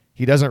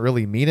he doesn't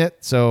really mean it?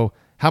 So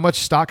how much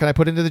stock can I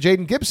put into the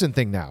Jaden Gibson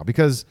thing now?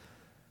 Because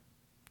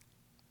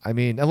I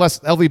mean, unless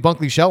LV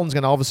Bunkley Shelton's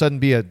going to all of a sudden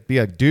be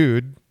a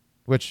dude,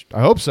 which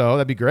I hope so,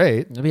 that'd be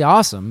great. It'd be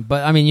awesome.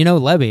 But I mean,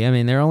 Lebby, I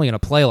mean, they're only going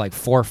to play like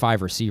 4 or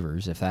 5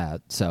 receivers, if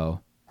that.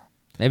 So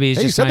maybe he's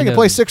just he said they can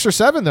play 6 or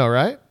 7 though,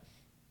 right?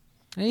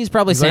 He's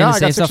probably saying the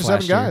same stuff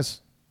last year.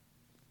 Guys.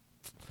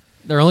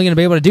 They're only going to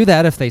be able to do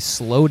that if they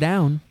slow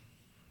down.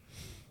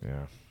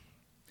 Yeah.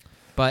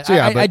 But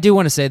I do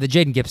want to say the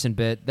Jaden Gibson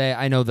bit.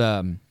 I know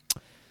the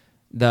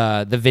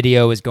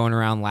video is going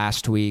around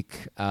last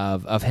week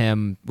of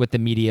him with the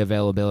media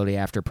availability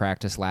after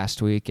practice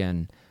last week,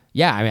 and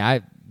yeah, I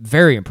mean,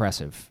 very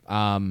impressive.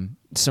 Some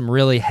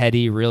really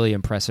heady, really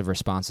impressive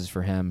responses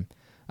for him.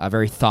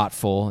 Very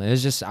thoughtful. It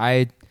was just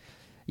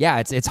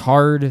it's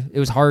hard. It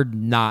was hard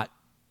not.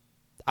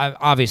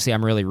 Obviously,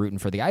 I'm really rooting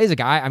for the guy. He's a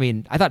guy. I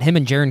mean, I thought him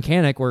and Jaren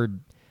Kanak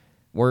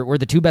were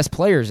the 2 best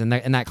players in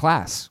that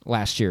class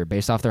last year,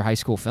 based off their high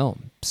school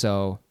film.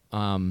 So,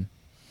 I'm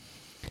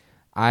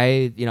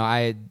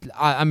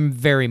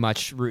very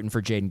much rooting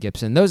for Jaden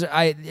Gibson.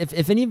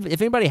 If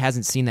anybody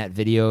hasn't seen that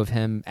video of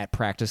him at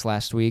practice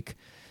last week,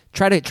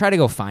 try to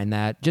go find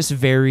that. Just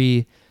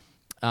very,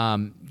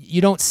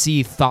 you don't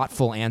see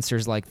thoughtful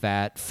answers like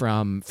that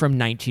from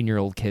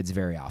 19-year-old kids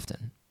very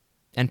often.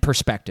 And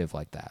perspective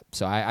like that.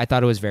 So I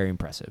thought it was very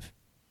impressive.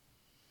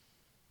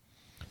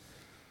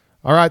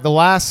 All right, the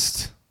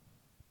last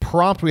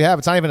prompt we have,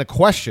 it's not even a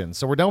question.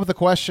 So we're done with the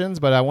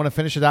questions, but I want to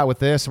finish it out with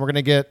this. And we're going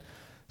to get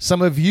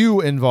some of you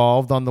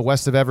involved on the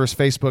West of Evers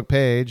Facebook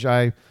page.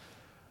 I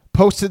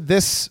posted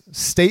this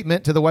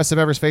statement to the West of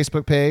Evers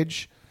Facebook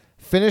page.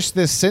 Finish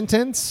this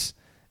sentence.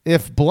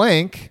 If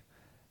blank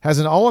has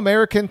an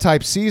All-American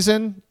type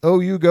season,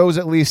 OU goes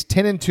at least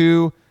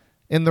 10-2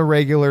 in the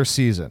regular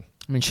season.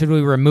 I mean, should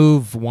we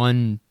remove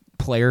one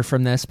player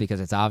from this because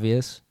it's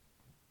obvious?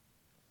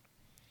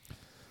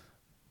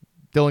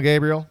 Dillon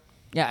Gabriel?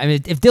 Yeah, I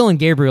mean, if Dillon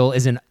Gabriel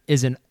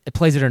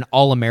plays at an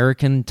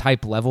All-American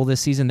type level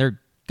this season,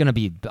 they're going to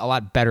be a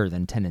lot better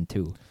than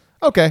 10-2.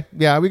 Okay,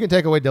 yeah, we can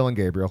take away Dillon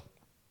Gabriel.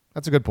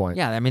 That's a good point.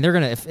 Yeah, I mean, they're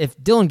going to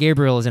if Dillon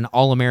Gabriel is an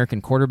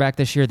All-American quarterback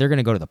this year, they're going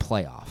to go to the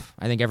playoff.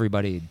 I think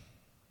everybody.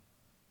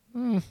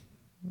 Maybe,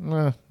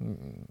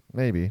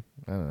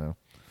 I don't know.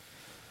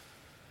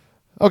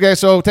 Okay,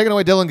 so taking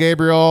away Dillon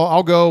Gabriel,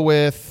 I'll go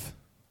with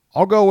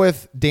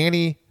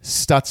Danny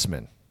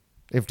Stutzman.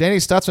 If Danny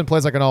Stutzman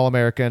plays like an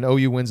All-American,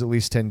 OU wins at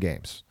least 10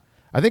 games.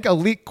 I think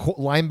elite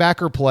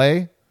linebacker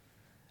play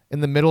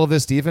in the middle of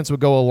this defense would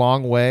go a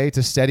long way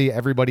to steady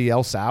everybody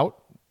else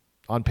out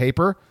on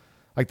paper.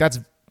 Like, that's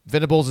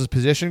Venables'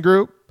 position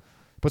group.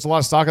 Puts a lot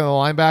of stock in the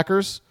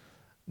linebackers.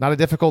 Not a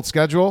difficult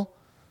schedule.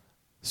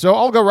 So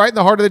I'll go right in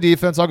the heart of the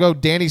defense. I'll go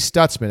Danny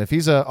Stutzman. If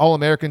he's an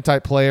All-American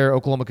type player,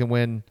 Oklahoma can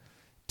win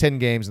 10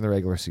 games in the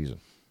regular season.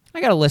 I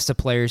got a list of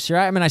players here.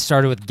 I mean, I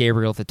started with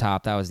Gabriel at the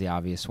top. That was the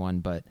obvious one,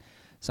 but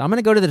so I'm going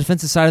to go to the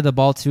defensive side of the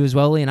ball too as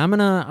well, Lee, and I'm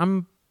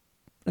going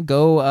to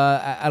go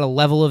at a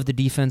level of the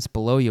defense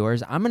below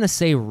yours. I'm going to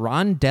say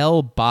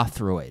Rondell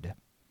Bothroyd.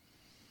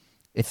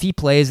 If he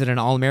plays at an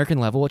All-American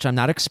level, which I'm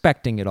not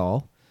expecting at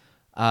all,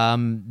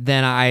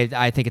 then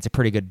I think it's a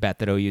pretty good bet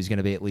that OU is going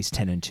to be at least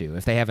 10-2.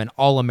 If they have an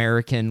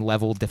All-American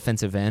level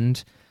defensive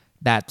end,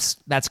 that's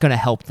going to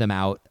help them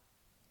out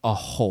a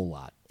whole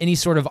lot. Any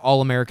sort of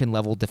All-American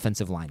level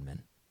defensive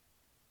lineman.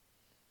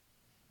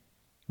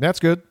 That's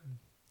good.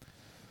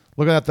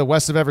 Looking at the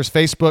West of Evers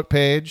Facebook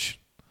page,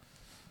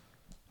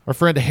 our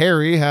friend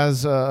Harry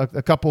has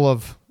a couple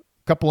of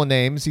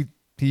names. He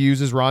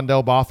uses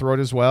Rondell Bothroyd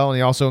as well, and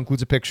he also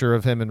includes a picture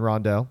of him and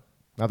Rondell.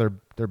 Now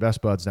they're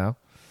best buds now.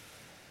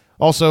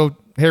 Also,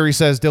 Harry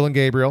says Dylan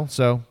Gabriel,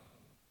 so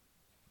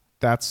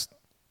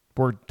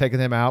we're taking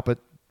him out, but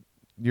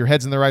your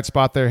head's in the right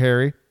spot there,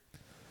 Harry.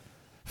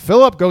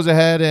 Philip goes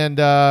ahead and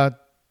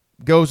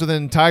goes with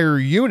an entire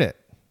unit.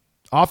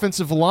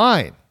 Offensive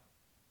line.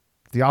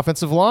 The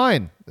offensive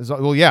line is,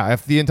 well, yeah,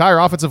 if the entire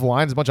offensive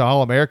line is a bunch of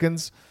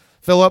All-Americans,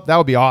 Philip, that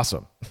would be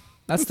awesome.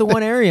 That's the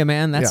one area,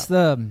 man. That's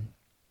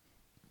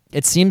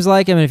it seems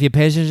like, I mean, if you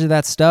pay attention to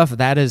that stuff,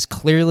 that is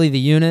clearly the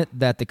unit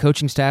that the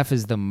coaching staff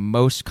is the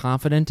most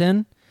confident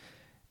in.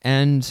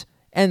 And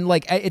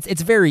like,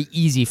 it's very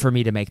easy for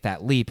me to make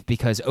that leap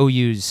because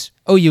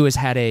OU has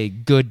had a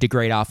good to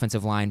great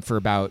offensive line for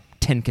about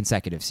 10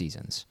 consecutive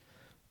seasons.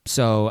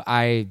 So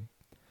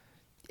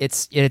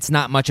it's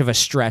not much of a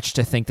stretch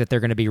to think that they're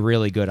going to be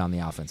really good on the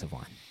offensive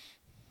line.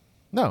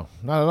 No,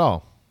 not at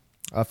all.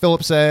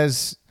 Philip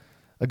says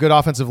a good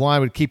offensive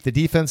line would keep the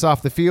defense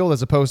off the field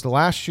as opposed to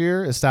last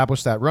year,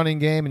 establish that running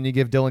game, and you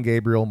give Dylan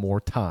Gabriel more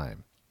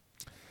time.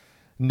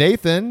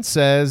 Nathan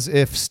says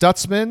if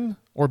Stutzman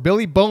or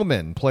Billy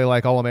Bowman play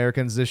like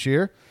All-Americans this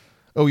year,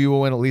 OU will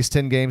win at least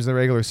 10 games in the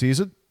regular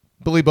season.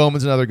 Billy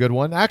Bowman's another good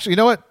one. Actually, you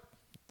know what?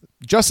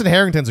 Justin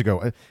Harrington's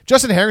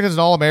an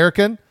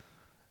All-American.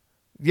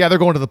 Yeah, they're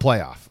going to the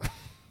playoff.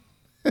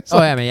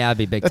 I mean, yeah, that'd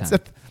be big time.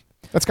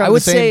 That's kind of the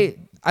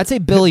same. I'd say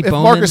Billy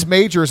Bowman. Marcus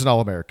Major is an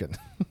All-American.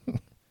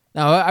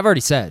 No, I've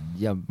already said.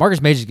 Yeah,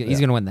 Marcus Major, he's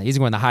going to win that. He's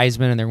going to win the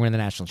Heisman, and they're winning the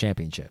national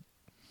championship.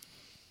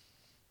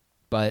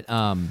 But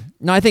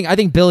no, I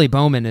think Billy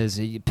Bowman is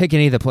pick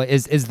any of the play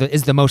is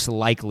the most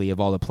likely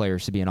of all the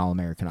players to be an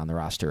All-American on the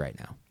roster right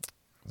now.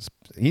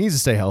 He needs to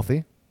stay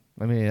healthy.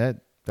 I mean,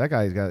 that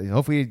guy's got.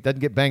 Hopefully, he doesn't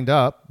get banged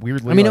up.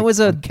 Weirdly, I mean, it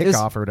was a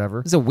kickoff or whatever.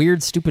 It was a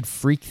weird, stupid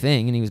freak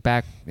thing, and he was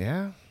back.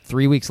 Yeah,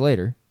 3 weeks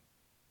later.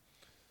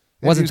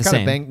 Yeah, Wasn't the same.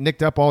 He was kind of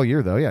nicked up all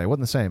year, though. Yeah, it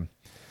wasn't the same.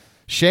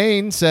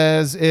 Shane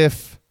says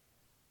if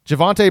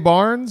Javonte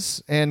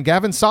Barnes and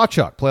Gavin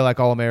Sawchuk play like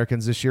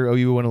All-Americans this year,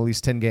 OU will win at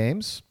least 10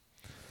 games.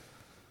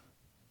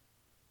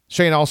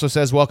 Shane also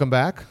says, welcome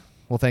back.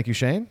 Well, thank you,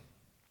 Shane.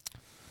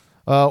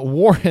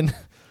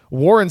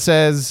 Warren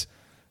says,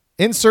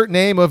 insert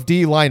name of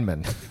D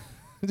lineman.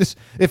 Just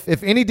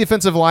if any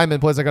defensive lineman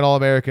plays like an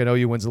All-American,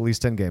 OU wins at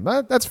least 10 games.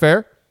 That's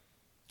fair.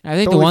 I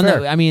think totally the one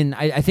fair. That, I mean,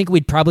 I think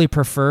we'd probably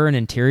prefer an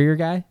interior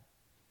guy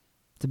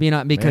to be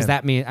not because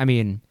that mean, I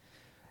mean,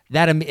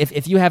 that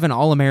if you have an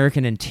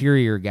All-American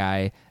interior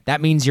guy,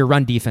 that means your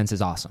run defense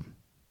is awesome,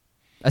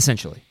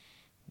 essentially.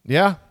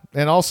 Yeah,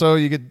 and also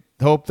you could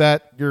hope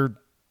that you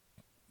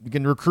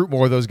can recruit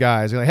more of those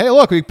guys. You're like, hey,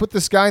 look, we put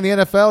this guy in the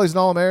NFL. He's an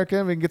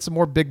All-American. We can get some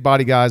more big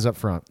body guys up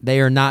front. They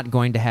are not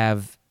going to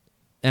have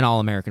an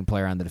All-American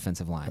player on the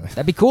defensive line.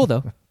 That'd be cool,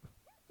 though.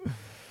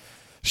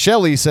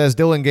 Shelley says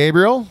Dylan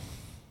Gabriel.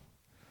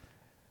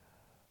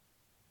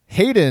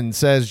 Hayden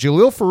says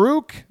Jalil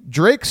Farouk,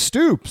 Drake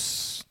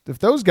Stoops. If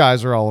those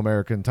guys are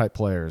All-American type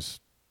players.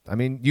 I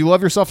mean, you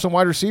love yourself some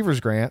wide receivers,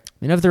 Grant. I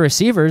mean, of the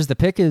receivers, the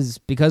pick is,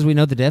 because we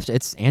know the depth,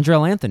 it's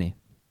Andrell Anthony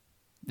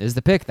is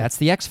the pick. That's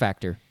the X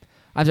factor.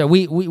 I'm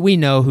sorry, we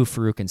know who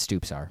Farouk and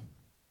Stoops are.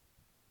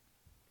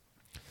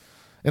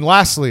 And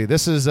lastly,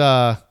 this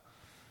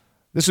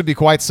would be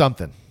quite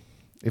something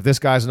if this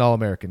guy's an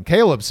All-American.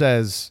 Caleb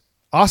says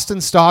Austin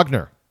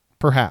Stogner,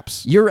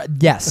 perhaps.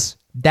 Yes,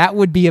 that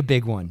would be a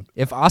big one.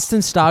 If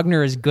Austin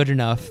Stogner is good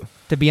enough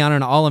to be on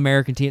an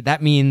All-American team,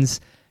 that means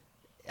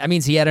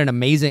he had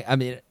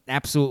an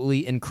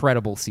absolutely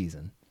incredible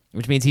season,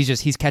 which means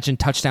he's catching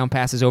touchdown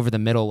passes over the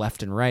middle,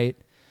 left and right.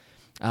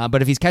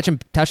 But if he's catching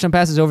touchdown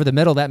passes over the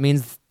middle, that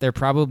means they're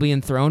probably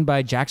enthroned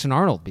by Jackson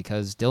Arnold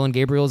because Dylan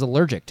Gabriel is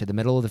allergic to the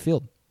middle of the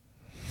field.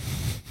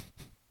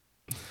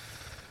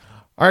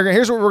 All right,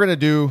 here's what we're going to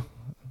do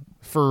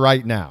for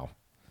right now.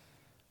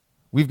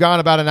 We've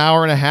gone about an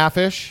hour and a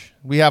half-ish.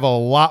 We have a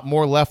lot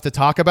more left to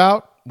talk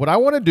about. What I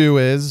want to do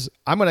is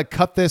I'm going to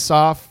cut this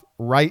off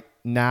right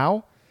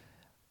now.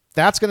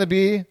 That's going to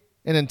be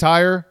an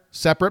entire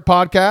separate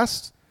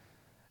podcast.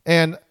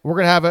 And we're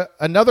going to have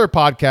another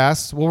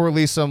podcast. We'll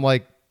release them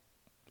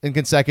in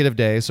consecutive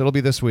days. So it'll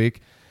be this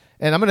week.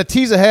 And I'm going to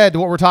tease ahead to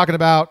what we're talking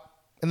about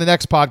in the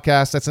next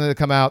podcast that's going to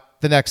come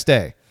out the next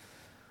day.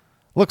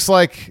 Looks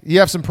like you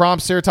have some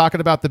prompts here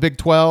talking about the Big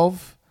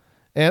 12.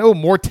 And,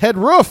 more Ted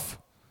Roof.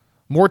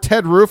 More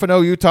Ted Roof and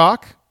OU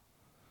talk.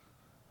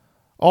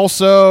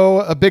 Also,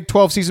 a Big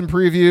 12 season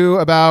preview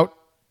about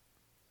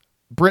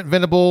Brent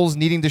Venables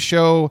needing to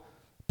show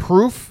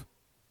proof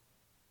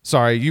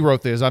Sorry, you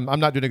wrote this. I'm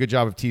not doing a good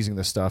job of teasing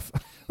this stuff.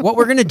 What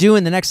we're going to do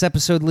in the next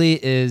episode, Lee,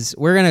 is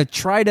we're going to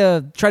try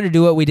to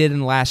do what we did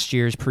in last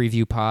year's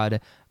preview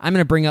pod. I'm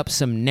going to bring up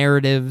some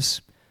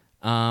narratives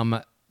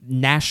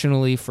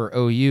nationally for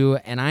OU,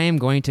 and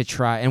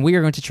we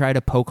are going to try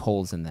to poke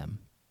holes in them.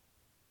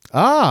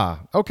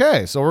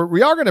 Okay. So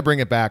we are going to bring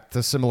it back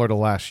to similar to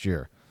last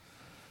year.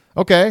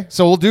 Okay,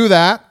 so we'll do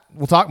that.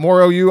 We'll talk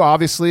more OU,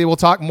 obviously. We'll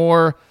talk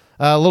more,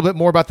 a little bit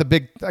more about the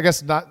Big, I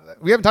guess not,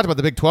 we haven't talked about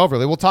the Big 12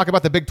 really. We'll talk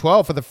about the Big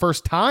 12 for the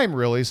first time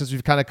really since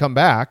we've kind of come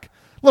back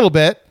a little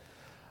bit.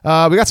 We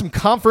got some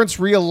conference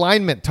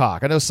realignment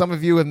talk. I know some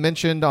of you have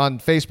mentioned on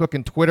Facebook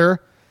and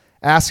Twitter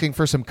asking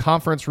for some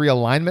conference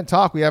realignment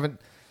talk. We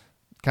haven't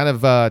kind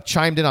of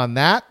chimed in on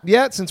that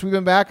yet since we've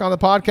been back on the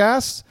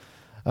podcast.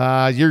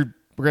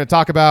 We're going to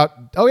talk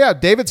about,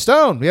 David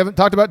Stone. We haven't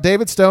talked about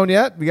David Stone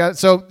yet.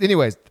 So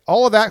anyways,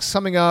 all of that's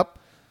coming up.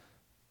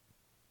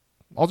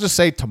 I'll just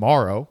say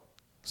tomorrow.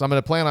 So I'm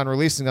going to plan on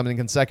releasing them in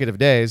consecutive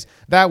days.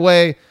 That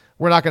way,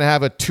 we're not going to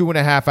have a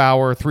 2.5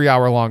 hour, 3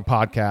 hour long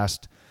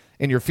podcast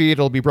in your feed.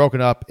 It'll be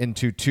broken up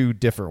into 2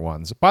 different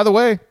ones. By the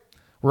way,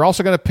 we're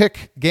also going to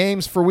pick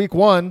games for week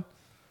 1,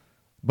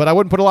 but I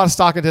wouldn't put a lot of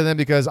stock into them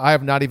because I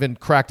have not even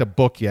cracked a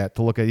book yet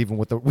to look at even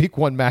what the week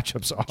 1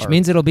 matchups are. Which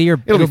means it'll be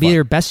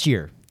your best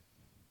year.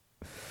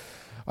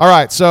 All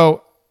right,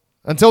 so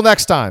until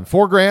next time,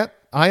 for Grant,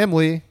 I am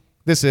Lee.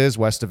 This is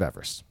West of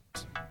Everest.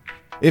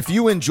 If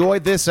you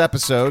enjoyed this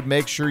episode,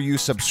 make sure you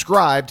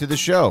subscribe to the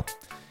show.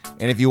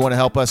 And if you want to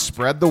help us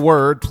spread the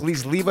word,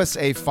 please leave us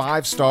a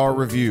 5-star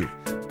review.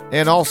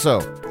 And also,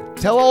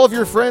 tell all of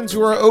your friends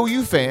who are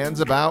OU fans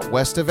about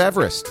West of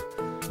Everest.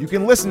 You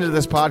can listen to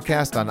this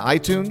podcast on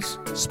iTunes,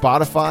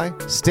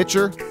 Spotify,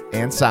 Stitcher,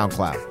 and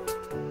SoundCloud.